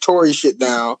shut Tory shit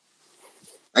down.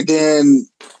 And then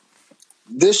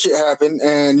this shit happened,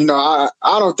 and I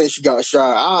don't think she got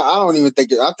shot. I don't even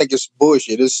think it. I think it's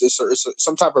bullshit. It's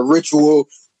some type of ritual,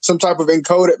 some type of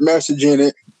encoded message in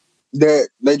it that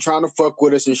they trying to fuck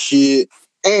with us and shit.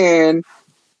 And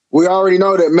we already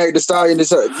know that Meg Thee Stallion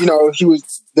is, he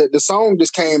was the song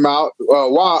just came out.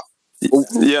 WAP.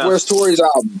 Yeah. Where's Tory's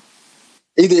album?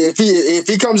 Either if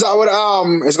he comes out with an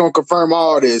album, it's gonna confirm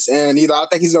all this, and either I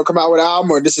think he's gonna come out with an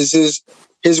album, or this is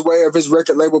his way of his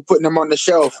record label putting him on the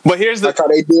shelf. But here's like how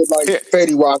they did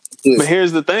Fetty Wap. But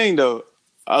here's the thing, though.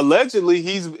 Allegedly,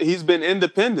 he's been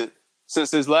independent since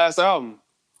his last album.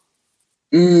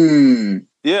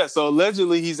 Yeah, so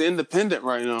allegedly he's independent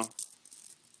right now.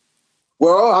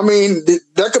 Well, I mean,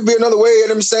 that could be another way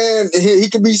of him saying he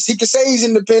could say he's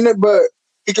independent, but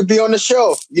he could be on the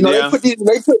shelf. They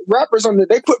put rappers on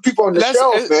they put people on the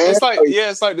shelf, man. It's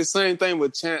like the same thing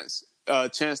with Chance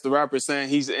the Rapper saying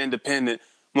he's independent.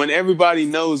 When everybody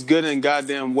knows good and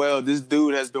goddamn well, this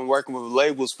dude has been working with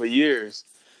labels for years.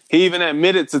 He even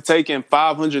admitted to taking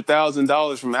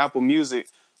 $500,000 from Apple Music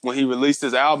when he released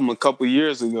his album a couple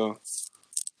years ago.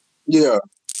 Yeah.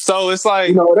 So it's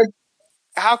like,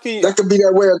 how can you... That could be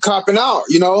that way of copping out,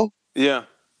 Yeah.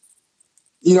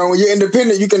 When you're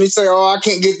independent, you can say, "Oh, I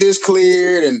can't get this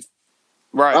cleared," and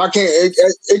right. I can't.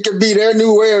 It could be their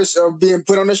new way of being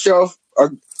put on the shelf.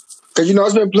 Because,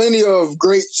 there's been plenty of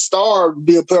great stars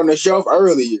being put on the shelf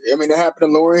early. I mean, it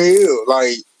happened to Lauryn Hill.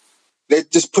 Like, they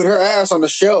just put her ass on the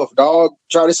shelf, dog.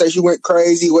 Try to say she went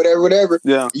crazy, whatever.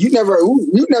 Yeah. We never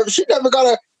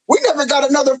got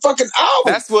another fucking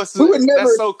album. That's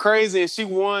so crazy. And she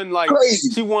won,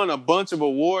 she won a bunch of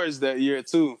awards that year,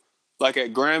 too. Like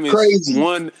at Grammys. Crazy.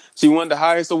 She won the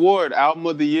highest award, Album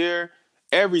of the Year,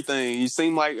 everything. It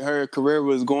seemed like her career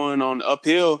was going on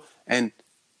uphill, and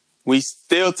we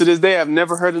still, to this day, have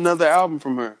never heard another album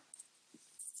from her.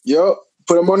 Yep.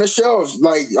 Put them on the shelves.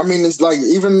 Like, I mean, it's like,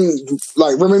 even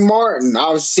like Remy Martin. I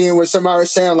was seeing what somebody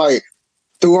was saying, like,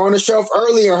 threw her on the shelf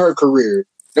early in her career.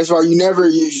 That's why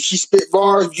she spit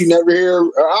bars, you never hear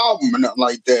her album or nothing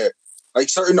like that. Like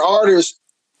certain artists,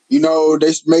 they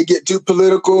may get too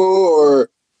political,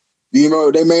 or,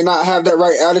 they may not have that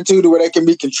right attitude to where they can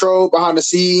be controlled behind the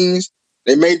scenes.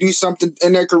 They may do something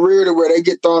in their career to where they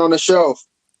get thrown on the shelf.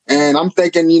 And I'm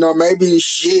thinking, maybe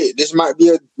this might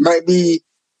be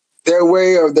their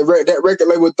way of that record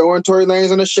label throwing Tory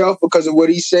Lanez on the shelf because of what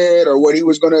he said or what he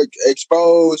was going to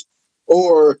expose,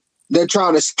 or they're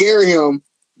trying to scare him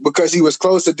because he was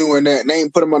close to doing that and they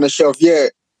ain't put him on the shelf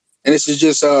yet. And this is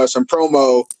just some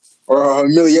promo or a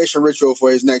humiliation ritual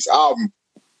for his next album.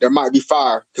 that might be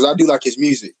fire because I do like his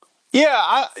music. Dude,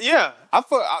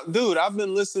 I've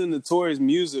been listening to Tory's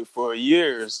music for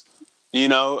years, you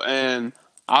know, and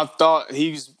I've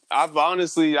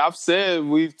said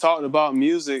we've talked about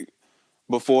music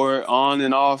before on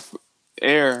and off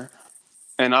air,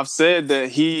 and I've said that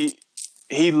he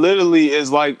literally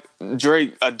is like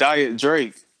Drake, a diet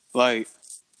Drake. Like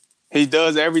he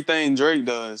does everything Drake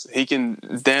does. He can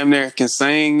damn near can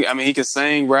sing. I mean, he can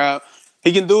sing, rap.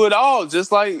 He can do it all,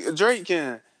 just like Drake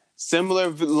can. Similar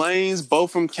lanes,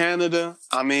 both from Canada.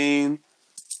 I mean,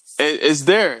 it's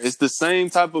there. It's the same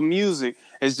type of music.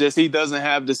 It's just he doesn't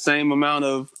have the same amount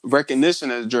of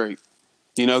recognition as Drake.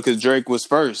 You know, because Drake was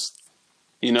first.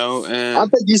 You know, I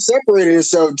and think he separated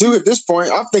himself too. At this point,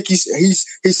 I think he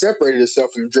separated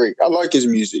himself from Drake. I like his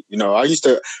music. You know, I used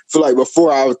to feel like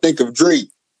before I would think of Drake,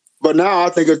 but now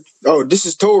I think of this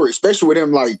is Tory, especially with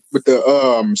him like with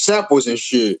the samples and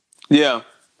shit. yeah,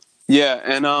 yeah,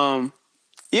 and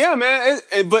yeah, man.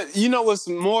 But you know what's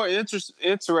more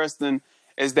interesting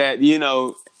is that you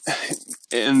know,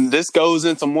 and this goes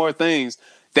into more things.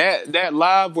 That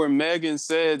live where Megan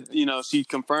said, you know, she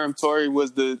confirmed Tory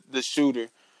was the shooter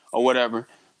or whatever.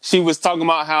 She was talking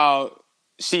about how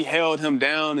she held him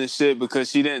down and shit because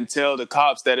she didn't tell the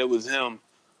cops that it was him.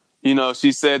 You know,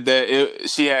 she said that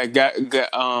she had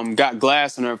got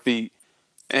glass in her feet,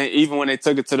 and even when they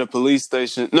took her to the police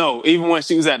station, no, even when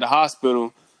she was at the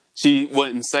hospital, she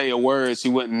wouldn't say a word. She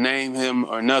wouldn't name him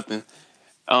or nothing.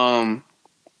 And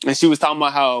she was talking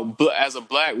about how, as a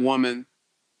black woman,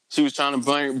 she was trying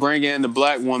to bring in the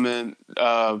black woman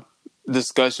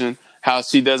discussion, how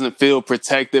she doesn't feel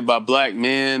protected by black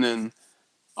men and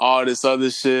all this other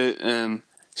shit. And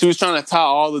she was trying to tie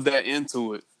all of that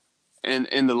into it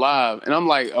in the live. And I'm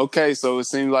like, okay, so it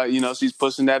seems like, you know, she's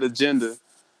pushing that agenda,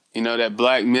 you know, that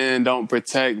black men don't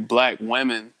protect black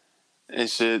women and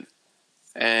shit.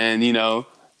 And, you know,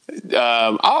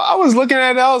 I was looking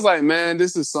at it, I was like, man,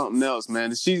 this is something else,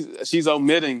 man. She's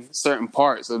omitting certain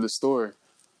parts of the story.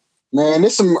 Man,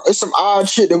 it's some odd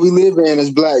shit that we live in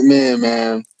as black men,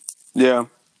 man. Yeah.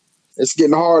 It's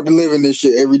getting hard to live in this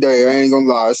shit every day. I ain't gonna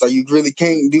lie. It's like you really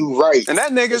can't do right. And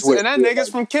That's what it feels nigga's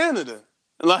like. from Canada.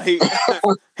 Like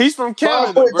he's from Five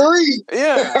Canada, foot bro. three.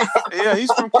 Yeah. Yeah,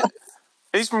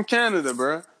 he's from Canada,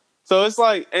 bro. So it's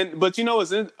like, but you know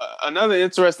what's another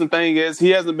interesting thing is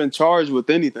he hasn't been charged with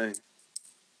anything.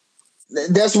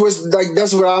 That's what's like.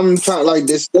 That's what I'm trying. Like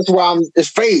this. That's why it's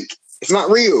fake. It's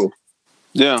not real.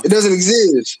 Yeah. It doesn't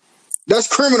exist. That's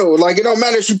criminal. Like it don't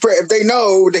matter if they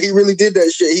know that he really did that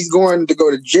shit. He's going to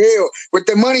go to jail with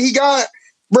the money he got,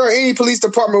 bro. Any police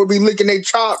department would be licking their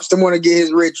chops to want to get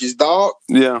his riches, dog.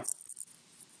 Yeah.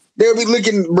 They'll be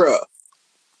licking, bro.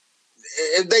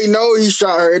 If they know he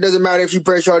shot her, it doesn't matter if you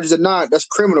press charges or not. That's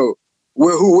criminal.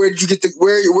 Where did you get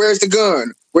where's the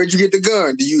gun? Where'd you get the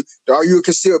gun? Are you a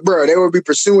concealed, bro? They would be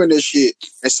pursuing this shit,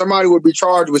 and somebody would be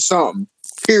charged with something.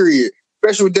 Period.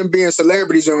 Especially with them being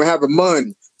celebrities and having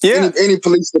money. Yeah. Any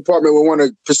police department would want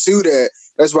to pursue that.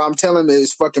 That's why I'm telling them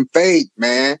it's fucking fake,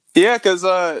 man. Yeah, because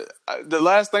the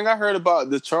last thing I heard about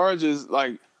the charges,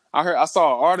 like I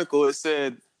saw an article. It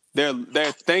said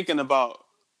they're thinking about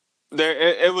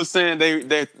it was saying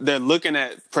they're looking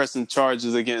at pressing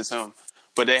charges against him,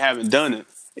 but they haven't done it.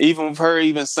 Even with her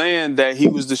even saying that he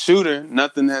was the shooter,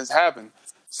 nothing has happened.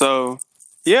 So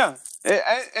yeah,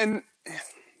 and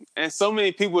so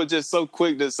many people are just so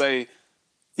quick to say,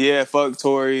 yeah, fuck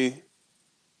Tory,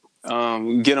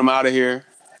 get him out of here.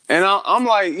 And I'm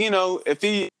like, you know, if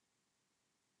he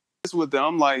is with them,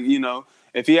 I'm like, you know,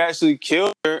 if he actually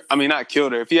killed her, I mean, not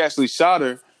killed her, if he actually shot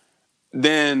her,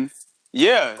 then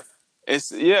yeah,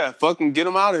 fucking get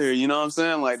him out of here. You know what I'm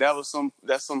saying? Like that's some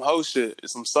hoe shit,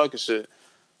 it's some sucker shit.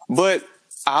 But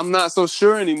I'm not so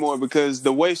sure anymore because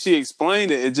the way she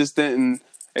explained it, it doesn't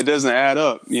add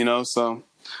up, you know. So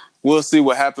we'll see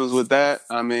what happens with that.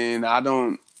 I mean,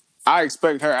 I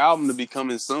expect her album to be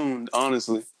coming soon,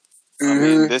 honestly. I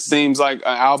mean, this seems like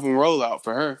an album rollout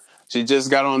for her. She just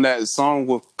got on that song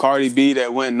with Cardi B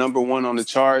that went #1 on the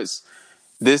charts.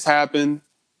 This happened.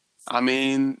 I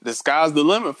mean, the sky's the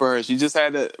limit for her. She just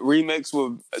had a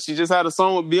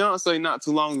song with Beyonce not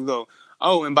too long ago.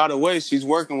 Oh, and by the way, she's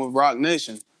working with Roc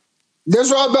Nation.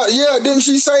 That's right about didn't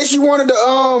she say she wanted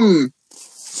to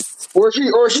or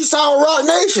she signed Roc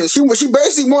Nation? She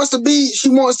basically wants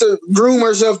to groom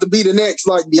herself to be the next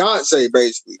like Beyonce,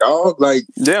 basically, dog. Like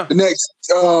Yeah. the next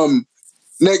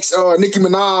Nicki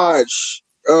Minaj,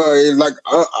 like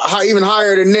even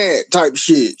higher than that type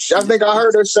shit. I think I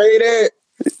heard her say that.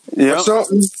 Yep. Or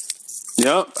something.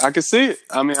 Yep, I can see it.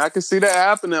 I mean, I can see that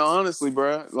happening, honestly,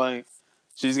 bro. Like,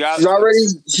 she's making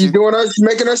She's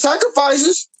making her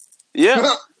sacrifices.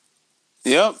 Yeah.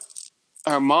 Yep.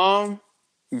 Her mom,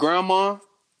 grandma,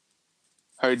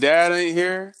 her dad ain't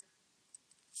here.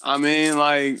 I mean,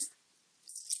 like,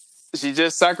 she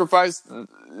just sacrificed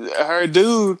her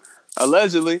dude,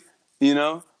 allegedly, you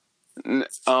know.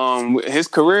 His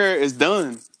career is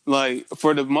done. Like,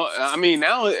 I mean,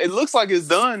 now it looks like it's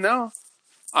done now.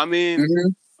 I mean, Mm-hmm.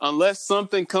 unless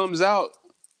something comes out,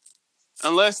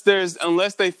 unless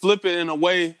they flip it in a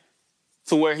way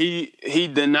to where he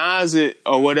denies it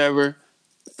or whatever,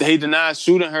 he denies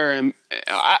shooting her, and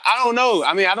I don't know.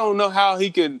 I mean, I don't know how he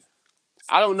could.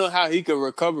 I don't know how he could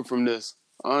recover from this.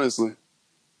 Honestly,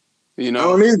 you I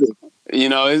know, don't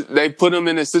either. they put him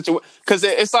in a situation because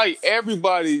it's like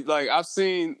everybody. Like I've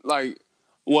seen, like,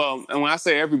 well, and when I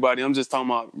say everybody, I'm just talking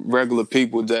about regular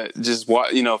people that just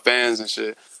watch, fans and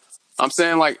shit. I'm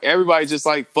saying like everybody just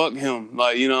like fuck him,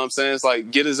 like you know what I'm saying. It's like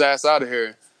get his ass out of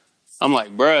here. I'm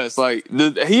like, bruh, it's like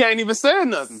he ain't even said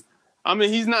nothing. I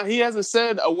mean, he hasn't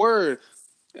said a word.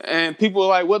 And people are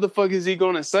like, what the fuck is he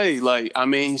gonna say? Like, I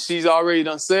mean, she's already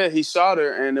done said he shot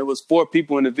her and there was 4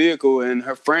 people in the vehicle and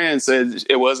her friend said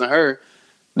it wasn't her.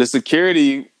 The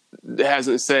security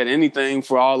hasn't said anything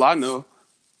for all I know.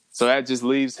 So that just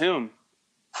leaves him.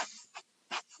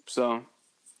 So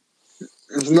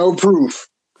There's no proof.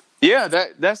 yeah,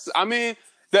 that's I mean,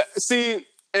 see,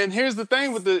 and here's the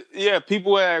thing with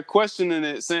people are questioning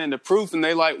it, saying the proof, and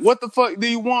they like, what the fuck do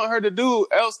you want her to do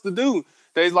else to do?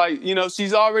 They like,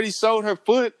 she's already showed her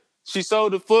foot. She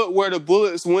showed the foot where the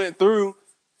bullets went through,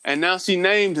 and now she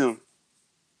named him.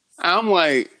 I'm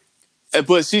like,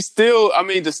 but she still, I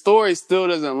mean, the story still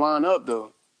doesn't line up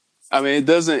though. I mean,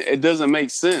 it doesn't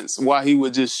make sense why he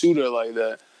would just shoot her like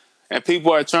that. And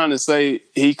people are trying to say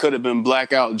he could have been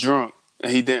blackout drunk and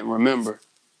he didn't remember.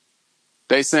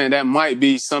 They saying that might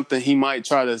be something he might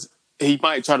try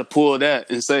to pull that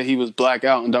and say he was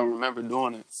blackout and don't remember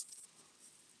doing it.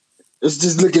 It's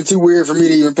just looking too weird for me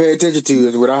to even pay attention to.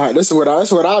 That's what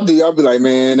I'll do. I'll be like,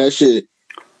 man, that shit.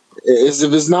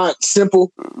 If it's not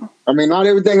simple, I mean, not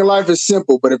everything in life is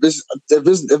simple. But if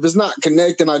it's not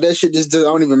connecting, like that shit just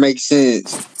don't even make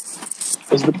sense.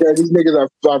 It's because these niggas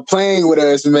are playing with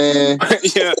us, man.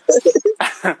 Yeah.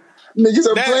 Niggas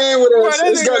are playing with us.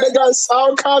 They got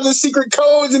all kinds of secret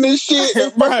codes and this shit. They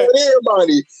fucking with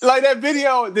everybody. Like that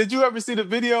video. Did you ever see the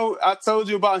video I told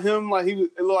you about him? Like it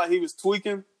looked like he was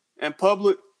tweaking in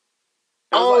public.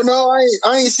 Oh no,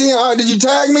 I ain't seen. Did you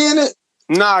tag me in it?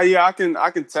 Nah, yeah, I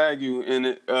can tag you in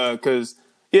it because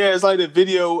it's like the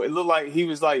video. It looked like he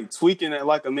was like tweaking at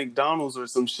like a McDonald's or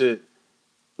some shit.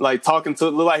 Like looked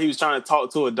like he was trying to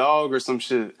talk to a dog or some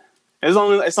shit. It's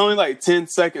only like 10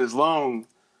 seconds long.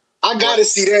 I gotta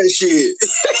see that shit.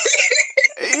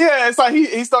 Yeah, it's like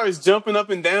he starts jumping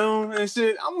up and down and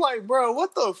shit. I'm like, bro,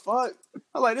 what the fuck?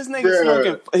 I'm like, this nigga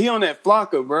smoking. He on that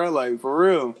Flocka, bro. Like for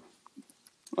real.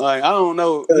 Like I don't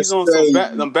know. He's on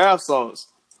some bath salts.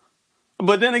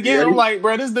 But then again, I'm like,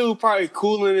 bro, this dude probably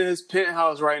cooling in his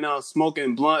penthouse right now,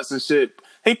 smoking blunts and shit.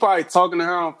 He probably talking to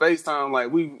her on FaceTime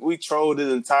like we trolled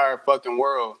his entire fucking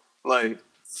world. Like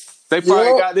they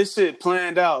probably got this shit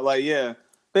planned out. Like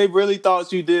they really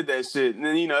thought you did that shit. And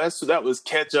then that was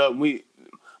catch up.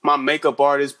 My makeup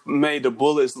artist made the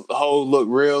bullets hole look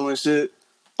real and shit.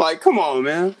 Like, come on,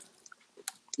 man.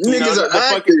 Niggas are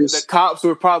actors. The cops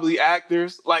were probably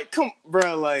actors. Like, come,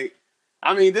 bro. Like,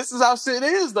 I mean, this is how shit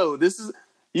is, though. This is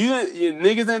you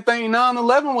niggas didn't think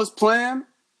 9/11 was planned.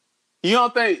 You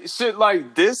don't think shit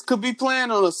like this could be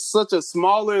planned on such a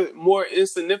smaller, more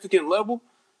insignificant level?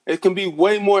 It can be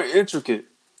way more intricate.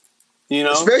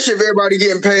 Especially if everybody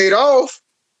getting paid off.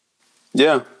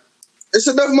 Yeah. It's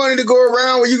enough money to go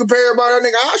around where you can pay everybody.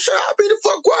 Nigga, I'll be the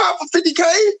fuck quiet for 50K.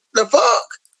 The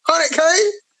fuck?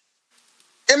 100K?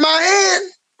 In my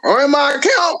hand or in my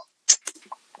account.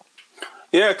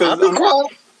 Yeah,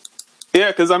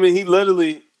 because I mean,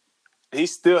 he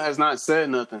still has not said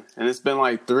nothing, and it's been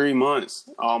like 3 months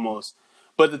almost.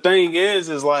 But the thing is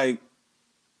like,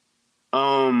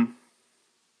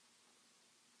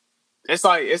 it's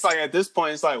like at this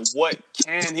point, it's like what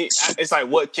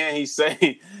can he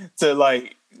say to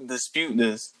like dispute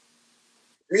this?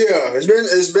 Yeah,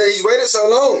 he's waited so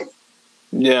long.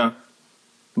 Yeah,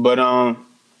 but I'll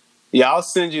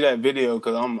send you that video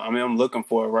because I'm looking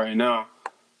for it right now.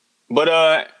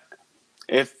 But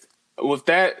if with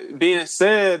that being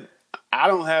said, I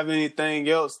don't have anything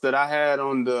else that I had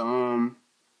on the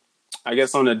I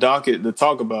guess on the docket to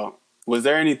talk about. Was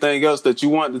there anything else that you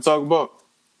wanted to talk about?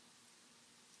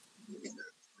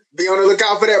 Be on the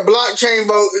lookout for that blockchain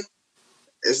voting.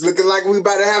 It's looking like we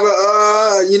about to have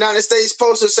a United States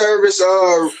Postal Service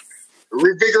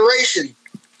revigoration.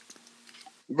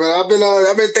 But I've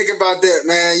been thinking about that,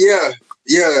 man. Yeah.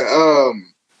 Yeah,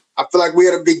 I feel like we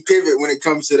had a big pivot when it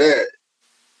comes to that.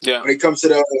 Yeah. When it comes to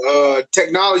the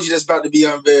technology that's about to be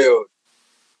unveiled,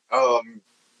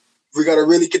 we got to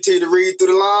really continue to read through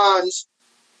the lines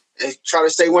and try to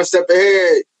stay one step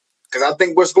ahead. Because I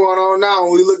think what's going on now,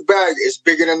 when we look back, it's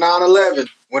bigger than 9/11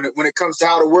 when it comes to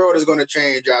how the world is going to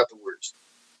change afterwards.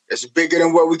 It's bigger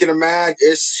than what we can imagine.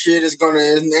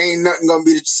 Ain't nothing going to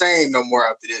be the same no more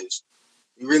after this.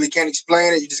 You really can't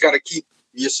explain it. You just got to keep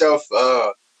yourself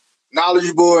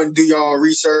knowledgeable and do your own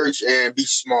research and be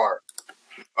smart.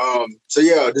 So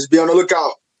yeah, just be on the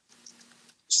lookout.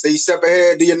 Stay step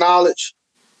ahead, do your knowledge,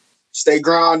 stay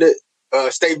grounded,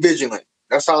 stay vigilant.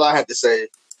 That's all I have to say.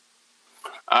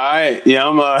 All right. Yeah,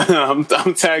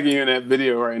 I'm tagging you in that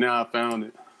video right now. I found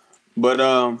it. But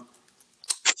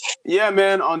yeah,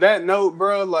 man, on that note,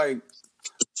 bro, like,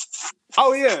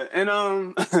 oh yeah, and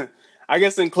I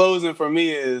guess in closing for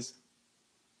me is,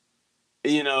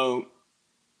 you know,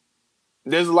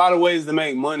 there's a lot of ways to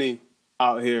make money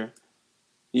out here.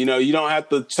 You know, you don't have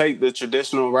to take the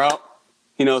traditional route.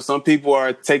 You know, some people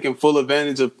are taking full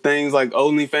advantage of things like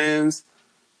OnlyFans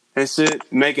and shit,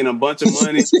 making a bunch of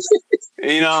money.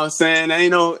 You know what I'm saying?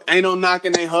 Ain't no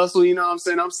knocking they hustle, you know what I'm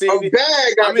saying? I'm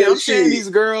seeing these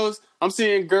girls, I'm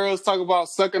seeing girls talk about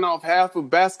sucking off half of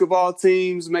basketball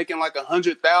teams, making like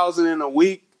 100,000 in a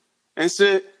week and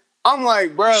shit. I'm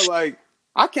like, bro, like,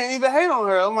 I can't even hate on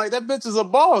her. I'm like, that bitch is a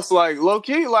boss. Like, low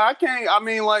key, like, you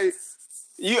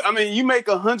make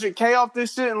 100K off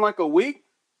this shit in like a week?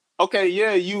 Okay,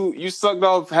 yeah, you sucked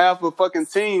off half a fucking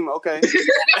team. Okay.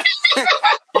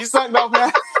 You sucked off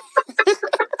half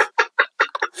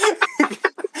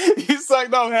you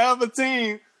sucked off half a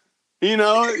team. You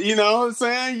know what I'm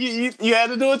saying? You had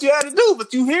to do what you had to do,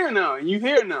 but you here now.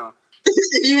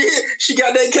 She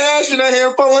got that cash in her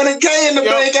hand, 400K in the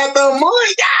bank, got the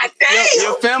money. God damn.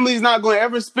 Your family's not going to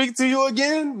ever speak to you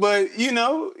again, but you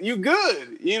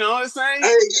good. You know what I'm saying?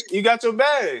 Hey, you got your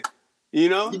bag. You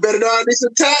know? You better know how to do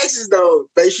some taxes, though.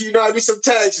 Make sure you know how to do some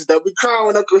taxes. Don't be crying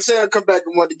when Uncle Sam come back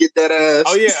and want to get that ass.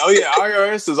 Oh yeah.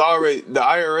 The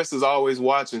IRS is always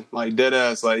watching, like dead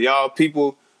ass. Like y'all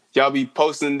be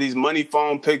posting these money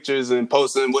phone pictures and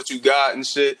posting what you got and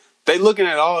shit. They looking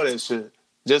at all that shit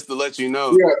just to let you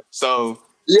know. Yeah. So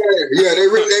yeah, they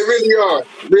really are,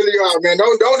 man.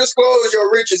 Don't disclose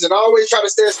your riches and always try to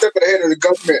stay a step ahead of the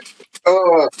government.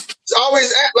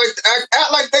 Always act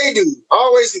like they do.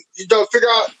 Always figure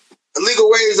out illegal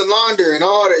ways to launder and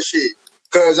all that shit.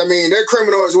 Because I mean they're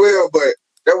criminal as well, but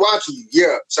they're watching you.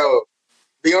 Yeah, so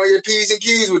be on your P's and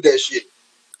Q's with that shit.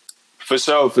 For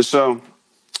sure.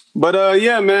 But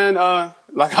yeah, man.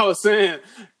 Like I was saying,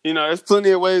 there's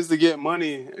plenty of ways to get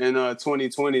money in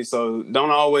 2020. So you don't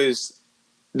always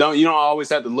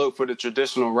have to look for the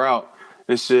traditional route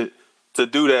and shit to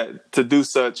do that, to do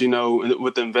such,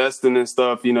 with investing and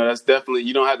stuff. That's definitely,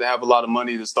 you don't have to have a lot of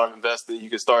money to start investing. You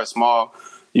can start small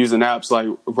using apps like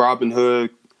Robinhood.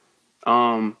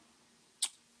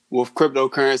 With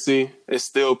cryptocurrency, it's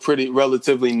still pretty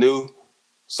relatively new.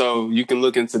 So you can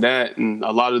look into that, and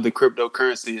a lot of the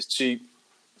cryptocurrency is cheap.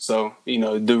 So,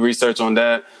 do research on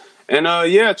that. And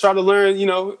try to learn,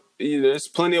 there's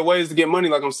plenty of ways to get money,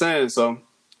 like I'm saying. So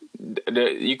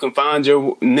you can find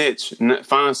your niche,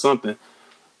 find something.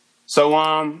 So,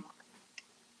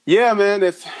 yeah, man,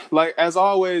 as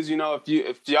always,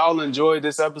 if y'all enjoyed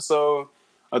this episode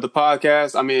of the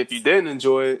podcast, I mean, if you didn't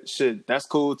enjoy it, shit, that's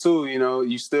cool too.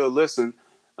 You still listen.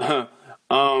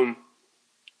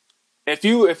 If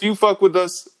you fuck with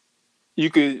us, you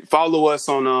could follow us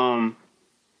on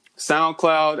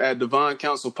SoundCloud at Divine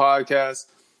Counsel Podcast.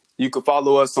 You can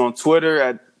follow us on Twitter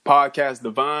at Podcast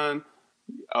Divine,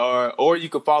 or you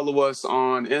can follow us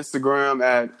on Instagram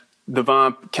at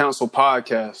Divine Counsel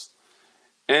Podcast.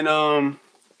 And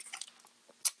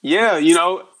yeah,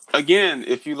 again,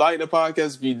 if you like the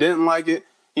podcast, if you didn't like it,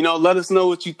 let us know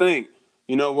what you think.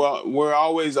 We're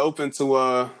always open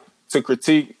to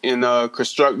critique and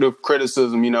constructive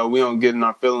criticism. We don't get in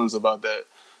our feelings about that.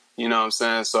 You know what I'm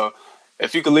saying? So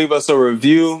if you could leave us a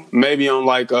review, maybe on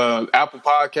like Apple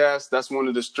Podcasts, that's one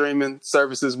of the streaming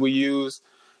services we use,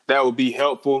 that would be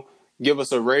helpful. Give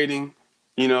us a rating.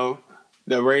 The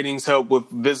ratings help with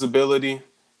visibility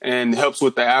and helps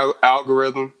with the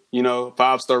algorithm.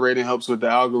 5-star rating helps with the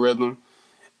algorithm.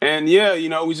 And yeah,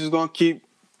 we just going to keep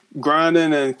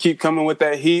grinding and keep coming with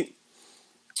that heat.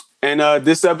 And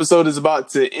this episode is about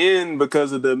to end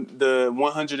because of the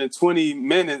 120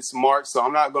 minutes mark. So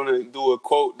I'm not going to do a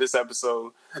quote this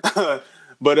episode.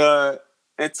 But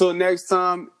until next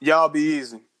time, y'all be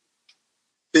easy.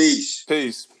 Peace.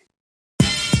 Peace.